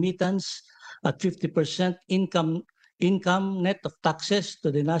dividends remittance at 50% income net of taxes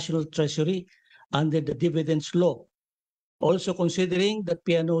to the National Treasury under the dividends law. Also considering that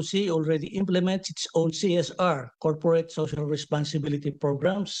PNOC already implements its own CSR, corporate social responsibility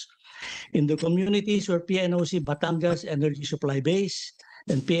programs, in the communities where PNOC Batangas Energy Supply Base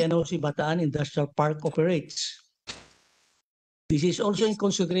and PNOC Bataan Industrial Park operates. This is also in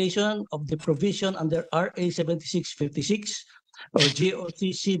consideration of the provision under RA 7656 or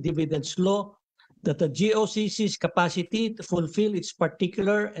GOCC dividends law that the GOCC's capacity to fulfill its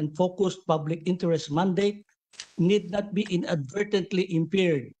particular and focused public interest mandate need not be inadvertently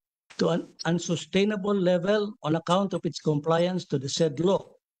impaired to an unsustainable level on account of its compliance to the said law.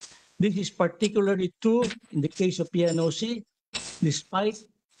 This is particularly true in the case of PNOC, despite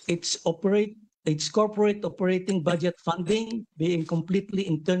its corporate operating budget funding being completely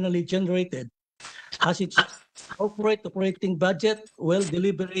internally generated, has its corporate operating budget well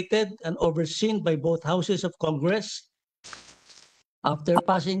deliberated and overseen by both houses of Congress after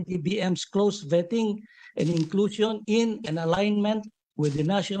passing DBM's close vetting and inclusion in an alignment with the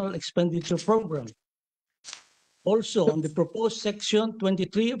National Expenditure Program. Also, on the proposed Section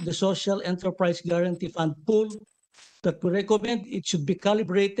 23 of the Social Enterprise Guarantee Fund pool, that we recommend it should be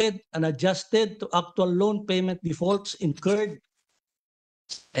calibrated and adjusted to actual loan payment defaults incurred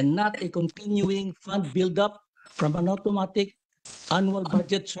and not a continuing fund buildup from an automatic annual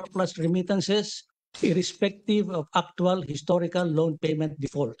budget surplus remittances, irrespective of actual historical loan payment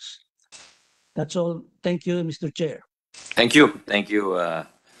defaults. That's all. Thank you, Mr. Chair. Thank you. Thank you,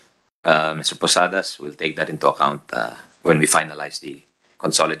 Mr. Posadas. We'll take that into account when we finalize the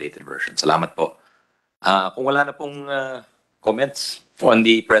consolidated version. Salamat po. Kung wala na pong comments on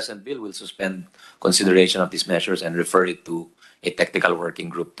the present bill, we'll suspend consideration of these measures and refer it to a technical working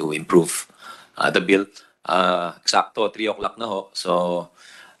group to improve the bill. Eksakto, 3 o'clock na ho. So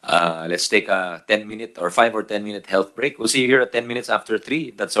let's take a 10-minute or 5 or 10-minute health break. We'll see you here at 10 minutes after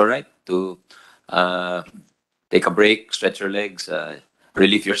 3. That's all right. To take a break, stretch your legs,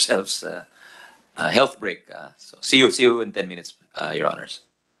 relieve yourselves. Health break. So see you in 10 minutes, Your Honors.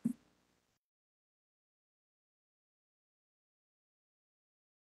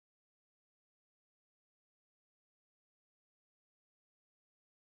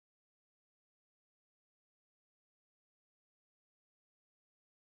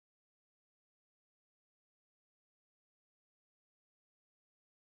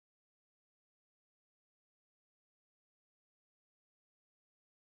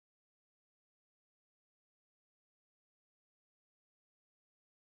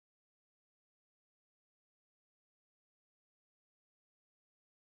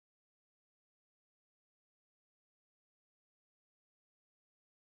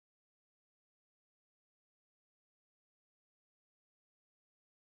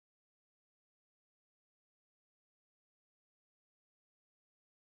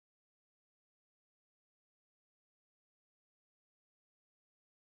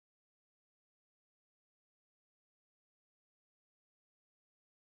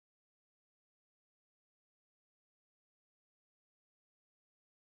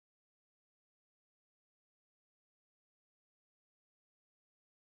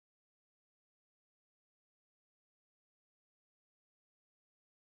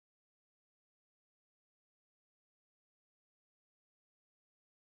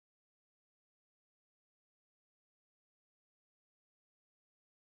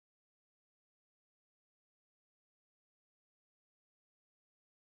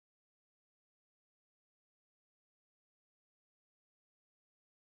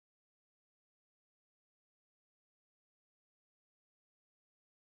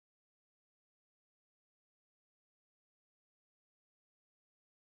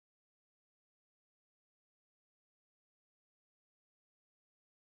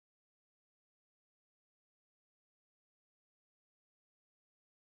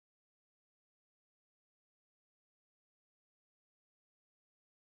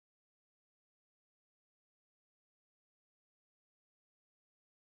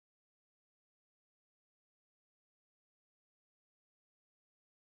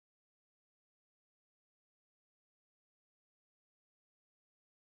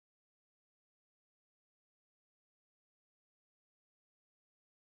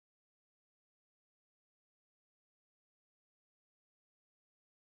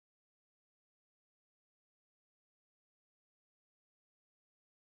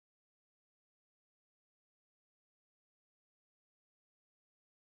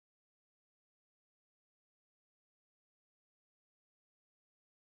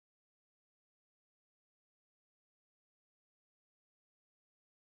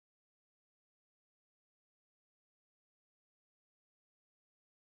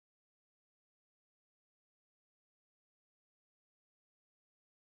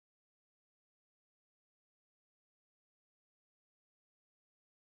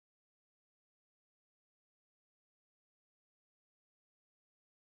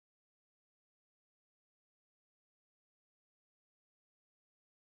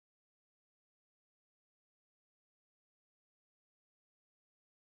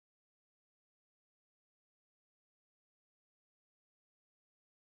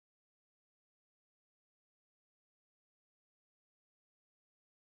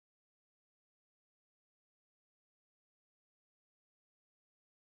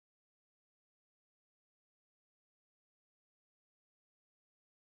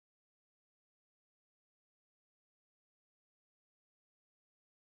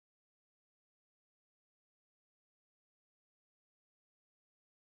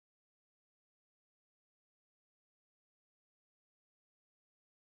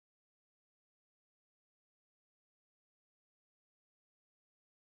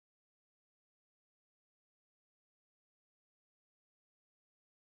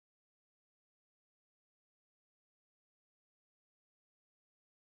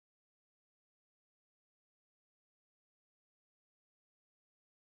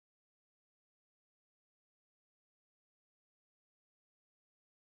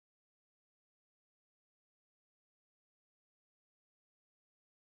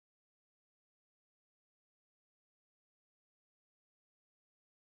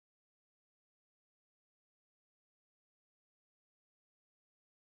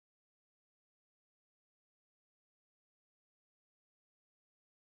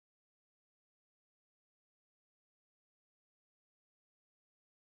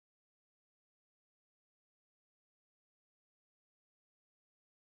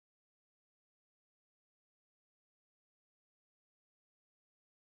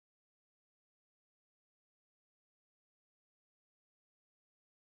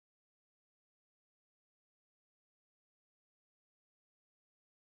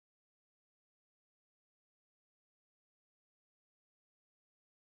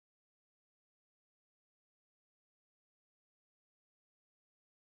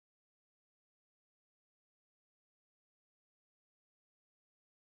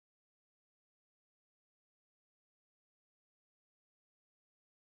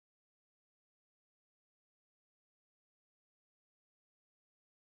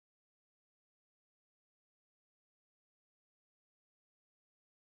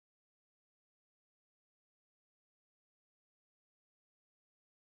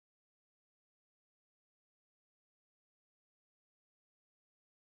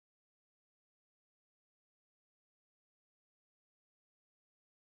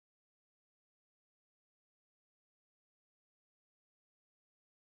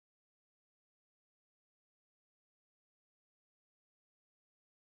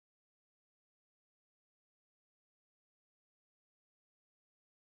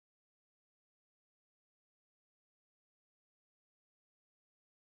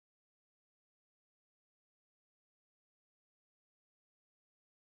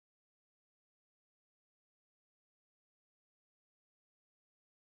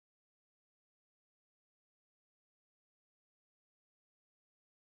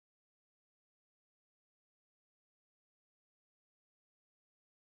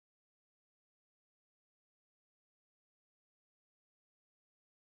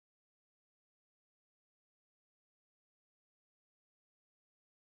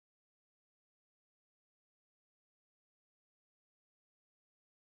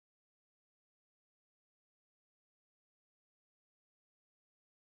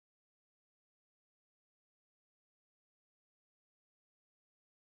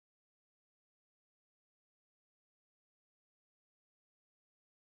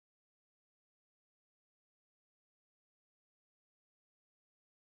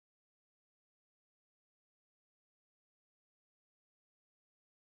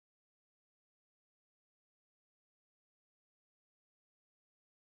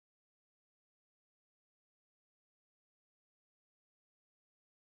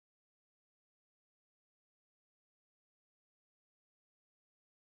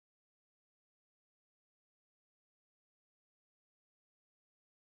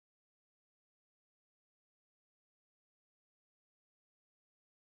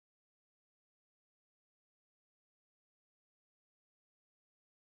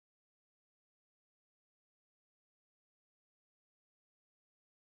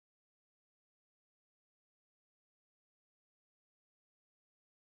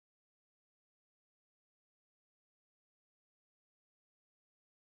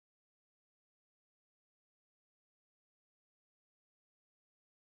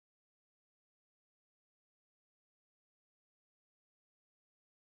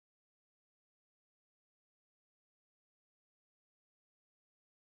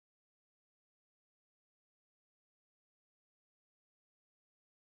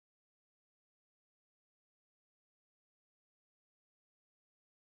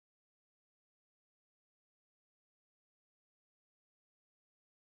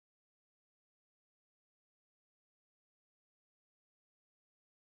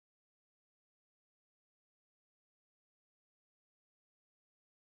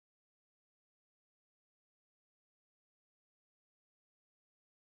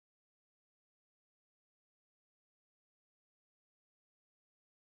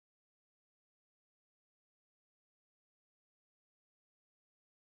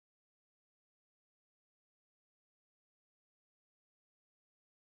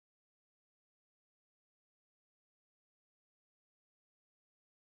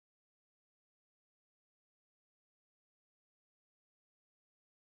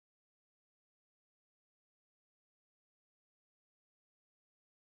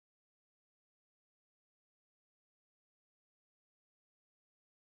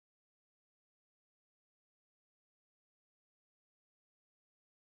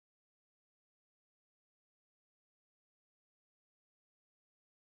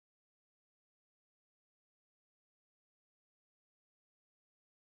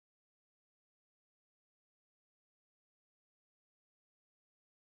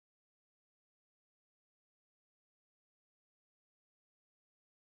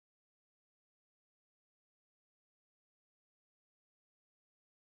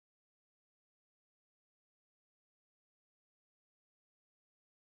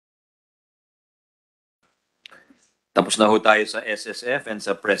 Tapos na ho tayo sa SSF and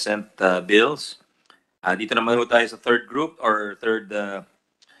sa present bills. Dito naman ho tayo sa third group or third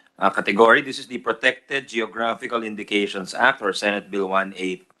category. This is the Protected Geographical Indications Act or Senate Bill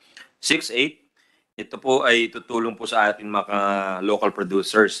 1868. Ito po ay tutulong po sa ating mga local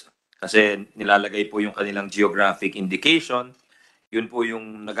producers kasi nilalagay po yung kanilang geographic indication. Yun po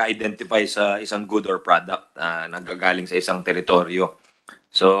yung nag-identify sa isang good or product na nanggagaling sa isang teritoryo.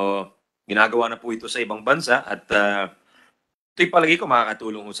 So, ginagawa na po ito sa ibang bansa at ito'y palagi ko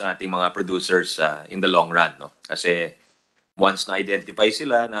makakatulong sa ating mga producers in the long run. No? Kasi once na-identify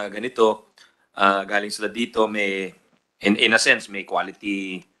sila na ganito, galing sila dito, may, in a sense, may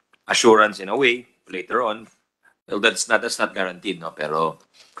quality assurance in a way later on. Well, that's not guaranteed, no? Pero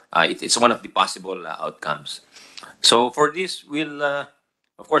it's one of the possible outcomes. So for this,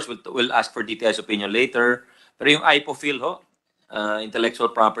 of course, we'll ask for DTI's opinion later. Pero yung IPOFIL ho, Intellectual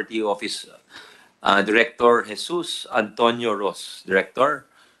Property Office Director Jesus Antonio Ros. Director.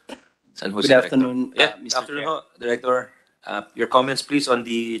 Good afternoon, Yeah, Mr. afternoon Chair. ho, Director. Your comments, please, on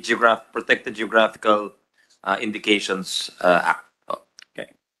the Protected Geographical Indications Act. Okay.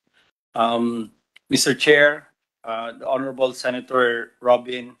 Mr. Chair, the Honorable Senator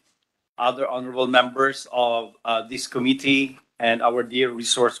Robin, other honorable members of this committee, and our dear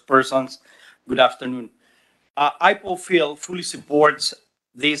resource persons, good afternoon. IPOFIL fully supports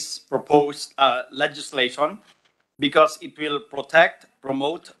this proposed legislation because it will protect,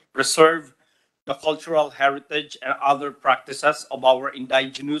 promote, preserve the cultural heritage and other practices of our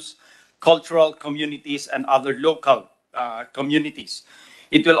indigenous cultural communities and other local communities.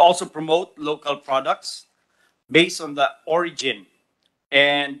 It will also promote local products based on the origin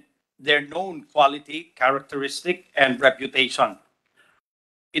and their known quality, characteristic, and reputation.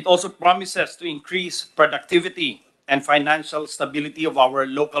 It also promises to increase productivity and financial stability of our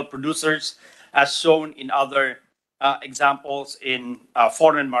local producers, as shown in other examples in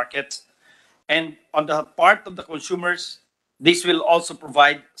foreign markets. And on the part of the consumers, this will also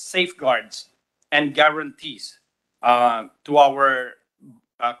provide safeguards and guarantees to our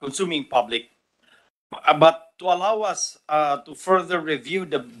consuming public. But to allow us to further review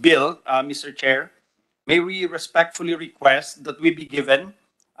the bill, Mr. Chair, may we respectfully request that we be given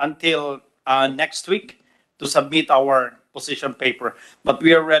until next week to submit our position paper. But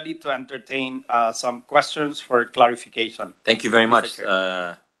we are ready to entertain some questions for clarification. Thank you very Mr. much,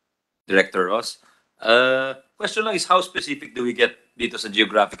 Chair. Director Ross. Question lang is how specific do we get dito sa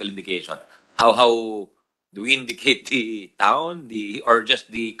geographical indication? How do we indicate the town, or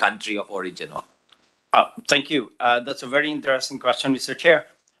just the country of origin? Oh? Thank you. That's a very interesting question, Mr. Chair.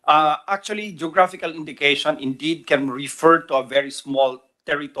 Actually, geographical indication indeed can refer to a very small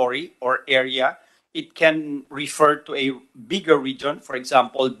territory or area. It can refer to a bigger region, for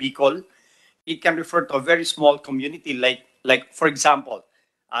example, Bicol. It can refer to a very small community, like for example,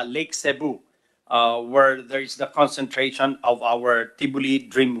 Lake Cebu, where there is the concentration of our Tibuli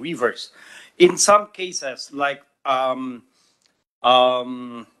Dream Weavers. In some cases, like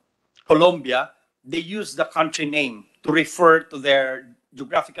Colombia, they use the country name to refer to their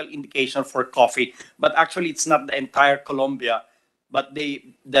geographical indication for coffee. But actually, it's not the entire Colombia, but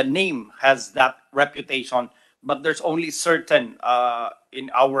the name has that reputation. But there's only certain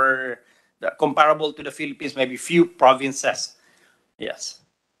in our comparable to the Philippines, maybe few provinces. Yes.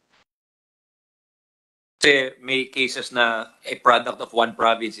 Kasi may cases na a product of one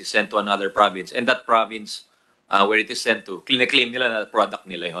province is sent to another province, and that province where it is sent to, claim nila na product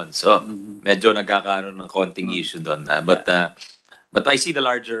nila yon. So, medyo nagkakaroon ng konting issue doon. But I see the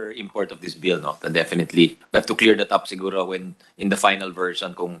larger import of this bill, no? Definitely, we have to clear that up siguro when in the final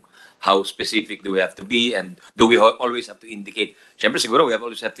version kung how specific do we have to be and do we always have to indicate. Siyempre siguro we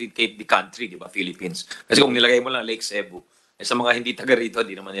always have to indicate the country, di ba, Philippines. Kasi kung nilagay mo lang Lake Cebu, sa mga hindi taga rito,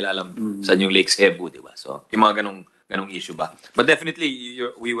 di naman nila alam saan yung Lake Cebu, di ba? So, yung mga ganong issue ba. But definitely,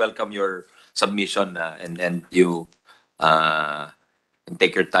 we welcome your submission and you can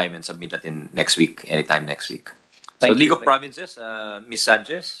take your time and submit that in next week, anytime next week. So, League of Provinces, Ms.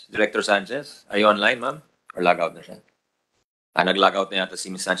 Sanchez, Director Sanchez, are you online, ma'am? Or log out na siya? Nag-log out na yata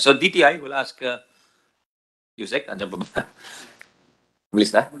si Ms. Sanchez. So, DTI, we'll ask Yusek, andyan pa ba? Bilis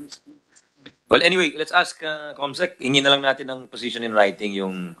na? Well, anyway, let's ask Comsec. Hingin na lang natin ng position in writing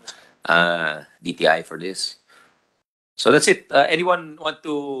yung DTI for this. So that's it. Anyone want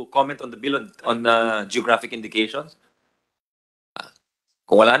to comment on the bill on geographic indications?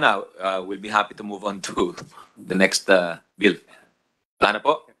 Kung wala na, we'll be happy to move on to the next bill. Wala na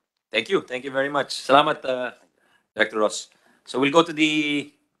po? Thank you. Thank you very much. Salamat, Director Ross. So we'll go to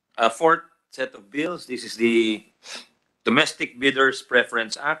the fourth set of bills. This is the Domestic Bidders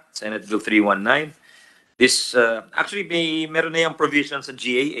Preference Act, Senate Bill 319. This actually meron na yung provisions sa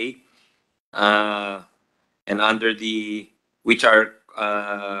GAA and under the which are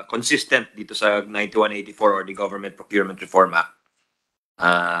consistent dito sa 9184 or the Government Procurement Reform Act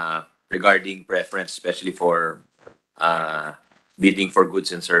regarding preference, especially for bidding for goods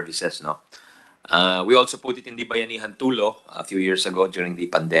and services. No, we also put it in the Bayanihan Tulo a few years ago during the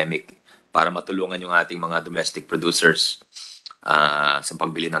pandemic para matulungan yung ating mga domestic producers sa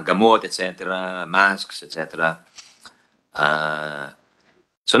pagbili ng gamot, etc., masks, etc.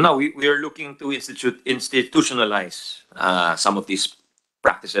 So now we are looking to institutionalize some of these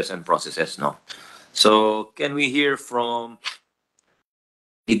practices and processes. No, so can we hear from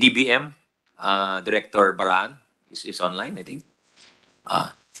the DBM Director Baran? Is online, I think.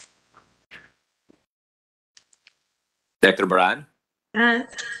 Director Baran.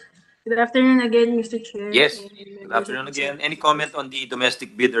 Good afternoon again, Mr. Chair. Yes. Good afternoon again. Any comment on the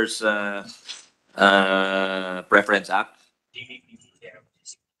Domestic Bidders Preference Act?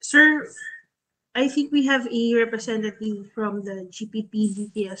 Sir, I think we have a representative from the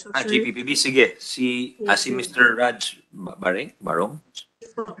GPP-DTS. So, sir, GPPB, sige. Si Mr. Raj Barong?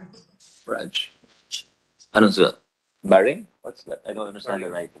 Raj. Anong sulat? Baring? What's that? I don't understand the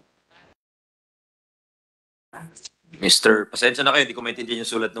writing. Pasensya na kayo, hindi ko maintindihan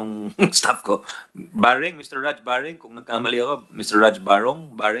yung sulat ng staff ko. Baring, Mr. Raj Baring, kung nagkamali ako, Mr. Raj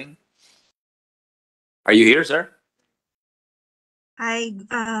Baring. Are you here, sir? Hi,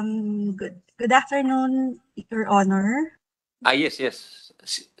 good afternoon, Your Honor. Yes.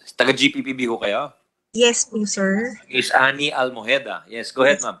 Taga GPPB ko kayo? Yes po, sir. Is Annie Almoheda. Yes, go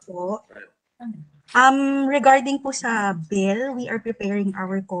ahead, Yes ma'am. po. Regarding po sa bill, we are preparing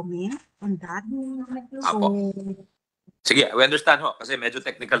our comment on that. So, sige, we understand ho, kasi medyo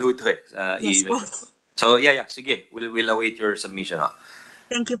technical ho ito eh. yes po. So, yeah, sige. We'll await your submission ho.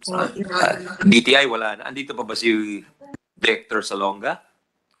 Thank you po, Your Honor. DTI, wala na. Andito pa ba si Director Salonga?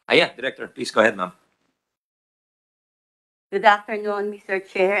 Yeah, Director, please go ahead, ma'am. Good afternoon, Mr.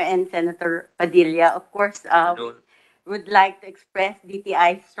 Chair and Senator Padilla. Of course, would like to express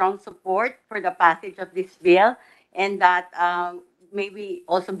DTI's strong support for the passage of this bill, and that maybe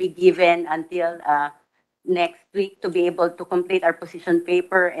also be given until next week to be able to complete our position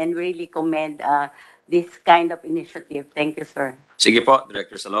paper and really commend this kind of initiative. Thank you, sir. Sige po,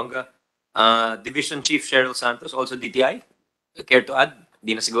 Director Salonga. Division Chief Cheryl Santos, also DTI. Care to add?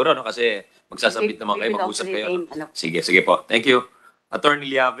 Di na siguro, no? Kasi magsasabit naman kayo, mag-usap kayo. No? Sige po. Thank you. Attorney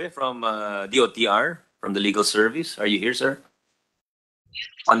Liave from DOTR, from the Legal Service. Are you here, sir?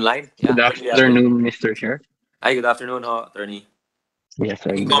 Online? Yeah. Good afternoon, Mr. Chair. Hi, good afternoon, Attorney. Yes,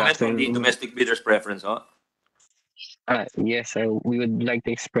 sir. Comment on the domestic bidders preference, Yes, we would like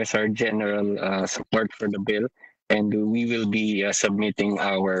to express our general support for the bill, and we will be submitting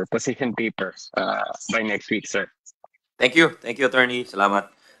our position paper by next week, sir. Thank you, Attorney.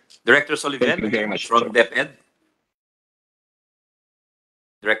 Salamat. Director Sullivan, Thank you very much, from sir. DepEd.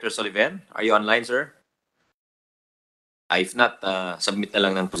 Director Sullivan, are you online, sir? If not, submit na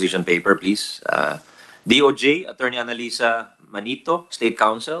lang ng position paper, please. DOJ, Attorney Analisa Manito, State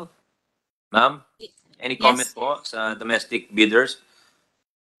Counsel. Ma'am, any comment po sa domestic bidders?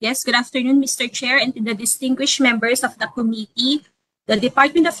 Yes, good afternoon, Mr. Chair, and to the distinguished members of the committee. The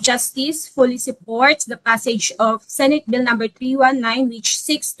Department of Justice fully supports the passage of Senate Bill number 319, which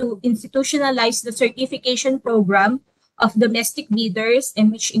seeks to institutionalize the certification program of domestic bidders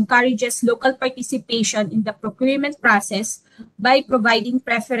and which encourages local participation in the procurement process by providing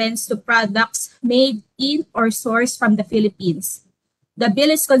preference to products made in or sourced from the Philippines. The bill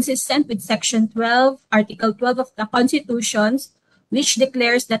is consistent with Section 12, Article 12 of the Constitution, which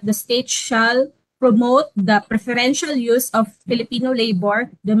declares that the state shall promote the preferential use of Filipino labor,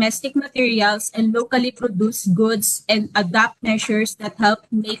 domestic materials, and locally produced goods and adopt measures that help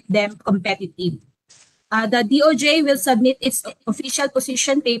make them competitive. The DOJ will submit its official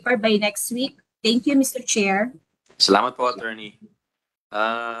position paper by next week. Thank you, Mr. Chair. Salamat po, Attorney.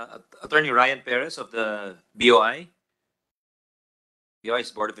 Attorney Ryan Perez of the BOI. BOI is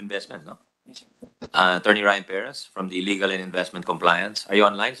Board of Investment, no? Attorney Ryan Perez from the Legal and Investment Compliance. Are you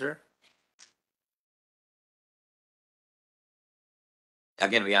online, sir?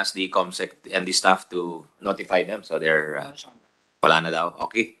 Again, we asked the ComSec and the staff to notify them, so they're wala na daw.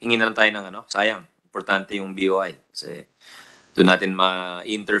 Okay, hingin na lang tayo ng sayang. Importante yung BOI. Kasi doon natin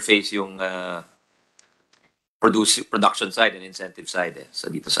ma-interface yung production side and incentive side. So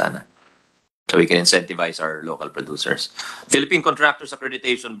dito sana. So we can incentivize our local producers. Philippine Contractors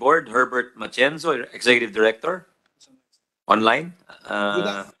Accreditation Board, Herbert Matienzo, Executive Director. Online.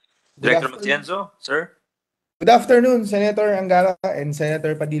 Director Matienzo, sir. Good afternoon, Senator Angara and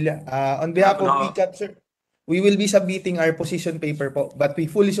Senator Padilla. On behalf of PCAP, sir. we will be submitting our position paper po, but we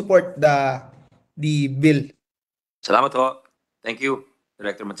fully support the bill. Salamat po. Thank you,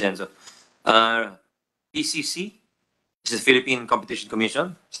 Director Matienzo. PCC, this is Philippine Competition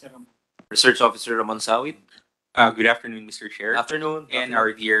Commission. Research Officer Ramon Sawit. Good afternoon, Mr. Chair. Afternoon. And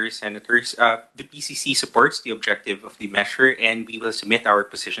our dear senators. The PCC supports the objective of the measure, and we will submit our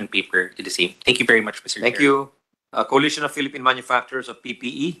position paper to the same. Thank you very much, Mr. Thank Chair. you. Coalition of Philippine Manufacturers of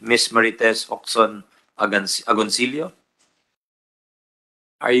PPE, Ms. Marites Oxon Agoncillo.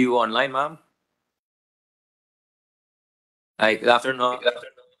 Are you online, ma'am? Hi, good afternoon.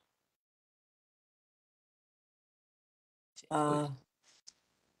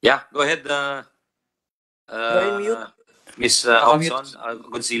 Yeah, go ahead. Ms. Oxon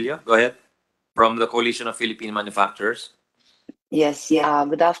Agoncillo, go ahead. From the Coalition of Philippine Manufacturers. Yes.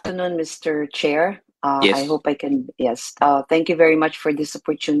 Good afternoon, Mr. Chair. Yes. I hope I can. Yes. Thank you very much for this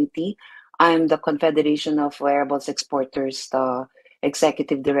opportunity. I'm the Confederation of Wearables Exporters, the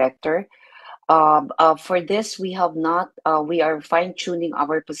Executive Director. For this, we have not. We are fine tuning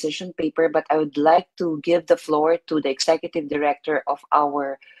our position paper, but I would like to give the floor to the Executive Director of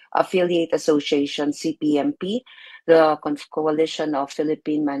our affiliate association, CPMP, the Coalition of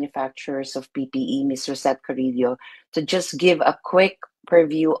Philippine Manufacturers of PPE, Ms. Rosette Carrillo, to just give a quick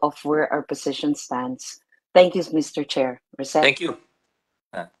preview of where our position stands. Thank you, Mr. Chair. Rosette? Thank you.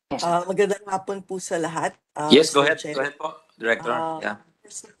 Magandang hapon po sa lahat. Yes, Mr. go ahead. Chair. Go ahead po, Director. Yeah.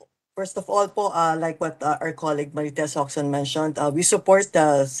 First of all po, like what our colleague Marites Oxon mentioned, we support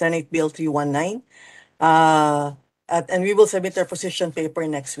the Senate Bill 319, and we will submit our position paper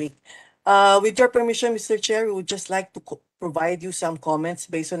next week. With your permission, Mr. Chair, we would just like to provide you some comments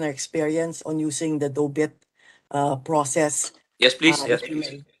based on our experience on using the DOBIT process. Yes, please. Yes, if you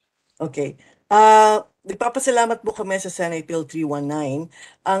please. may. Okay. Nagpapasalamat po kami sa Senate Bill 319.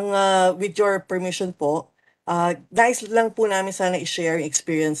 With your permission po, nais lang po namin sana i-share yung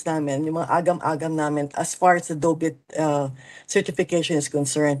experience namin, yung mga agam-agam namin as far as the DOBIT certification is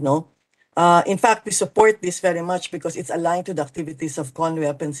concerned, no? In fact, we support this very much because it's aligned to the activities of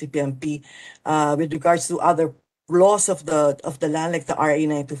CONWEP and CPMP with regards to other laws of the land, like the RA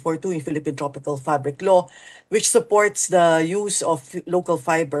 9242 in Philippine Tropical Fabric Law, which supports the use of local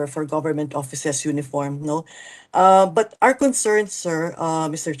fiber for government offices uniform, no? But our concern, sir,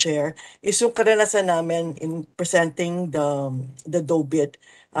 Mr. Chair, is yung karanasan namin in presenting the DOBIT,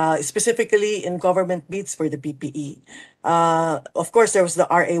 specifically in government bids for the PPE. Of course, there was the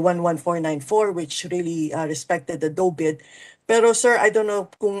RA 11494, which really respected the DOBIT. Pero sir, I don't know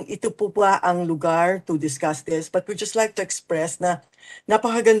kung ito po ba ang lugar to discuss this, but we just like to express na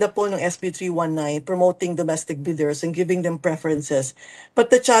napakaganda po ng SB 319 promoting domestic bidders and giving them preferences.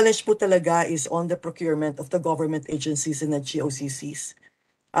 But the challenge po talaga is on the procurement of the government agencies and the GOCCs.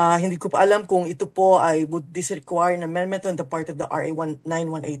 Hindi ko pa alam kung ito po ay would this require an amendment on the part of the RA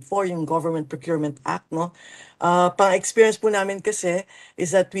 9184, yung Government Procurement Act, no? Pang-experience po namin kasi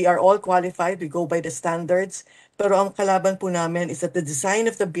is that we are all qualified, we go by the standards, pero ang kalaban po namin is that the design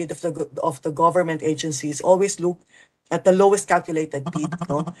of the bid of the government agencies always look at the lowest calculated bid,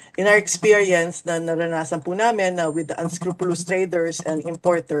 no? In our experience na naranasan po namin with the unscrupulous traders and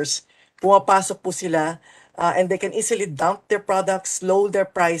importers, pumapasok po sila and they can easily dump their products, lower their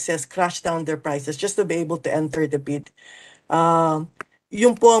prices, crash down their prices just to be able to enter the bid.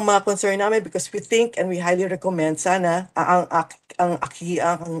 Yun po ang mga concern namin because we think and we highly recommend sana ang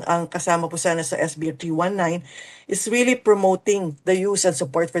kasama po sana sa SB 319 is really promoting the use and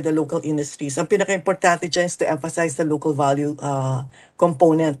support for the local industries. Ang pinaka-importante dyan is to emphasize the local value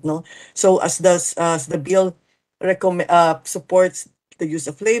component, no? So as the bill supports the use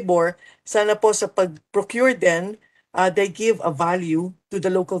of labor, sana po sa pag-procure din, they give a value to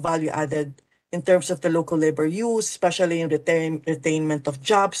the local value added in terms of the local labor use, especially in retainment of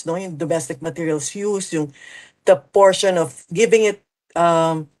jobs, no, yung domestic materials use, yung the portion of giving it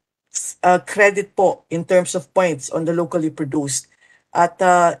credit po in terms of points on the locally produced. At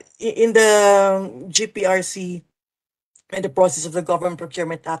in the GPRC, in the process of the Government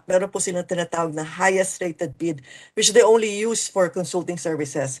Procurement Act, meron po silang tinatawag na highest rated bid, which they only use for consulting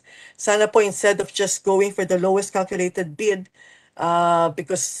services. Sana po instead of just going for the lowest calculated bid,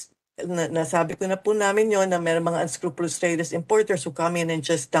 because nasabi ko na po namin yon na meron mga unscrupulous traders, importers who come in and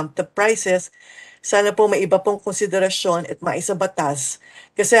just dump the prices, sana po may iba pong konsiderasyon at maisabatas.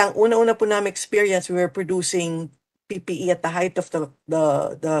 Kasi ang una-una po namin experience, we were producing PPE at the height of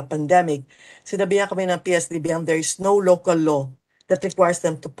the pandemic. Sinabihan kami ng PSDBM, there is no local law that requires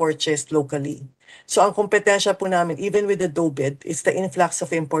them to purchase locally. So ang kompetensya po namin, even with the DOBIT, is the influx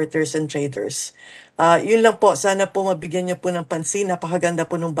of importers and traders. Yun lang po, sana po mabigyan niyo po ng pansin, napakaganda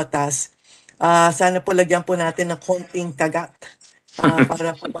po ng batas. Sana po lagyan po natin ng konting kagat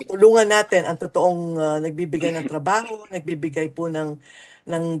para po matulungan natin ang totoong nagbibigay ng trabaho, nagbibigay po ng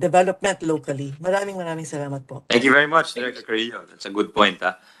development locally. Maraming salamat po. Thank you very much, Director Carrillo. That's a good point.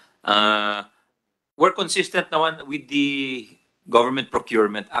 We're consistent naman with the Government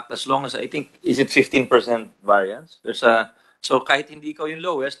Procurement Act as long as I think, is it 15% variance? So kahit hindi ikaw yung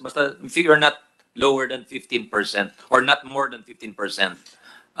lowest, basta if you're not lower than 15% or not more than 15%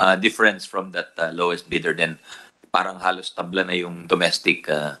 difference from that lowest bidder, then parang halos tabla na yung domestic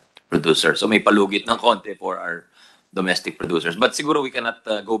producer. So may palugit ng konti for our domestic producers. But siguro we cannot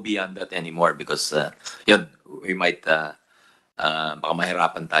go beyond that anymore because yun, we might baka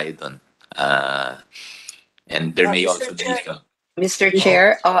mahirapan tayo doon. And there may also be Mr.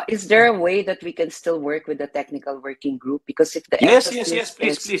 Chair, is there a way that we can still work with the technical working group? Because if the yes,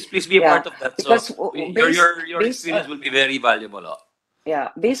 emphasis please be a part of that. Because So your experience will be very valuable. Yeah,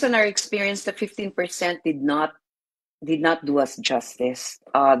 based on our experience, the 15% did not do us justice.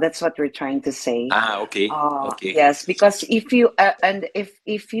 That's what we're trying to say. Okay. Yes, because if you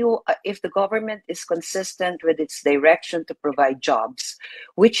if the government is consistent with its direction to provide jobs,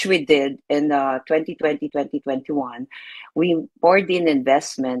 which we did in 2020, 2021, we poured in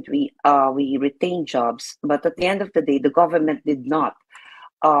investment, we retained jobs, but at the end of the day, the government did not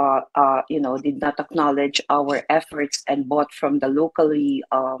acknowledge our efforts and bought from the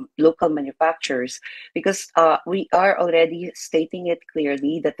local manufacturers, because we are already stating it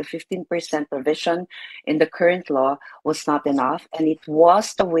clearly that the 15% provision in the current law was not enough, and it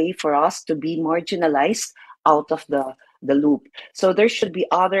was the way for us to be marginalized out of the loop. So there should be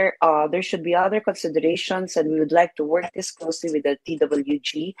other considerations, and we would like to work this closely with the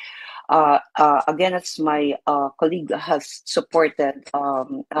TWG. Again, as my colleague has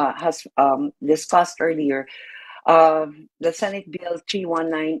discussed earlier, the Senate Bill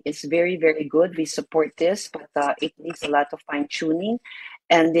 319 is very, very good. We support this, but it needs a lot of fine tuning.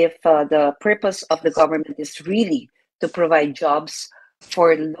 And if the purpose of the government is really to provide jobs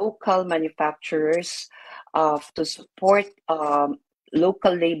for local manufacturers, to support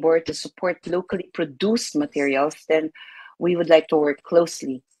local labor, to support locally produced materials, then we would like to work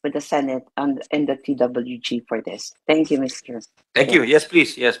closely with the Senate and the TWG for this. Thank you, Mr. Thank you. Yes,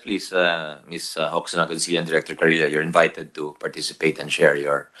 please. Ms. Hoxton, Concilian Director Carilla, you're invited to participate and share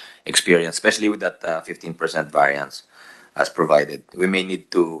your experience, especially with that 15% variance as provided. We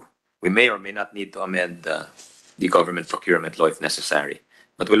may or may not need to amend the government procurement law if necessary,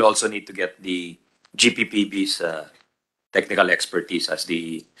 but we'll also need to get the GPPB's technical expertise as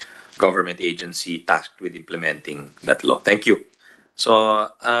the government agency tasked with implementing that law. Thank you. So,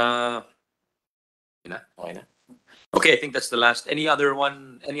 okay, I think that's the last. Any other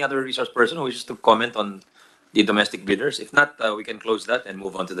resource person who wishes to comment on the domestic bidders? If not, we can close that and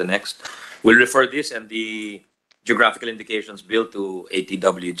move on to the next. We'll refer this and the Geographical Indications Bill to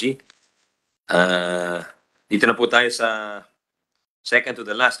ATWG. Dito na po tayo sa second to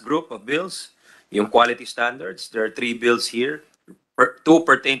the last group of bills, yung quality standards. There are 3 bills here. 2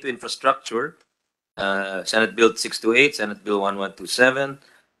 pertain to infrastructure. Senate Bill 628, Senate Bill 1127,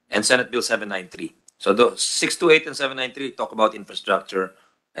 and Senate Bill 793. So those 628 and 793 talk about infrastructure,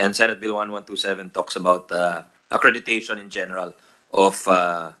 and Senate Bill 1127 talks about accreditation in general of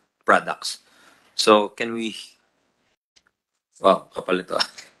products. So can we... Wow, kapal ito.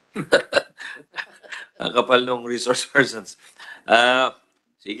 Kapal nung resource persons.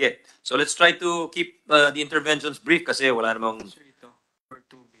 Sige. So let's try to keep the interventions brief kasi wala namang... For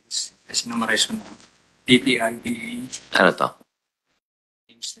 2 bills, as enumeration ng DTI, Ano to?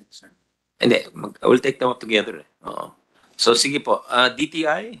 Hindi, we'll take them up together. So sige po,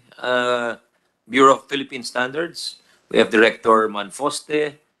 DTI, Bureau of Philippine Standards, we have Director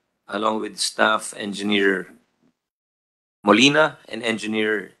Manfoste, along with Staff Engineer Molina and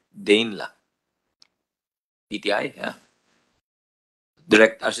Engineer Dainla. DTI, yeah.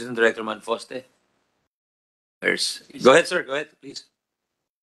 Assistant Director Manfoste. Go ahead, sir. Go ahead, please.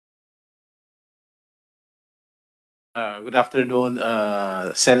 Good afternoon,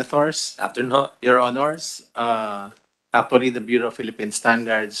 Senators. Afternoon. Your Honors. Actually, the Bureau of Philippine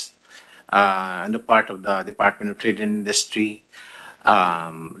Standards, part of the Department of Trade and Industry,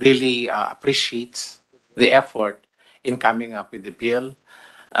 really appreciates the effort in coming up with the bill.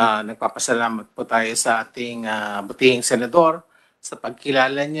 Nagpapasalamat po tayo sa ating butihing senador sa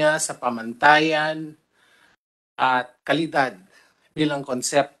pagkilala niya sa pamantayan at kalidad bilang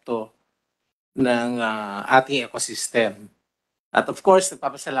konsepto ng ating ecosystem. At of course,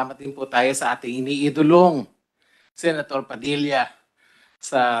 nagpapasalamat din po tayo sa ating iniidolong Senator Padilla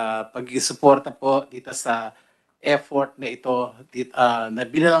sa pag-suporta po dito sa effort na ito na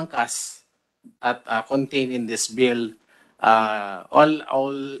binalangkas at contained in this bill. All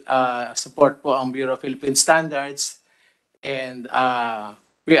support po ang Bureau of Philippine Standards, and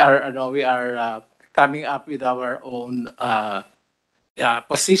we are coming up with our own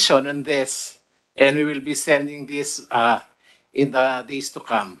position on this, and we will be sending this in the days to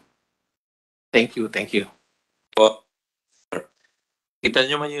come. Thank you, thank you. Po. Kita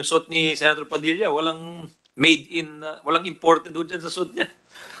nyo man yung suit ni Senator Padilla, walang made in, walang imported doon dyan sa suit niya.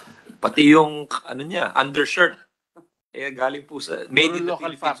 Pati yung, ano niya, undershirt. Eh, galing po sa, made in the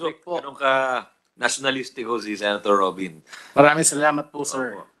local Philippines. fabric po. Ganun ka nationalistic ho si Senator Robin. Maraming salamat po,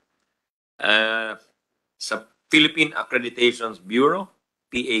 sir. Sa Philippine Accreditation Bureau,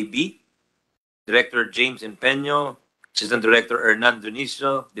 PAB, Director James Empeño, Assistant Director Hernan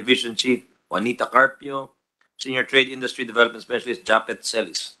Dionisio, Division Chief Juanita Carpio, Senior Trade Industry Development Specialist Japet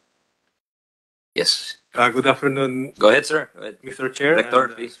Celis. Yes. Good afternoon. Go ahead, sir. Go ahead. Mr. Chair, Director,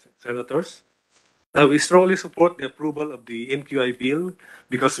 and, please. Senators. We strongly support the approval of the NQI bill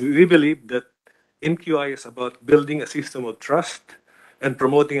because we believe that NQI is about building a system of trust and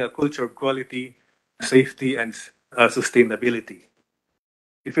promoting a culture of quality, safety, and sustainability.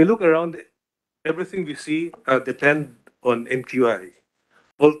 If you look around, everything we see depend on NQI.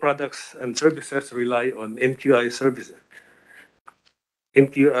 All products and services rely on NQI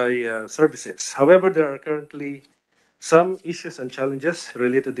services. However, there are currently some issues and challenges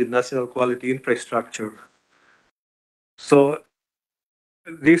related to national quality infrastructure. So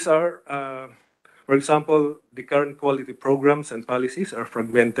these are, for example, the current quality programs and policies are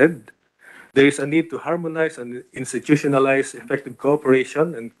fragmented. There is a need to harmonize and institutionalize effective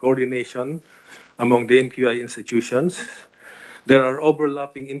cooperation and coordination among the NQI institutions. There are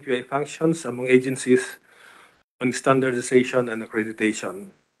overlapping NQI functions among agencies on standardization and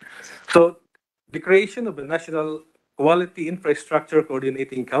accreditation. So the creation of a National Quality Infrastructure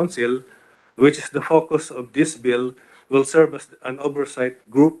Coordinating Council, which is the focus of this bill, will serve as an oversight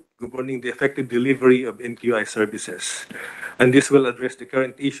group governing the effective delivery of NQI services. And this will address the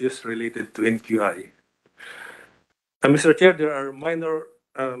current issues related to NQI. Mr. Chair, there are minor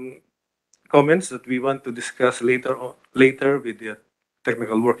comments that we want to discuss later with the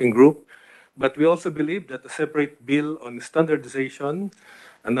technical working group. But we also believe that a separate bill on standardization,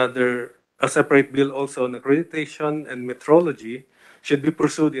 a separate bill also on accreditation and metrology should be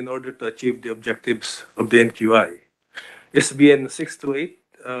pursued in order to achieve the objectives of the NQI. SBN 628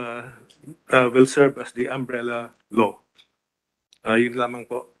 will serve as the umbrella law. Yun lamang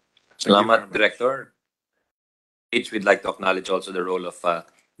po. Salamat, Director. We'd like to acknowledge also the role of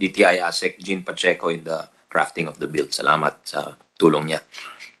DTI ASEC Jean Pacheco in the crafting of the bill. Salamat sa tulong niya.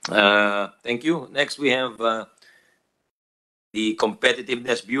 Thank you. Next, we have the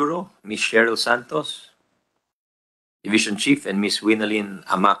Competitiveness Bureau, Ms. Cheryl Santos, Division Chief, and Ms. Winalyn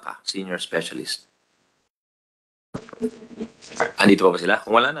Amaka, Senior Specialist. Andito pa ba sila?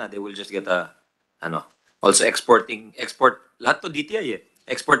 Kung wala na, they will just get also export, lahat to DTI eh.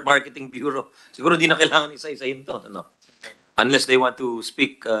 Export Marketing Bureau. Siguro di na kailangan isa-isahin to. Unless they want to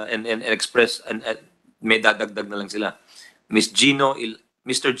speak and express, and may dadagdag na lang sila. Mr.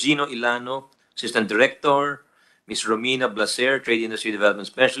 Gino Ilano, Assistant Director, Ms. Romina Blaser, Trade Industry Development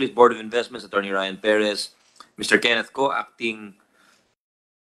Specialist, Board of Investments, Attorney Ryan Perez, Mr. Kenneth Ko, Acting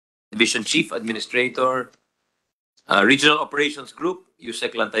Division Chief Administrator, Regional Operations Group,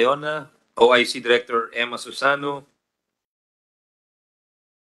 Yusek Lantayona, OIC Director Emma Susano,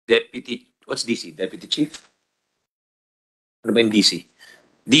 what's DC? Deputy Chief? Ano ba yung DC?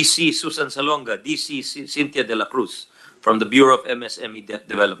 DC Susan Salonga, DC Cynthia De La Cruz from the Bureau of MSME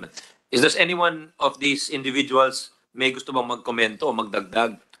Development. Is there anyone of these individuals may gusto bang magkomento o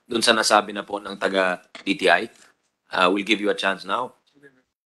magdagdag dun sa nasabi na po ng taga DTI? We'll give you a chance now.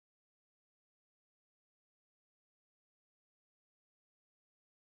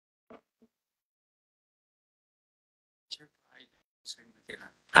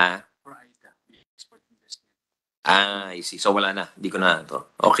 I see. So wala na. Di ko na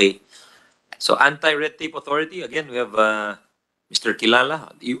to. Okay. So Anti-Red Tape Authority, again, we have Mr.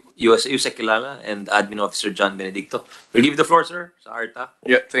 Kilala, Yusek Kilala, and Admin Officer John Benedicto. We'll give the floor, sir, sa ARTA.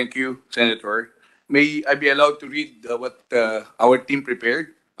 Yeah, thank you, Senator. May I be allowed to read what our team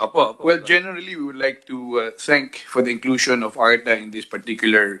prepared? Opo. Well, generally, we would like to thank for the inclusion of ARTA in this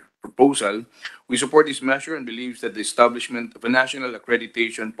particular proposal. We support this measure and believes that the establishment of a national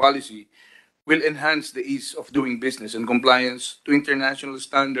accreditation policy will enhance the ease of doing business and compliance to international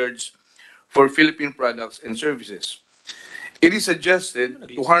standards for Philippine products and services. It is suggested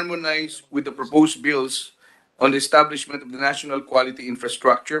to harmonize with the proposed bills on the establishment of the National Quality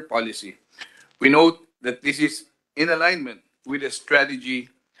Infrastructure Policy. We note that this is in alignment with the strategy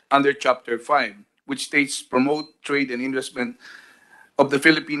under Chapter 5, which states promote trade and investment of the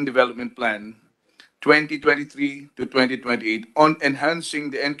Philippine Development Plan 2023 to 2028 on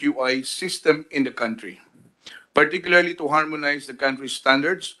enhancing the NQI system in the country, particularly to harmonize the country's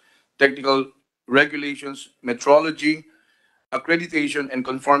standards, technical regulations, metrology, accreditation and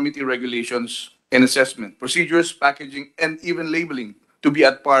conformity regulations and assessment, procedures, packaging, and even labeling to be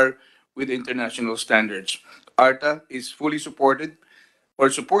at par with international standards. ARTA is fully supported or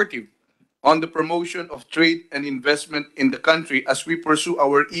supportive on the promotion of trade and investment in the country as we pursue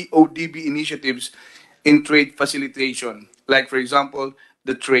our EODB initiatives in trade facilitation, like, for example,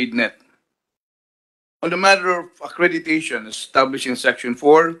 the Trade Net. On the matter of accreditation established in Section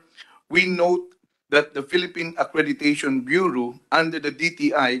 4, we note that the Philippine Accreditation Bureau under the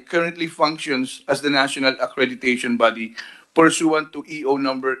DTI currently functions as the national accreditation body pursuant to EO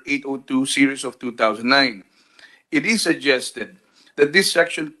number 802 series of 2009. It is suggested that this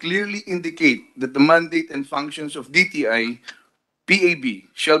section clearly indicate that the mandate and functions of DTI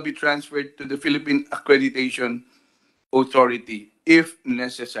PAB shall be transferred to the Philippine Accreditation Authority if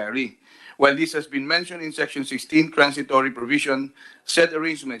necessary. While this has been mentioned in Section 16 transitory provision, said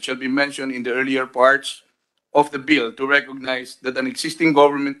arrangement shall be mentioned in the earlier parts of the bill to recognize that an existing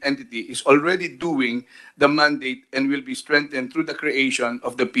government entity is already doing the mandate and will be strengthened through the creation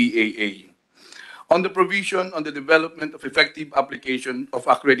of the PAA. On the provision on the development of effective application of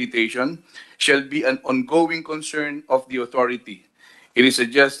accreditation shall be an ongoing concern of the authority. It is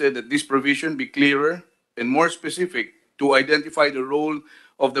suggested that this provision be clearer and more specific to identify the role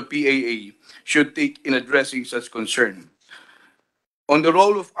of the PAA should take in addressing such concern. On the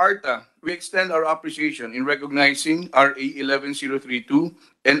role of ARTA, we extend our appreciation in recognizing RA 11032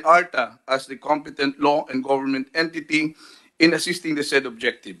 and ARTA as the competent law and government entity in assisting the said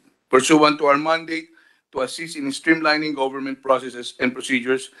objective. Pursuant to our mandate to assist in streamlining government processes and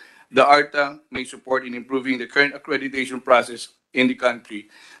procedures, the ARTA may support in improving the current accreditation process in the country.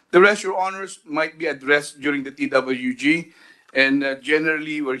 The rest, Your Honors, might be addressed during the TWG, and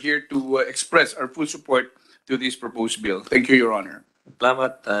generally we're here to express our full support to this proposed bill. Thank you, Your Honor.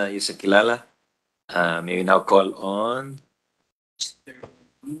 Salamat, Yusek Kilala. May we now call on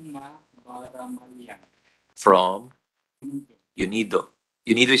from UNIDO.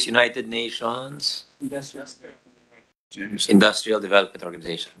 UNIDO is United Nations Industrial Development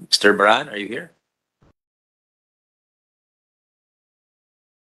Organization. Mr. Baran, are you here?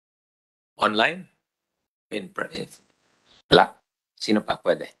 Online? Wala. Sino pa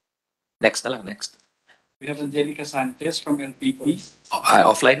pwede? Next na lang, next. We have Angelica Santos from LPP.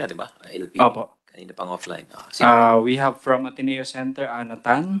 Offline na, di ba? LP. Opo. Kanina pang offline. Sino? We have from Ateneo Center, Ana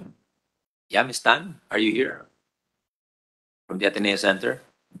Tan. Yeah, Miss Tan, are you here? From the Ateneo Center?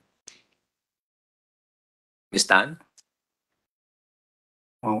 Miss Tan?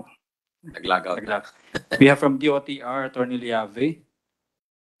 Oh. Nag-log out. We have from DOTR, Attorney Liave.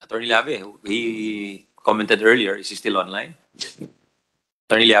 Attorney Liave, he commented earlier. Is he still online?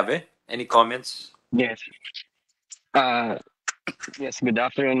 Attorney Liave, any comments? Yes. Yes, good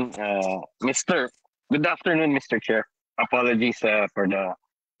afternoon, Good afternoon, Mr. Chair. Apologies for the...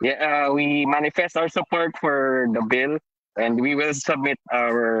 we manifest our support for the bill and we will submit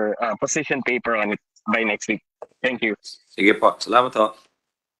our position paper on it by next week. Thank you. Sige po. Salamat po.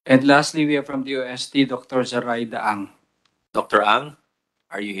 And lastly, we have from the OST, Dr. Zaraida Ang. Dr. Ang,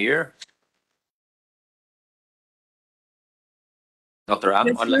 are you here? Dr. Ang,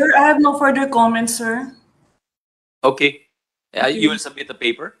 Yes, online? sir. I have no further comments, sir. Okay. You will submit the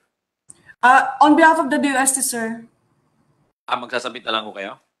paper? On behalf of the DOST, sir. Magsasubmit na lang ko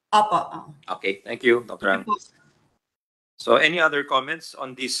kayo? Apo. Okay, thank you, Dr. Ang. So any other comments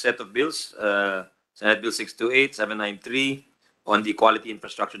on this set of bills? Senate Bill 628, 793 on the Quality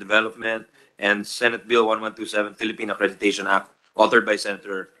Infrastructure Development, and Senate Bill 1127, Philippine Accreditation Act, authored by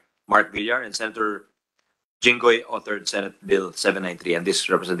Senator Mark Villar, and Senator Jinggoy authored Senate Bill 793, and this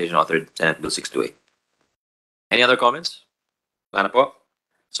representation authored Senate Bill 628. Any other comments? Wala na po.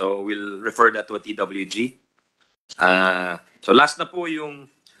 So we'll refer that to a TWG. So last na po yung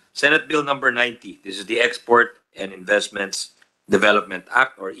Senate Bill number 90. This is the Export and Investments Development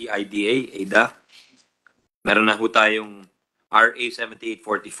Act or EIDA, AIDA. Meron na ho tayong RA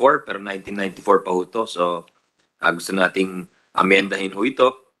 7844 pero 1994 pa ho to. So gusto nating amendahin ho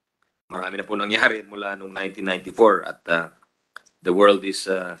ito. Marami na po nangyari mula noong 1994 at the world is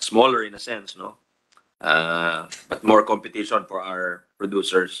smaller in a sense, no? But more competition for our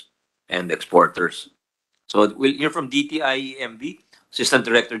producers and exporters. So we'll hear from DTI EMB, Assistant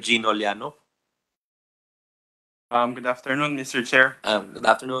Director Gino Liano. Good afternoon, Mr. Chair. Good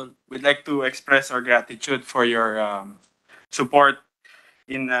afternoon. We'd like to express our gratitude for your support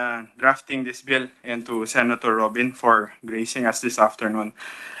in drafting this bill, and to Senator Robin for gracing us this afternoon.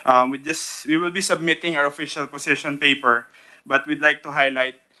 We will be submitting our official position paper, but we'd like to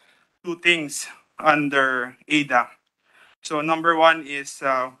highlight two things under ADA. So number one is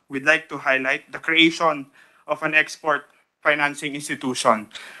we'd like to highlight the creation of an export financing institution.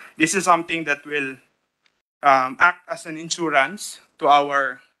 This is something that will act as an insurance to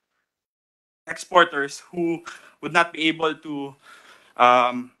our exporters who would not be able to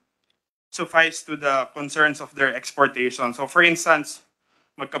suffice to the concerns of their exportation. So for instance,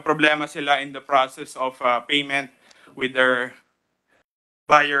 magka-problema sila in the process of payment with their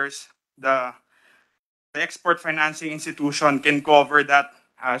buyers, the export financing institution can cover that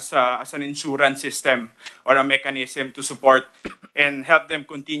as an insurance system or a mechanism to support and help them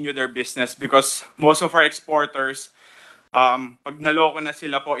continue their business, because most of our exporters, pag naloko na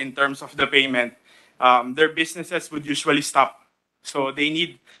sila po in terms of the payment, their businesses would usually stop. So they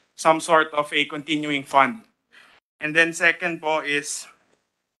need some sort of a continuing fund. And then second po is,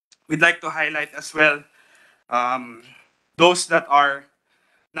 we'd like to highlight as well those that are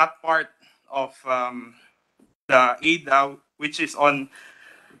not part of the ADA, which is on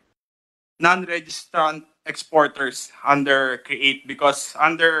non-registrant exporters under CREATE, because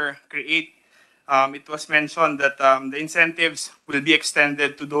under CREATE, it was mentioned that the incentives will be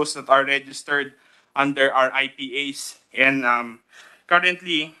extended to those that are registered under our IPAs. And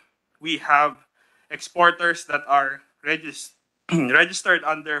currently, we have exporters that are registered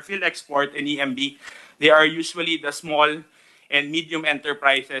under PhilExport and EMB. They are usually the small and medium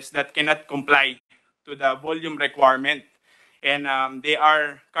enterprises that cannot comply to the volume requirement. And they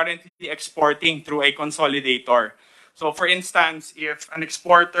are currently exporting through a consolidator. So for instance, if an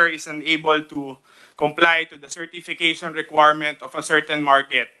exporter is unable to comply to the certification requirement of a certain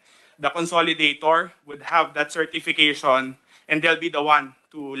market, the consolidator would have that certification, and they'll be the one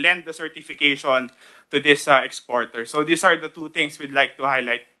to lend the certification to this exporter. So these are the two things we'd like to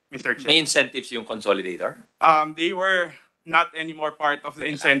highlight, Mr. Chair. May incentives yung consolidator? They were not anymore part of the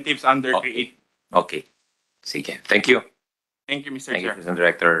incentives under CREATE. Okay. Sige. Thank you. Thank you, Mr. Thank you, Chair. President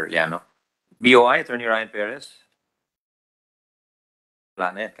Director Liano. BOI, Attorney Ryan Perez.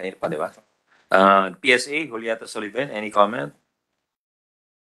 Wala na yan. Kanina pa, di ba? PSA, Julieta Sullivan, any comment?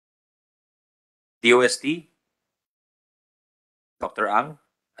 DOST, Dr. Ang,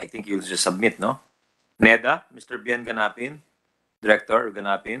 I think you'll just submit, no? NEDA, Mr. Bien Ganapin, Director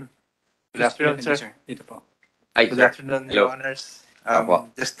Ganapin. Good afternoon, sir. Dito po. Ay, Good sir. afternoon, Hello. Your Honors. Apo.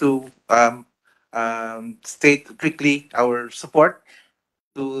 Just to state quickly our support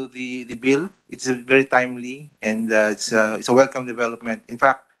to the bill. It's very timely, and it's a welcome development. In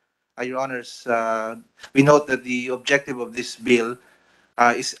fact, Your Honors, we note that the objective of this bill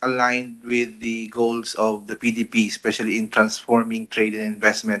is aligned with the goals of the PDP, especially in transforming trade and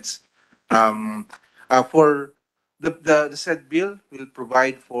investments. For the said bill will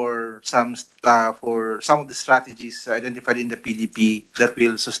provide for some of the strategies identified in the PDP that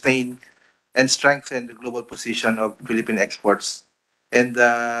will sustain and strengthen the global position of Philippine exports. And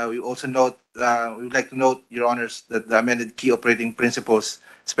we also note, we would like to note, Your Honors, that the amended key operating principles,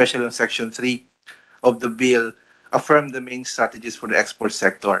 especially on Section 3 of the bill, affirm the main strategies for the export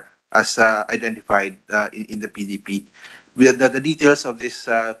sector as identified in the PDP. The details of these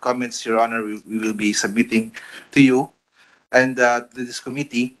comments, Your Honor, we will be submitting to you and to this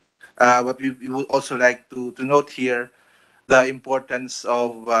committee. But we would also like to note here the importance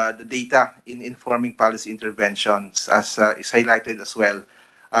of the data in informing policy interventions, as is highlighted as well,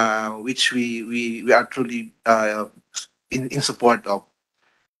 which we are truly in support of.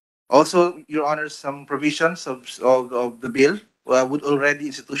 Also, Your Honor, some provisions of the bill would already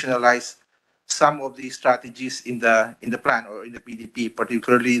institutionalize some of the strategies in the plan or in the PDP,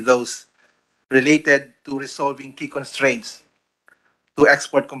 particularly those related to resolving key constraints to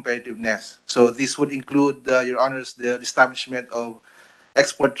export competitiveness. So this would include, Your Honors, the establishment of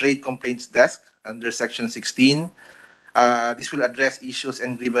Export Trade Complaints Desk under Section 16. This will address issues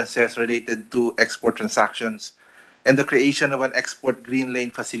and grievances related to export transactions, and the creation of an export green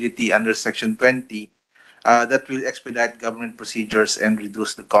lane facility under Section 20 that will expedite government procedures and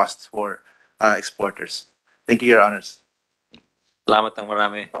reduce the costs for exporters. Thank you, Your Honors. Salamat ng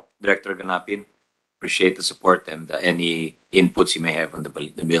marami, Director Ganapin. Appreciate the support and any inputs you may have on the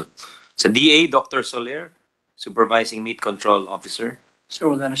bill. Sa DA, Dr. Soler, Supervising Meat Control Officer. Sir,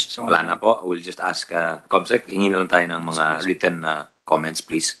 wala na siya. Wala na po. We'll just ask Comsec. Hingin lang tayo ng mga written comments,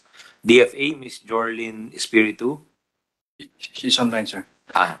 please. DFA, Ms. Jorlyn Espiritu. She's online, sir.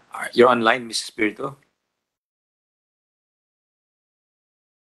 You're online, Ms. Espiritu?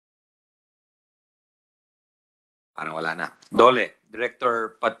 Parang wala na. Dole,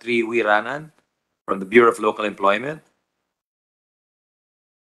 Director Patri Wiranan from the Bureau of Local Employment.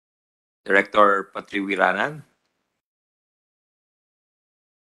 Director Patri Wiranan.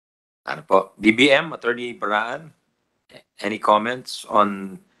 Ano po? BBM, Attorney Baraan. Any comments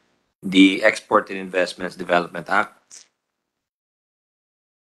on the Export and Investments Development Act?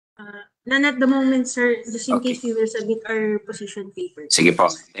 None at the moment, sir, just in Okay. case we will submit our position paper. Sige po.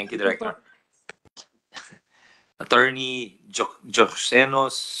 Thank you, Director. Attorney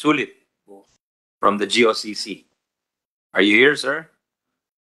Joseno Sulit from the GOCC. Are you here, sir?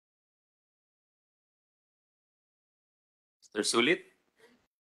 Mr. Sulit?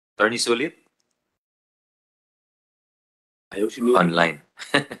 Attorney Sulit? Online.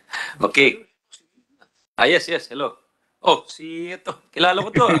 Okay. Yes. Hello. Oh, ito. Kilala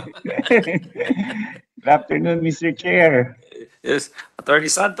ko to. Good afternoon, Mr. Chair. Yes, Attorney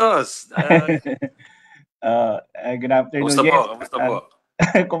Santos. Good afternoon. Kumusta Yes. po? Kumusta po?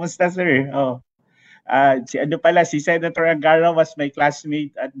 Kumusta, sir? Si Senator Angara was my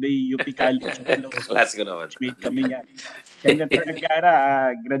classmate at the UP College of Law. Class ko naman. Classmate kami niya. Senator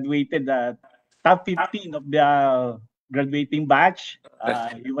Angara graduated top 15 of the graduating batch.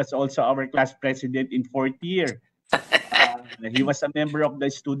 He was also our class president in fourth year. He was a member of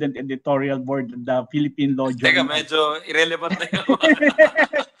the student editorial board of the Philippine Law Teka, Journal. medyo irrelevant na yung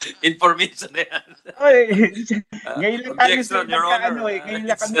information na yan. Ngayon lang tayo Objection, Your Honor. ngayon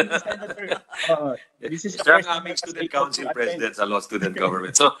lang kami ni Senator. This is the Siya first ang time aming I was student able to council attend. president sa law student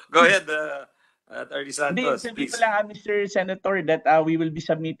government. So, go ahead, Attorney Hindi, Santos, sabi please. ko lang, Mr. Senator, that we will be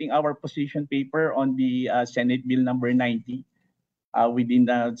submitting our position paper on the Senate Bill number 90 within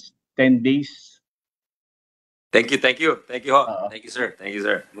 10 days. Thank you. Thank you, sir.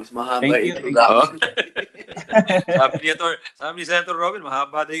 Mas mahaba ito. Sabi ni Senator Robin,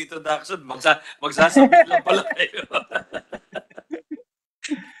 mahaba na yung introduction. Magsasabit lang pala kayo.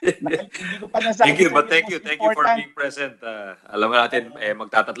 Thank you for being present. Alam natin,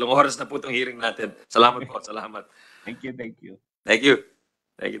 magtatatlong oras na po itong hearing natin. Salamat po, salamat. Thank you. Thank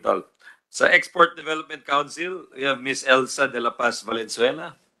you, Tol. Sa Export Development Council, we have Miss Elsa de la Paz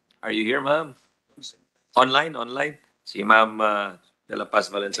Valenzuela. Are you here, ma'am? Online. Si Ma'am de la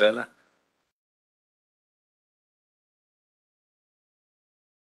Paz Valenzuela.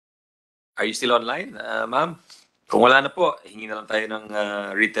 Are you still online, ma'am? Kung wala na po, hingi na lang tayo ng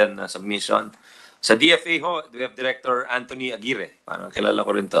written submission. Sa DFA ho, we have Director Anthony Aguirre. Parang kilala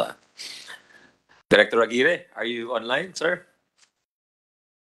ko rin to. Director Aguirre, are you online, sir?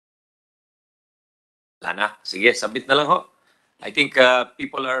 Wala na. Sige, submit na lang ho. I think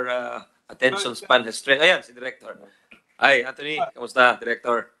people are attention span has stretched. Ayan, si Director. Hi, Anthony. Kamusta,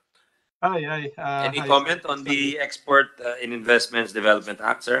 Director? Hi. Any comment on the Export and Investments Development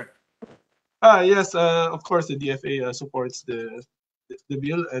Act, sir? Yes, of course, the DFA supports the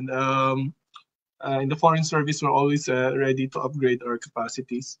bill, and in the Foreign Service, we're always ready to upgrade our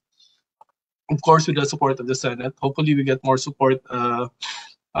capacities. Of course, with the support of the Senate. Hopefully, we get more support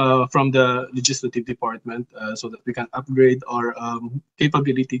from the Legislative Department so that we can upgrade our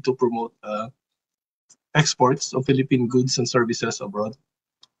capability to promote exports of Philippine goods and services abroad.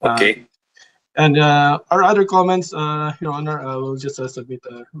 Okay. And our other comments, Your Honor, we'll just submit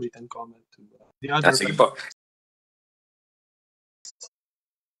a written comment to the other. Sige po.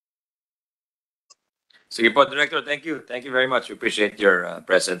 Sige po, Director. Thank you. Thank you very much. We appreciate your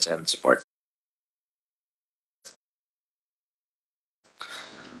presence and support.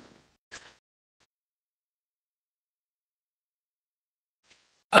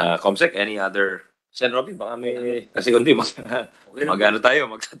 Comsec, any other? Sen. Robin, baka may... Kasi kundi mag-ano tayo,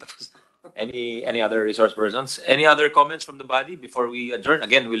 magtatapos. Any other resource persons? Any other comments from the body before we adjourn?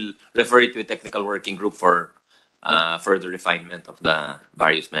 Again, we'll refer it to a technical working group for further refinement of the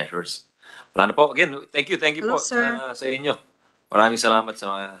various measures. Wala na po. Again, thank you Hello, po sir. sa inyo. Maraming salamat sa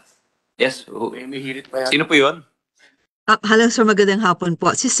mga... Yes? Sino po yun? Hello, sir. Magandang hapon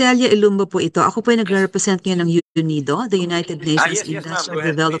po. Si Celia Ilumba po ito. Ako po ay nagre-represent ngayon ng UNIDO, the United Nations yes, ma'am. Industrial Go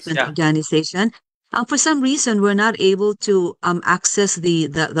ahead, Development please. Yeah. Organization. For some reason, we're not able to access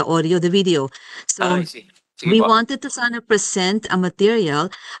the audio, the video. So I see. Sige we po. wanted to sana present a material,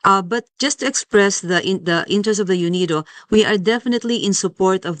 but just to express the interest of the UNIDO, we are definitely in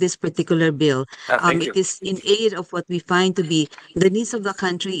support of this particular bill. Thank you. It is in aid of what we find to be the needs of the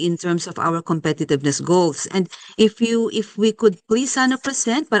country in terms of our competitiveness goals. And if we could please sana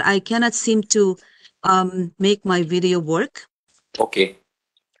present, but I cannot seem to make my video work. Okay.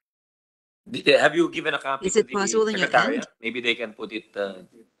 Have you given a copy Is to it the possible on your Secretariat? end? Maybe they can put it...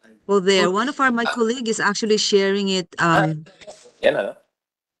 Well, there, one of my colleague is actually sharing it. Yan, ano?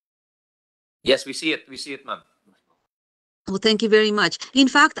 Yes, we see it. We see it, ma'am. Oh, thank you very much. In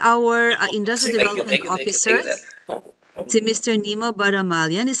fact, our Industrial Thank you, Development thank you, thank you, Officer, thank you. si Mr. Nima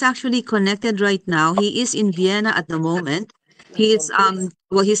Baramalian, is actually connected right now. He is in Vienna at the moment. He is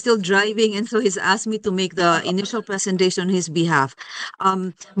well, he's still driving, and so he's asked me to make the initial presentation on his behalf.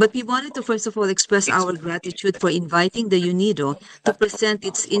 But we wanted to first of all express our gratitude for inviting the UNIDO to present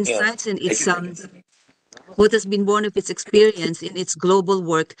its insights and its what has been born of its experience in its global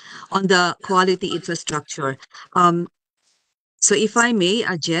work on the quality infrastructure. So if I may,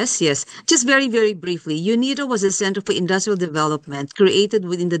 Jess, yes, just very, very briefly, UNIDO was a Center for Industrial Development created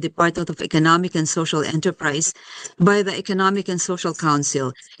within the Department of Economic and Social Enterprise by the Economic and Social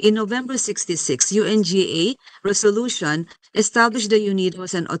Council. In November 66, UNGA resolution established the UNIDO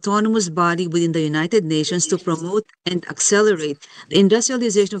as an autonomous body within the United Nations to promote and accelerate the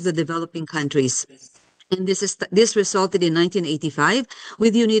industrialization of the developing countries. And this resulted in 1985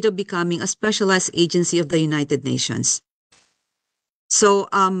 with UNIDO becoming a specialized agency of the United Nations. So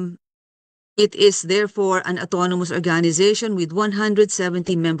it is therefore an autonomous organization with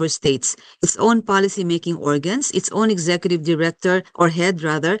 170 member states, its own policy-making organs, its own executive director or head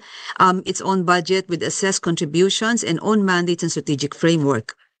rather, its own budget with assessed contributions and own mandates and strategic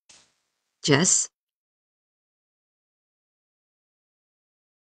framework. Jess?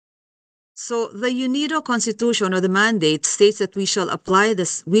 So the UNIDO Constitution or the mandate states that we shall play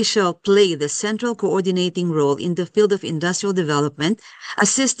the central coordinating role in the field of industrial development,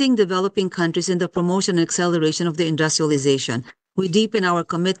 assisting developing countries in the promotion and acceleration of their industrialization. We deepen our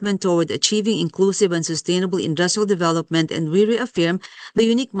commitment toward achieving inclusive and sustainable industrial development, and we reaffirm the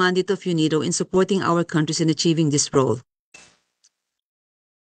unique mandate of UNIDO in supporting our countries in achieving this role.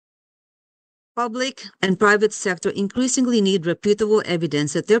 Public and private sector increasingly need reputable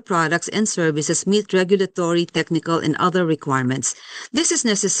evidence that their products and services meet regulatory, technical, and other requirements. This is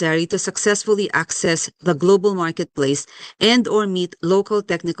necessary to successfully access the global marketplace and or meet local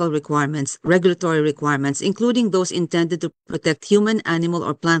technical requirements, regulatory requirements, including those intended to protect human, animal,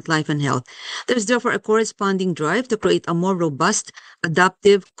 or plant life and health. There's therefore a corresponding drive to create a more robust,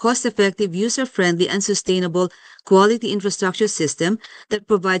 adaptive, cost-effective, user-friendly, and sustainable quality infrastructure system that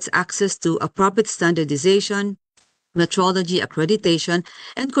provides access to appropriate standardization, metrology, accreditation,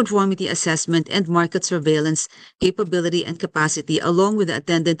 and conformity assessment and market surveillance capability and capacity, along with the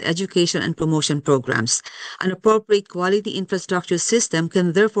attendant education and promotion programs. An appropriate quality infrastructure system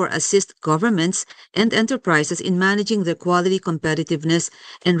can therefore assist governments and enterprises in managing their quality competitiveness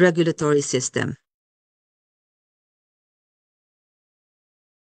and regulatory system.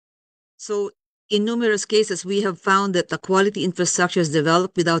 So, in numerous cases, we have found that the quality infrastructure is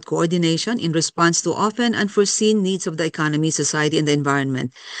developed without coordination in response to often unforeseen needs of the economy, society, and the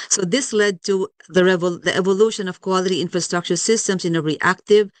environment. So this led to the evolution of quality infrastructure systems in a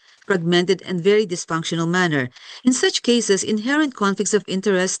reactive, fragmented, and very dysfunctional manner. In such cases, inherent conflicts of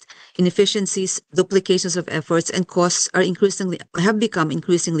interest, inefficiencies, duplications of efforts, and costs have become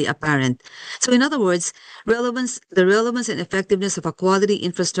increasingly apparent. So in other words, the relevance and effectiveness of a quality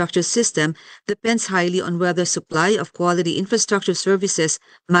infrastructure system depends highly on whether supply of quality infrastructure services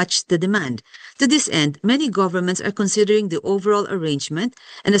match the demand. To this end, many governments are considering the overall arrangement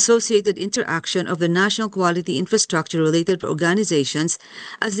and associated interaction of the national quality infrastructure related organizations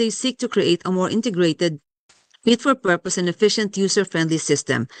as they seek to create a more integrated, fit-for-purpose and efficient user-friendly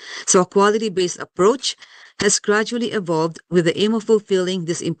system. So a quality-based approach has gradually evolved with the aim of fulfilling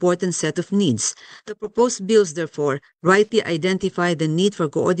this important set of needs. The proposed bills, therefore, rightly identify the need for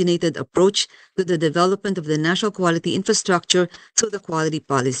coordinated approach to the development of the national quality infrastructure through the quality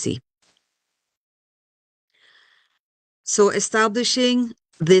policy. So establishing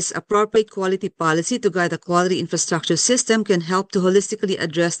this appropriate quality policy to guide the quality infrastructure system can help to holistically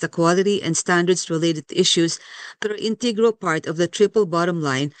address the quality and standards related issues that are integral part of the triple bottom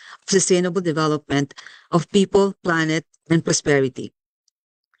line of sustainable development of people, planet, and prosperity.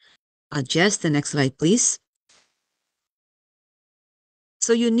 Jess, the next slide, please.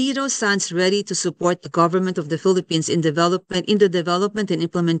 So UNIDO stands ready to support the government of the Philippines in the development and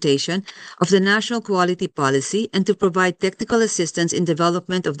implementation of the national quality policy and to provide technical assistance in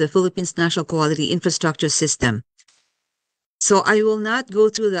development of the Philippines national quality infrastructure system. So I will not go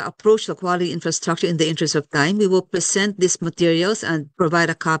through the approach to quality infrastructure in the interest of time. We will present these materials and provide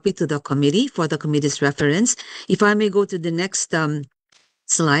a copy to the committee for the committee's reference. If I may go to the next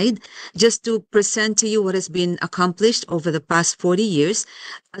slide, just to present to you what has been accomplished over the past 40 years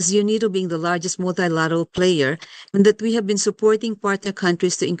as UNIDO being the largest multilateral player, and that we have been supporting partner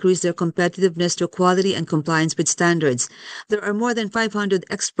countries to increase their competitiveness through quality and compliance with standards. There are more than 500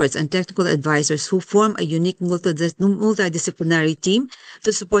 experts and technical advisors who form a unique multidisciplinary team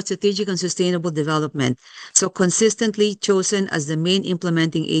to support strategic and sustainable development, so consistently chosen as the main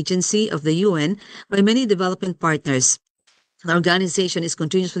implementing agency of the UN by many development partners. The organization is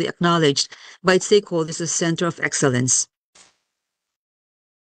continuously acknowledged by its stakeholders as a center of excellence.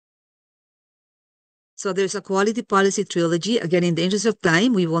 So there's a quality policy trilogy. Again, in the interest of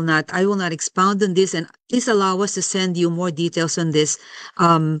time, I will not expound on this, and please allow us to send you more details on this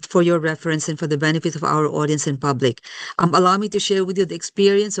for your reference and for the benefit of our audience and public. Allow me to share with you the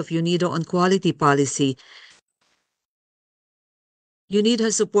experience of UNIDO on quality policy. UNIDO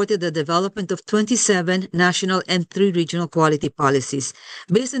has supported the development of 27 national and 3 regional quality policies.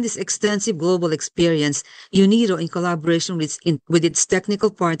 Based on this extensive global experience, UNIDO, in collaboration with its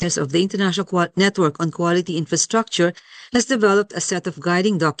technical partners of the International Network on Quality Infrastructure, has developed a set of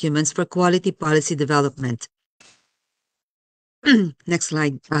guiding documents for quality policy development. Next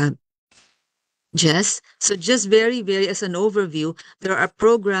slide, Jess. So just very as an overview, there are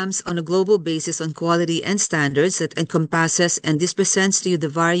programs on a global basis on quality and standards that encompasses, and this presents to you the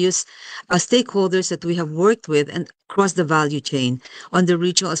various stakeholders that we have worked with and across the value chain on the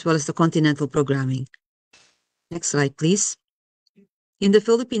regional as well as the continental programming. Next slide, please. In the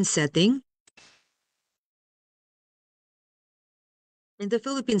Philippine setting,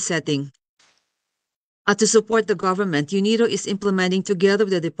 to support the government, UNIDO is implementing, together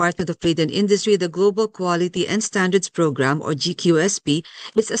with the Department of Trade and Industry, the Global Quality and Standards Program, or GQSP.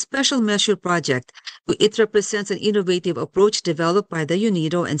 It's a special measure project. It represents an innovative approach developed by the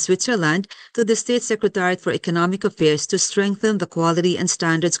UNIDO and Switzerland to the State Secretariat for Economic Affairs to strengthen the quality and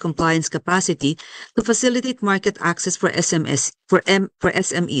standards compliance capacity to facilitate market access for SMEs.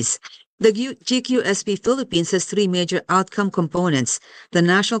 The GQSP Philippines has 3 major outcome components: the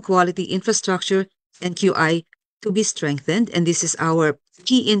National Quality Infrastructure, NQI, to be strengthened, and this is our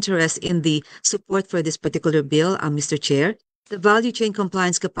key interest in the support for this particular bill, Mr. Chair. The value chain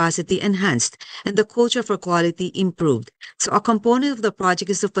compliance capacity enhanced, and the culture for quality improved. So a component of the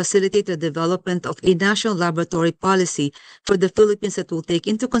project is to facilitate the development of a national laboratory policy for the Philippines that will take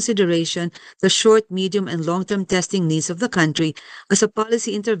into consideration the short, medium, and long-term testing needs of the country as a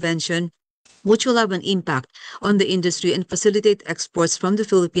policy intervention which will have an impact on the industry and facilitate exports from the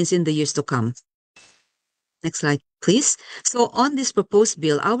Philippines in the years to come. Next slide, please. So on this proposed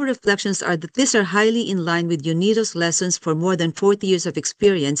bill, our reflections are that these are highly in line with UNIDO's lessons for more than 40 years of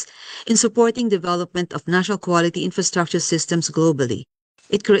experience in supporting development of national quality infrastructure systems globally.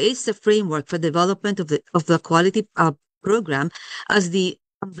 It creates the framework for development of the quality program as the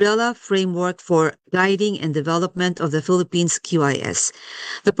umbrella framework for guiding and development of the Philippines QIS.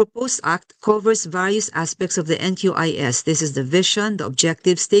 The proposed act covers various aspects of the NQIS. This is the vision, the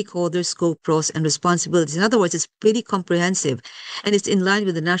objectives, stakeholders, scope, roles, and responsibilities. In other words, it's pretty comprehensive, and it's in line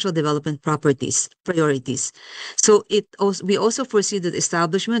with the national development priorities. So we also foresee the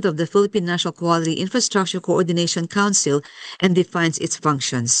establishment of the Philippine National Quality Infrastructure Coordination Council and defines its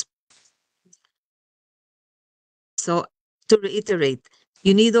functions. So to reiterate,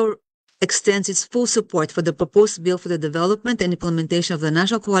 UNIDO extends its full support for the proposed bill for the development and implementation of the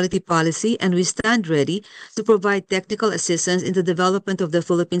national quality policy, and we stand ready to provide technical assistance in the development of the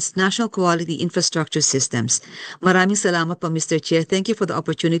Philippines' national quality infrastructure systems. Maraming salamat po, Mr. Chair. Thank you for the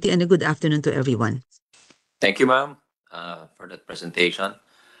opportunity, and a good afternoon to everyone. Thank you, ma'am, for that presentation.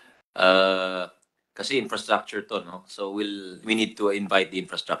 Kasi infrastructure to, no? So we need to invite the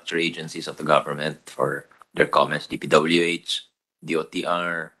infrastructure agencies of the government for their comments, DPWH,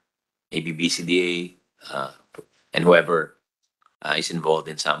 DOTR, maybe BCDA, and whoever is involved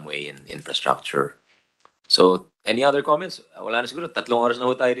in some way in infrastructure. So, any other comments? Wala na siguro. 3 oras na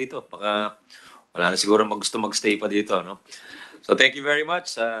ho tayo dito. Baka wala na siguro gusto magstay pa dito, no? So, thank you very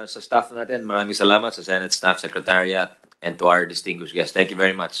much sa staff natin. Maraming salamat sa Senate Staff Secretariat and to our distinguished guests. Thank you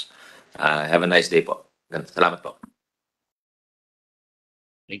very much. Have a nice day po. Salamat po.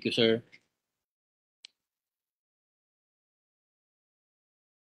 Thank you, sir.